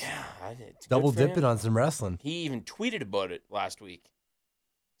Eads Yeah, it's good double for him. dipping on some wrestling. He even tweeted about it last week.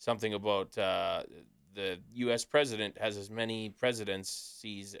 Something about the U.S. president has as many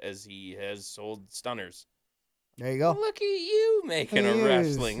presidencies as he has sold stunners. There you go. Look at you making a Yes.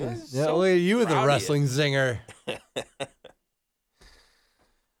 wrestling. Yeah, This is Yeah, so look at you with a proud of wrestling zinger.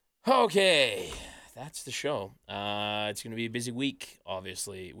 Okay, that's the show. It's going to be a busy week,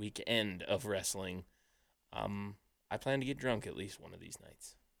 obviously. Weekend of wrestling. I plan to get drunk at least one of these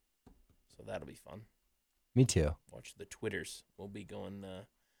nights. So that'll be fun. Me too. Watch the Twitters. We'll be going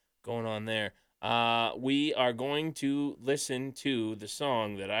on there. We are going to listen to the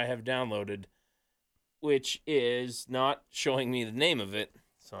song that I have downloaded, which is not showing me the name of it.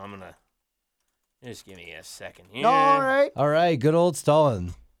 So I'm going to just give me a second here. All right. All right, good old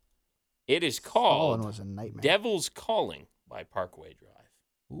Stalin. It is Colin called was a nightmare. Devil's Calling by Parkway Drive.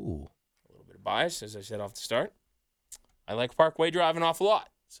 Ooh. A little bit of bias, as I said off the start. I like Parkway Drive an awful lot.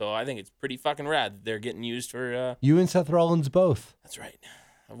 So I think it's pretty fucking rad that they're getting used for... You and Seth Rollins both. That's right.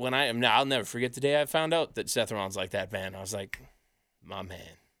 I'll never forget the day I found out that Seth Rollins liked that band. I was like, my man.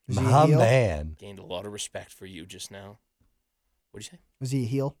 Was he a My heel? man. Gained a lot of respect for you just now. What'd you say? Was he a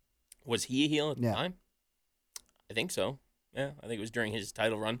heel? Was he a heel at the Yeah. time? I think so. Yeah, I think it was during his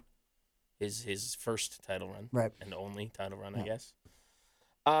title run. His first title run. Right. And only title run, I Yeah. guess.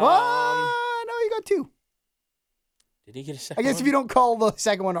 No, he got two. Did he get a I second guess if you don't call the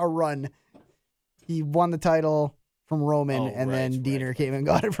second one a run, he won the title from Roman, and then Diener came and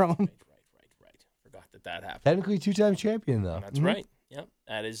got it from him. Right. Forgot that happened. Technically two-time champion, though. That's right. Yep,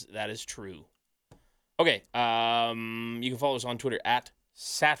 that is true. Okay, you can follow us on Twitter at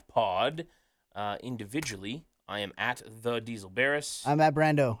SatPod. Individually, I am at the Diesel Barris. I'm at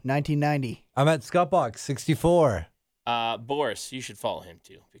Brando, 1990. I'm at Scottbox 64. Boris, you should follow him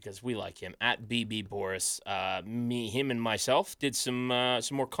too because we like him at BB Boris. Him, and myself did some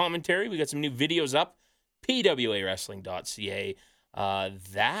more commentary. We got some new videos up. PWAWrestling.ca.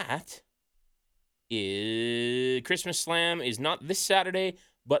 That is Christmas Slam is not this Saturday,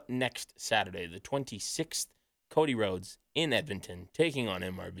 but next Saturday, the 26th. Cody Rhodes in Edmonton taking on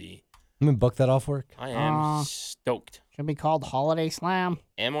MRB. I'm gonna book that off work. I am stoked. Should be called Holiday Slam.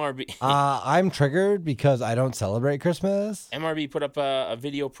 MRB. I'm triggered because I don't celebrate Christmas. MRB put up a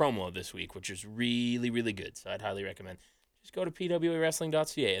video promo this week, which is really, really good. So I'd highly recommend. Just go to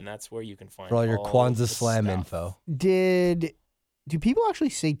pwawrestling.ca, and that's where you can find For all your Kwanzaa the Slam stuff. info. Do people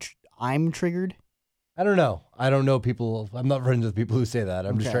actually say I'm triggered? I don't know. I don't know people. I'm not friends with people who say that.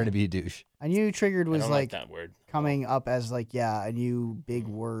 I'm just Okay. trying to be a douche. I knew triggered I was don't like that word. coming up as like, a new big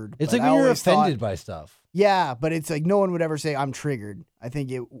word. It's but like I when you're always offended thought- by stuff. Yeah, but it's like no one would ever say I'm triggered. I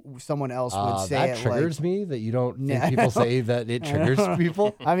think someone else would say That it triggers like, me that you don't think Yeah. people say that it triggers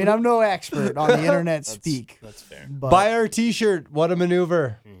people. I mean, I'm no expert on the internet That's, speak. That's fair. But Buy our t-shirt, What a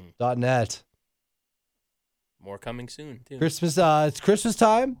Maneuver. Mhm. .net. More coming soon, too. Christmas, it's Christmas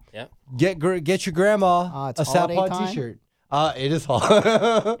time. Yeah. Get your grandma It's a holiday Sapod time? t-shirt. It is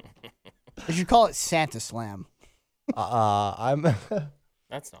hot. they should call it Santa Slam. I'm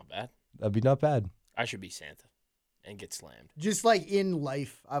That's not bad. that'd be not bad. I should be Santa and get slammed. Just like in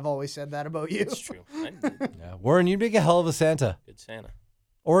life, I've always said that about you. It's true. Yeah. Warren, you'd make a hell of a Santa. Good Santa.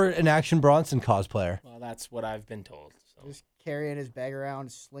 Or an Action Bronson cosplayer. Well, that's what I've been told. So. Just carrying his bag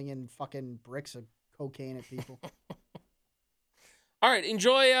around, slinging fucking bricks of cocaine at people, All right,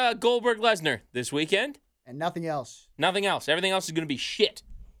 enjoy Goldberg Lesnar this weekend. and nothing else. Nothing else. Everything else is going to be shit.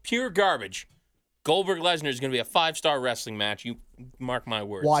 Pure garbage. Goldberg Lesnar is going to be a 5-star wrestling match. You mark my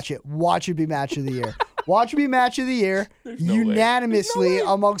words. Watch it. Watch it be match of the year. Watch it be match of the year no way. unanimously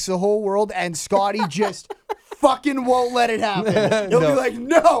amongst the whole world, and Scotty just fucking won't let it happen. He'll No. be like,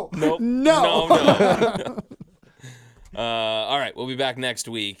 no, Nope. no. No. All right, we'll be back next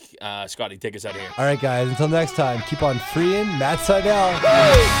week. Scotty, take us out of here. All right, guys. Until next time, keep on freeing Matt Seidel.